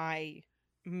don't know why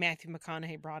Matthew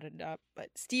McConaughey brought it up, but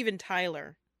Steven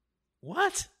Tyler.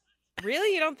 what?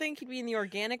 Really, you don't think he'd be in the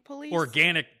organic police?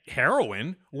 Organic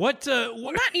heroin? What?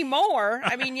 Well, not anymore.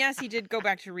 I mean, yes, he did go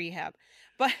back to rehab,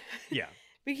 but Yeah.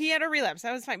 but he had a relapse.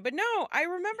 That was fine. But no, I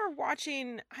remember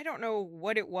watching. I don't know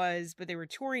what it was, but they were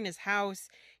touring his house.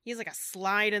 He has like a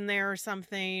slide in there or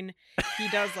something. He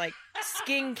does like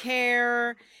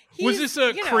skincare. Was He's,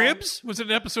 this you know, Cribs? Was it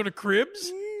an episode of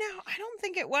Cribs? No, I don't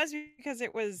think it was because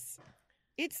it was.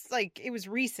 It's like it was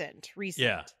recent.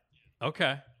 Yeah.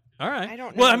 Okay. All right. I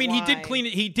don't Well, know I mean, why.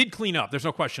 he did clean up. There's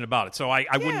no question about it. So I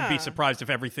wouldn't be Yeah. surprised if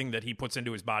everything that he puts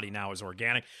into his body now is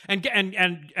organic. And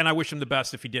I wish him the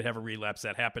best if he did have a relapse.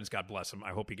 That happens. God bless him.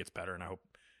 I hope he gets better, and I hope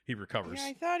he recovers. Yeah,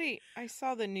 I thought I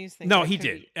saw the news thing. No, That he could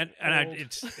did, be and old.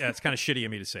 it's kind of shitty of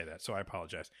me to say that, so I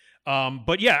apologize.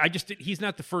 But yeah, he's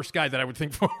not the first guy that I would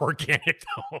think for organic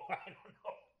though. I don't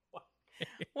know.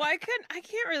 Well, I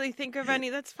can't really think of any.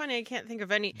 That's funny. I can't think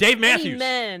of any. Dave any Matthews.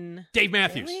 men. Dave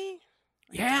Matthews. Really?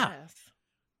 Yeah. Yes.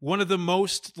 One of the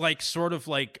most sort of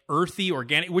earthy,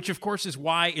 organic, which of course is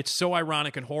why it's so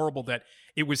ironic and horrible that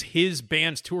it was his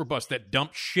band's tour bus that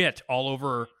dumped shit all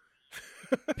over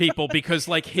people because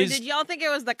his. So did y'all think it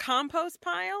was the compost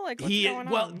pile? Like what's going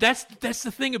on? That's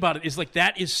the thing about it is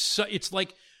that is so, it's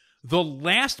like the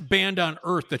last band on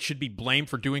earth that should be blamed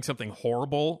for doing something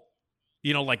horrible,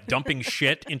 like dumping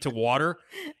shit into water,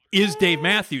 is Dave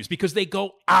Matthews, because they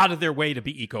go out of their way to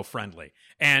be eco-friendly.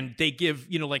 And they give,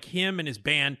 him and his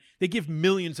band, they give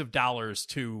millions of dollars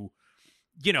to,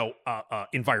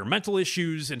 environmental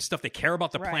issues and stuff. They care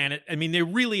about the planet. I mean, they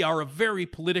really are a very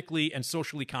politically and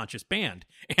socially conscious band.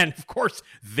 And of course,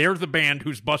 they're the band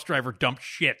whose bus driver dumped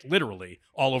shit, literally,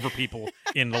 all over people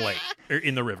in the lake, or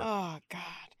in the river. Oh, God.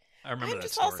 I remember I'm that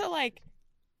just story. also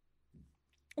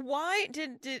why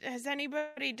did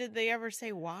they ever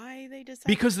say why they decided?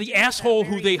 Because to the do that asshole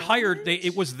who very they hired, moment?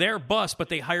 it was their bus, but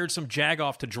they hired some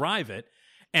jagoff to drive it,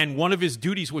 and one of his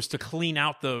duties was to clean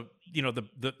out the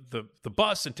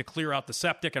bus and to clear out the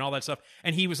septic and all that stuff.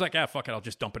 And he was like, fuck it, I'll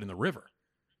just dump it in the river.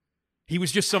 He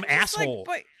was just some asshole.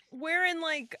 but we're in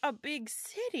a big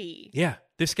city. Yeah,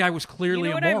 this guy was clearly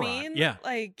you know a what moron. I mean? Yeah,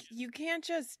 you can't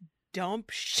just dump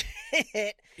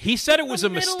shit. he said it was a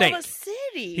in the middle mistake. Of a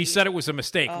city. He said it was a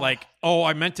mistake. Ugh.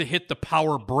 I meant to hit the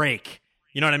power brake.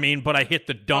 You know what I mean? But I hit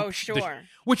the dump. Oh, sure.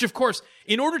 Which, of course,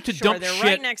 in order to Sure, dump they're shit,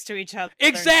 right next to each other.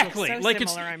 exactly. So Like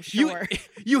similar, I'm it's sure.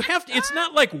 you have to. It's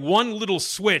not like one little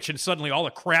switch and suddenly all the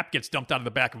crap gets dumped out of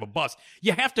the back of a bus.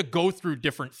 You have to go through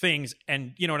different things,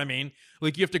 and you know what I mean.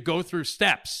 Like you have to go through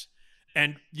steps,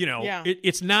 and Yeah.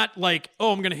 it's not like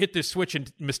I'm going to hit this switch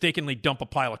and mistakenly dump a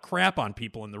pile of crap on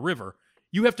people in the river.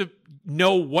 You have to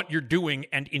know what you're doing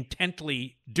and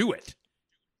intently do it.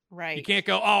 Right. You can't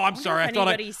go, I'm sorry.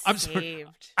 I'm sorry.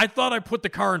 I thought I put the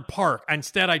car in park.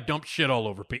 Instead, I dumped shit all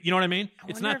over people. You know what I mean? I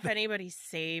wonder if anybody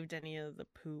saved any of the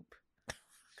poop.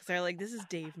 Because they're like, this is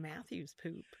Dave Matthews'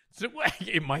 poop.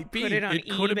 It might be. Put it on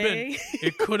could have been. eBay.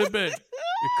 It could have been.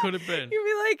 It could have been. You'd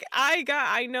be like,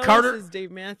 I know Carter- this is Dave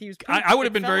Matthews' poop. I would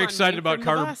have It been fell very on excited me about from the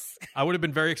Carter. bus. I would have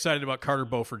been very excited about Carter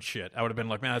Beauford shit. I would have been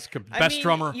like, man, that's the best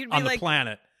drummer you'd be on the like,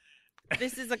 planet.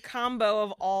 This is a combo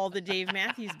of all the Dave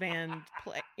Matthews band.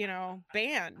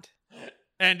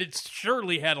 And it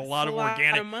surely had a lot It's of a lot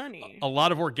organic of money. A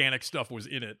lot of organic stuff was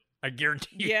in it. I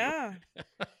guarantee you. Yeah.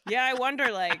 Yeah, I wonder,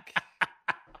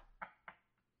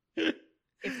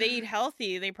 if they eat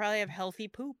healthy, they probably have healthy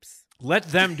poops. Let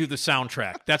them do the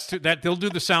soundtrack. That they'll do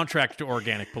the soundtrack to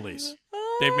Organic Police.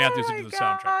 Dave Matthews will do the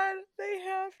soundtrack. They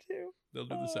have to. They'll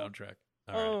do the soundtrack.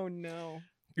 All right. Oh, no.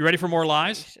 You ready for more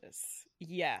lies? Gracious.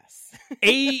 Yes.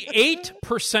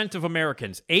 8% of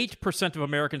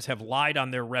Americans have lied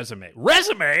on their resume.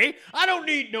 Resume? I don't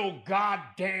need no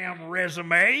goddamn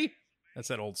resume. That's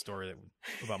that old story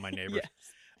about my neighbors.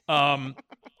 Yes.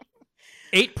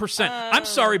 8%. I'm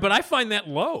sorry, but I find that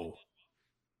low.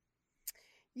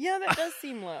 Yeah, that does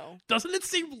seem low. Doesn't it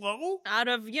seem low? Out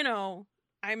of,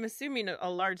 I'm assuming a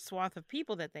large swath of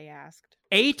people that they asked.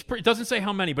 It doesn't say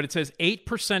how many, but it says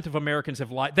 8% of Americans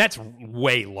have lied. That's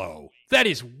way low. That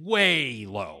is way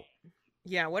low.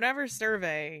 Yeah, whatever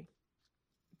survey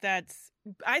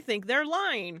I think they're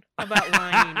lying about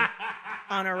lying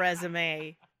on a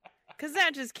resume. Because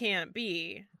that just can't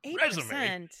be. 8%?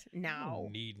 Resume? No. I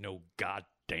don't need no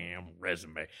goddamn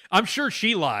resume. I'm sure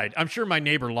she lied. I'm sure my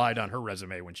neighbor lied on her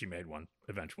resume when she made one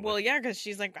eventually. Well, yeah, because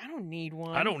she's like, I don't need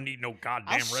one. I don't need no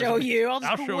goddamn resume. I'll show you. I'll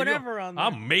just put show whatever you. on there.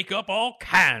 I'll make up all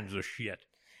kinds of shit.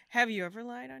 Have you ever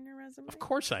lied on your resume? Of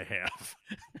course I have.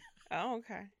 Oh,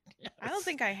 okay. Yes. I don't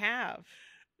think I have.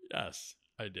 Yes,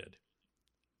 I did.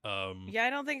 Yeah, I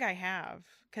don't think I have.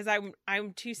 Because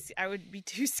I'm too. I would be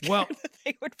too scared Well, that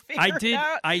they would figure it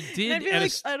out. I did. And I'd be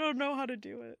like, I don't know how to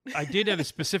do it. I did at a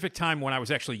specific time when I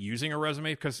was actually using a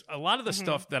resume, because a lot of the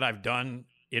stuff that I've done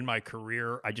in my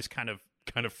career, I just kind of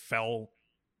fell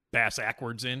bass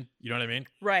backwards in. You know what I mean?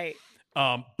 Right.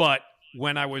 But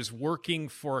when I was working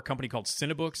for a company called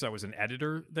Cinebooks, I was an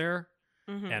editor there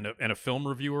and a film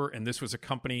reviewer, and this was a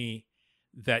company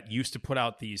that used to put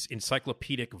out these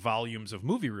encyclopedic volumes of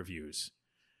movie reviews,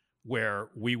 where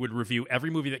we would review every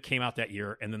movie that came out that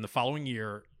year, and then the following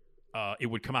year, it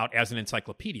would come out as an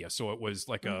encyclopedia. So it was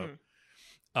like it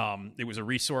was a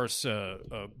resource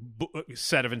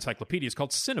set of encyclopedias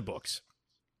called Cinebooks.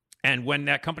 And when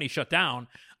that company shut down,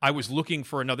 I was looking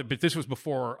for another. But this was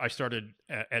before I started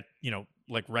at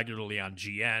like regularly on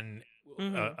GN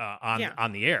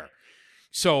on the air.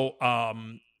 So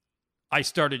I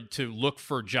started to look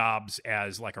for jobs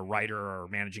as like a writer or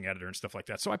managing editor and stuff like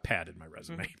that. So I padded my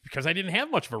resume because I didn't have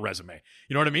much of a resume.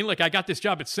 You know what I mean? Like I got this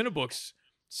job at Cinebooks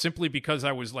simply because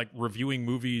I was like reviewing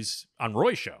movies on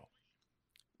Roy's show.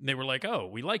 And they were like, "Oh,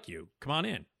 we like you. Come on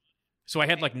in." So I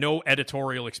had like no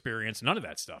editorial experience, none of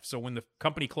that stuff. So when the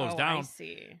company closed down,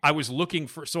 I was looking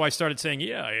for. So I started saying,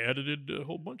 "Yeah, I edited a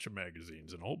whole bunch of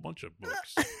magazines and a whole bunch of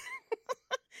books."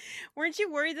 Weren't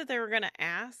you worried that they were going to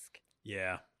ask?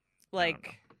 Yeah.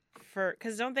 Like,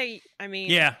 because don't they? I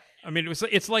mean, yeah. I mean,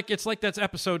 it's like that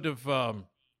episode of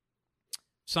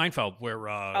Seinfeld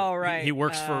where he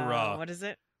works for what is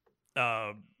it?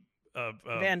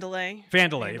 Vandalay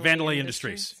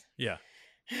Industries. Yeah.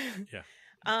 Yeah.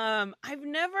 I've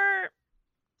never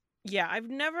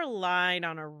lied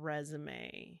on a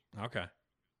resume. Okay.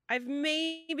 I've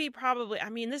probably. I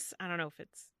mean, this. I don't know if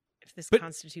this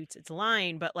constitutes it's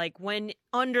lying, but like when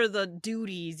under the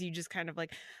duties, you just kind of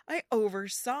like, I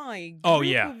oversaw a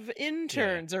group of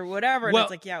interns or whatever. And it's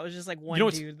like, it was just like one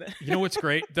dude. You know what's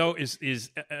great though is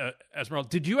Esmeralda.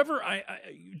 Did you ever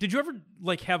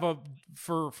like have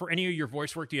for any of your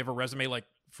voice work? Do you have a resume like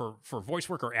for voice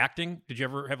work or acting? Did you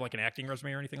ever have like an acting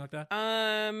resume or anything like that?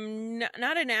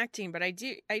 Not an acting, but I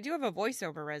do have a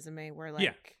voiceover resume where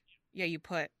like you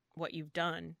put what you've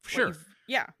done. Sure.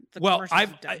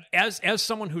 As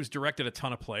someone who's directed a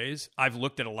ton of plays, I've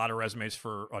looked at a lot of resumes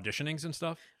for auditionings and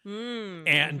stuff.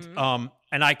 And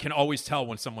I can always tell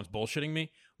when someone's bullshitting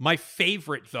me. My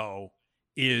favorite though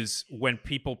is when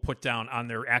people put down on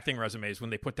their acting resumes,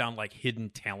 when they put down like hidden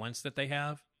talents that they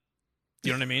have.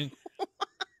 You know what I mean?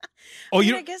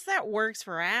 I guess that works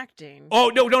for acting. Oh,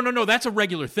 no. That's a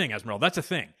regular thing, Esmeralda. That's a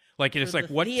thing. Like it's like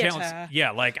what theater. Talents?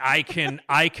 Yeah, like I can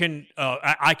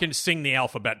sing the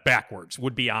alphabet backwards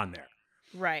would be on there.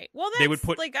 Right. Well, that's, they would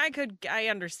put, like I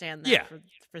understand that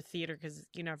for theater because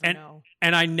you never know.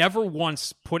 And I never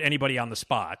once put anybody on the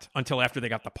spot until after they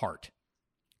got the part,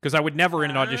 because I would never in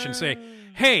an audition say,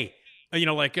 "Hey, I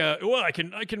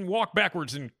can walk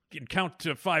backwards and count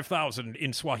to 5,000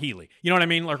 in Swahili." You know what I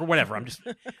mean? Like or whatever. I'm just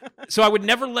so I would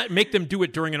never make them do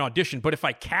it during an audition. But if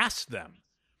I cast them.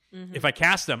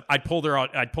 I'd pull their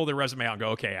resume out and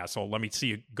go, "Okay, asshole, let me see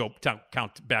you go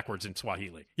count backwards in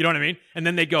Swahili." You know what I mean? And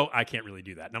then they go, "I can't really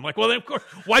do that." And I'm like, "Well, then of course,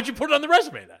 why'd you put it on the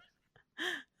resume then?"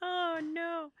 Oh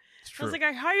no! It's true. I was like,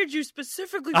 I hired you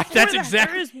specifically for that's that.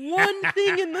 exactly. There is one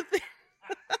thing in the thing.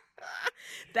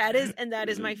 That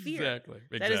is my fear. Exactly.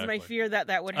 That is my fear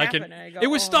that would happen. It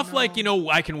was stuff like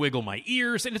I can wiggle my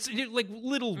ears, and it's like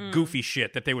little goofy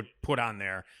shit that they would put on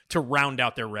there to round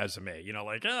out their resume.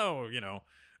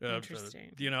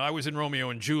 Interesting. I was in Romeo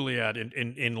and Juliet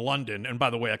in London, and by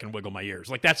the way, I can wiggle my ears.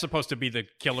 Like that's supposed to be the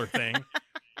killer thing.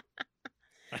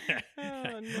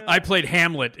 No. I played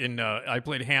Hamlet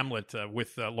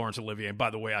with Laurence Olivier, and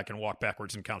by the way, I can walk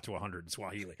backwards and count to 100 in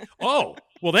Swahili. Oh,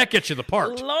 well, that gets you the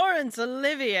part. Laurence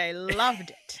Olivier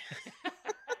loved it.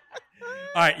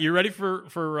 All right, you ready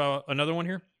for another one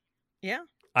here? Yeah.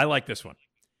 I like this one.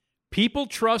 People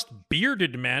trust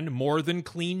bearded men more than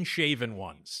clean-shaven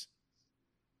ones.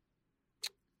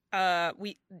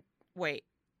 Wait.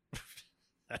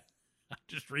 I'm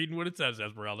just reading what it says,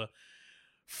 Esmeralda.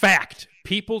 Fact: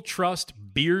 people trust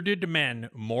bearded men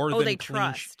more than they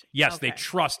trust. Yes, okay. they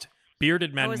trust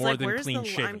bearded men I was more like, than where's clean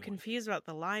shaven. I'm confused about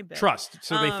the lie bit. Trust.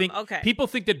 So they think okay. people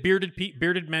think that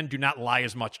bearded men do not lie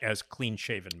as much as clean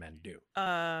shaven men do.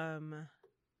 I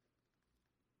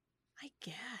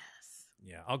guess.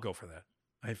 Yeah, I'll go for that.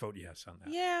 I vote yes on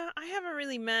that. Yeah, I haven't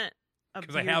really met a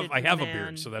Because bearded I have a man.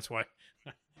 beard, so that's why.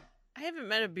 I haven't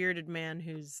met a bearded man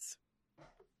who's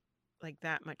like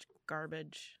that much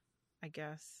garbage, I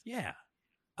guess. Yeah.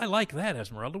 I like that,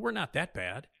 Esmeralda. We're not that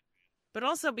bad. But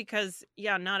also because,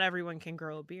 not everyone can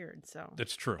grow a beard, so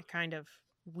That's true. it kind of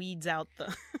weeds out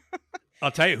the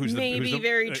I'll tell you who's maybe the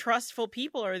very trustful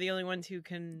people are the only ones who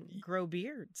can grow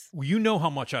beards. You know how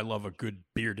much I love a good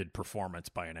bearded performance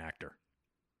by an actor.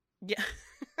 Yeah.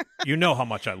 You know how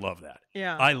much I love that.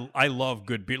 Yeah. I love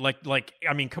good beard. Like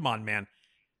I mean, come on, man.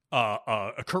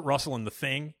 Kurt Russell in The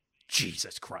Thing.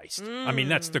 Jesus Christ. I mean,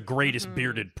 that's the greatest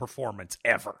bearded performance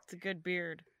ever. It's a good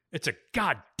beard. It's a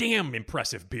goddamn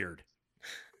impressive beard.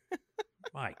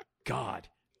 My God.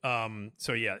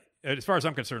 So yeah, as far as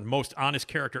I'm concerned, most honest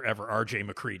character ever, R.J.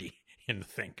 McCready in The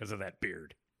Thing because of that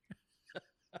beard.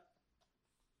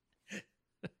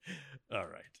 All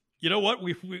right. You know what?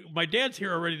 My dad's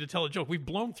here already to tell a joke. We've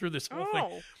blown through this whole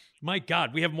thing. My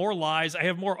God, we have more lies. I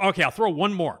have more. Okay, I'll throw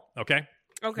one more. Okay.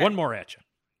 One more at you.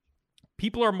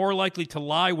 People are more likely to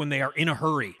lie when they are in a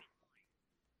hurry.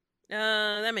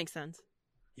 That makes sense.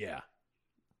 Yeah.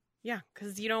 Yeah,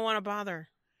 because you don't want to bother.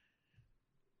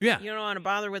 Yeah. You don't want to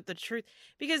bother with the truth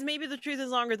because maybe the truth is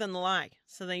longer than the lie.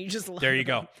 So then you just lie. There you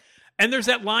go. And there's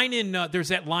that line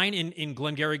in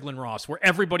Glengarry Glen Ross where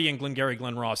everybody in Glengarry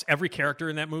Glen Ross, every character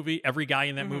in that movie, every guy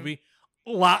in that movie,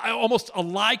 almost a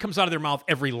lie comes out of their mouth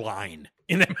every line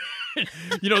in them.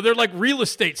 They're like real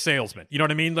estate salesmen. You know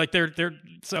what I mean? Like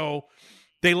so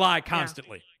they lie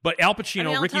constantly. Yeah. But Al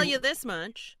Pacino, I'll tell you this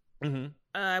much. Mm-hmm.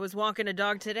 I was walking a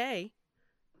dog today,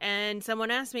 and someone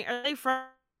asked me, "Are they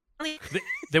friendly?"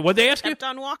 What'd they ask you? Kept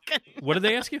on walking. What did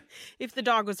they ask you? If the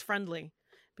dog was friendly,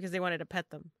 because they wanted to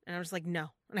pet them, and I was like, "No,"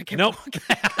 and I kept nope. walking.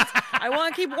 I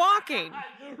want to keep walking.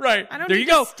 Right. I don't there need you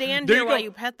go. to stand there here you while go.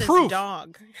 you pet this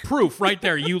dog. Proof right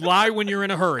there. You lie when you're in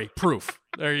a hurry. Proof.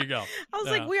 There you go. I was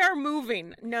like, we are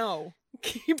moving. No.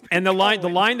 Keep and the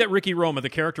going. line that the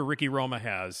character Ricky Roma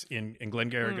has in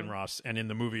Glengarry Glen Ross, and in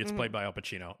the movie it's played by Al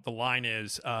Pacino. The line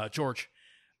is, George,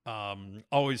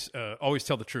 always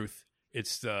tell the truth.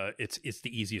 It's the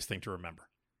easiest thing to remember.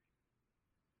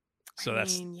 So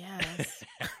that's yes.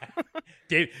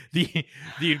 Dave, the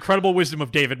incredible wisdom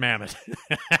of David Mamet.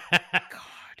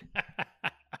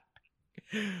 God.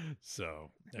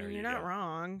 So there you're not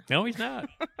wrong. No, he's not.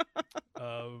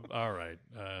 All right.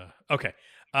 Okay.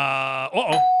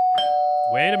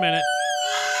 Wait a minute.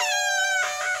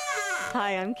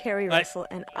 Hi, I'm Carrie Russell,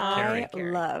 and I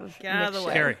love Get out of the Nick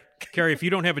way. Carrie, if you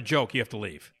don't have a joke, you have to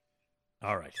leave.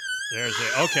 All right. There's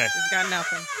it. Okay. She's got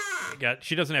nothing.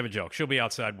 She doesn't have a joke. She'll be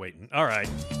outside waiting. All right.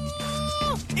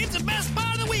 It's the best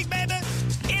part of the week, baby.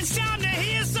 It's time to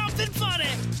hear something funny.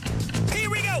 Here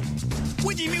we go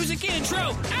with your music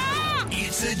intro. Ah!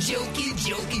 It's a jokey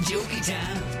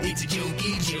time. It's a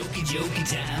jokey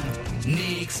time.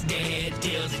 Nick's dad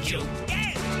tells a joke.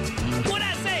 Yeah! What'd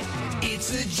I say?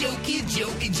 It's a jokey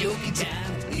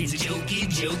time. It's a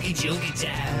jokey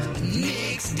time.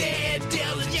 Nick's dad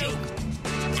tells a joke.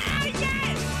 Oh,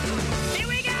 yeah! Here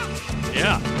we go!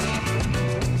 Yeah.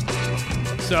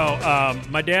 So,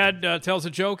 my dad tells a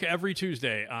joke every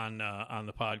Tuesday on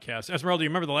the podcast. Esmeralda, you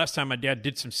remember the last time my dad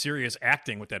did some serious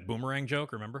acting with that boomerang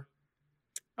joke, remember?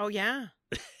 Oh, yeah.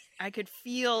 I could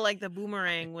feel like the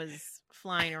boomerang was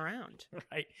flying around.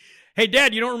 Right. Hey,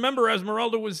 Dad, you don't remember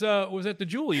Esmeralda was at the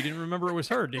Jewel. You didn't remember it was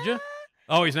her, did you?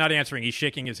 Oh, he's not answering. He's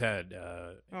shaking his head.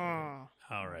 All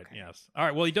right, okay. Yes. All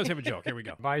right, well, he does have a joke. Here we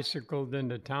go. Bicycled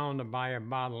into town to buy a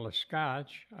bottle of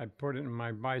scotch. I put it in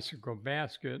my bicycle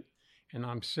basket, and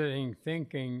I'm sitting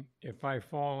thinking, if I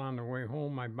fall on the way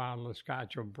home, my bottle of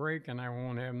scotch will break, and I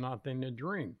won't have nothing to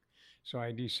drink. So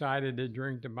I decided to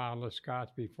drink the bottle of scotch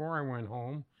before I went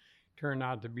home. Turned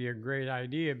out to be a great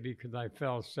idea because I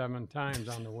fell 7 times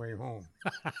on the way home.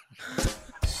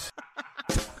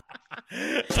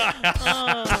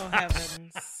 Oh,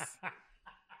 heavens.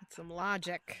 Some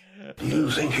logic.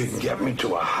 You think you can get me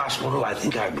to a hospital? I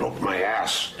think I broke my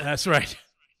ass. That's right.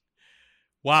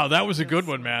 Wow, that was a good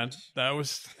one, man. That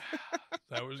was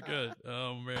good.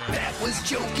 Oh, man. That was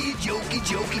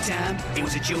jokey time. It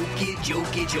was a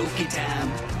jokey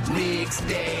time. Nick's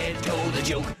dad told a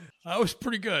joke. That was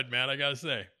pretty good, man, I gotta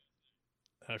say.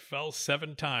 I fell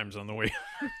 7 times on the way.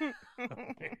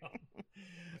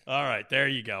 All right, there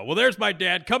you go. Well, there's my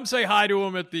dad. Come say hi to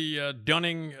him at the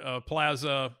Dunning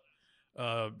Plaza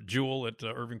Jewel at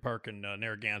Irving Park in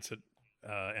Narragansett.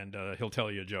 and he'll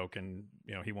tell you a joke, and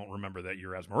he won't remember that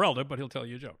you're Esmeralda, but he'll tell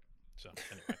you a joke. So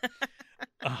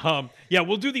anyway,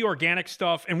 we'll do the organic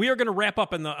stuff, and we are going to wrap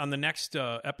up on the next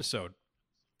episode.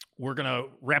 We're going to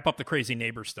wrap up the crazy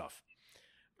neighbor stuff.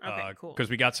 Okay, cool.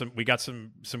 Because we got some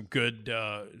good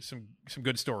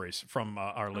stories from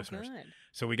our listeners. Good.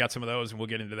 So we got some of those, and we'll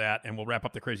get into that, and we'll wrap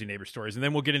up the crazy neighbor stories, and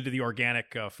then we'll get into the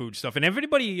organic food stuff. And if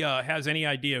anybody has any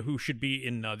idea who should be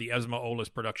in the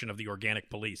EsmaOlas production of the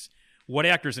Organic Police, what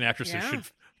actors and actresses should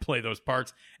play those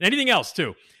parts, and anything else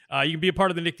too, you can be a part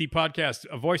of the Nick D Podcast.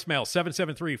 A voicemail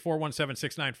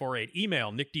 773-417-6948.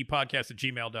 Email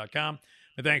nickdpodcast@gmail.com.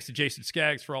 My thanks to Jason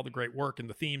Skaggs for all the great work and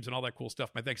the themes and all that cool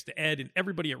stuff. My thanks to Ed and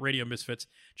everybody at Radio Misfits.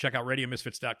 Check out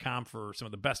radiomisfits.com for some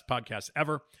of the best podcasts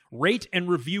ever. Rate and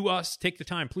review us. Take the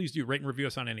time. Please do rate and review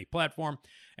us on any platform.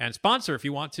 And sponsor if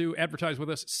you want to. Advertise with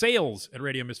us.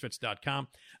 sales@radiomisfits.com.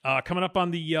 Coming up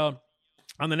on the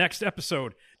next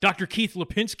episode, Dr. Keith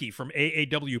Lipinski from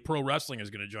AAW Pro Wrestling is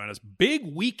going to join us.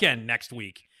 Big weekend next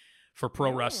week for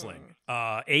pro wrestling.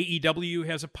 AEW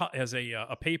has a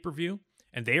pay-per-view.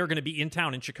 And they are going to be in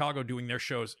town in Chicago doing their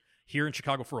shows here in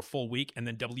Chicago for a full week. And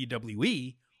then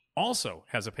WWE also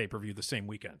has a pay-per-view the same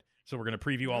weekend. So we're going to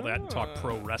preview all that and talk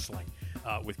pro wrestling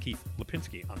with Keith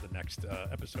Lipinski on the next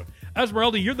episode.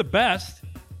 Esmeralda, you're the best.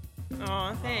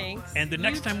 Aw, thanks. And the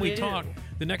next time we talk,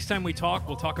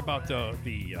 we'll talk about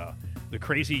the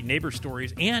crazy neighbor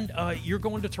stories. And you're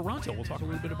going to Toronto. We'll talk a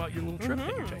little bit about your little trip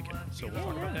that you're taking. So we'll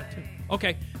talk about that too.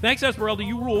 Okay. Thanks, Esmeralda.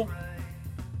 You rule.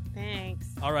 Thanks.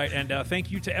 All right, and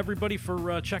thank you to everybody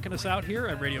for checking us out here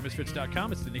at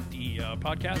RadioMisfits.com. It's the Nick D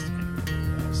Podcast.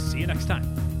 And, see you next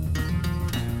time.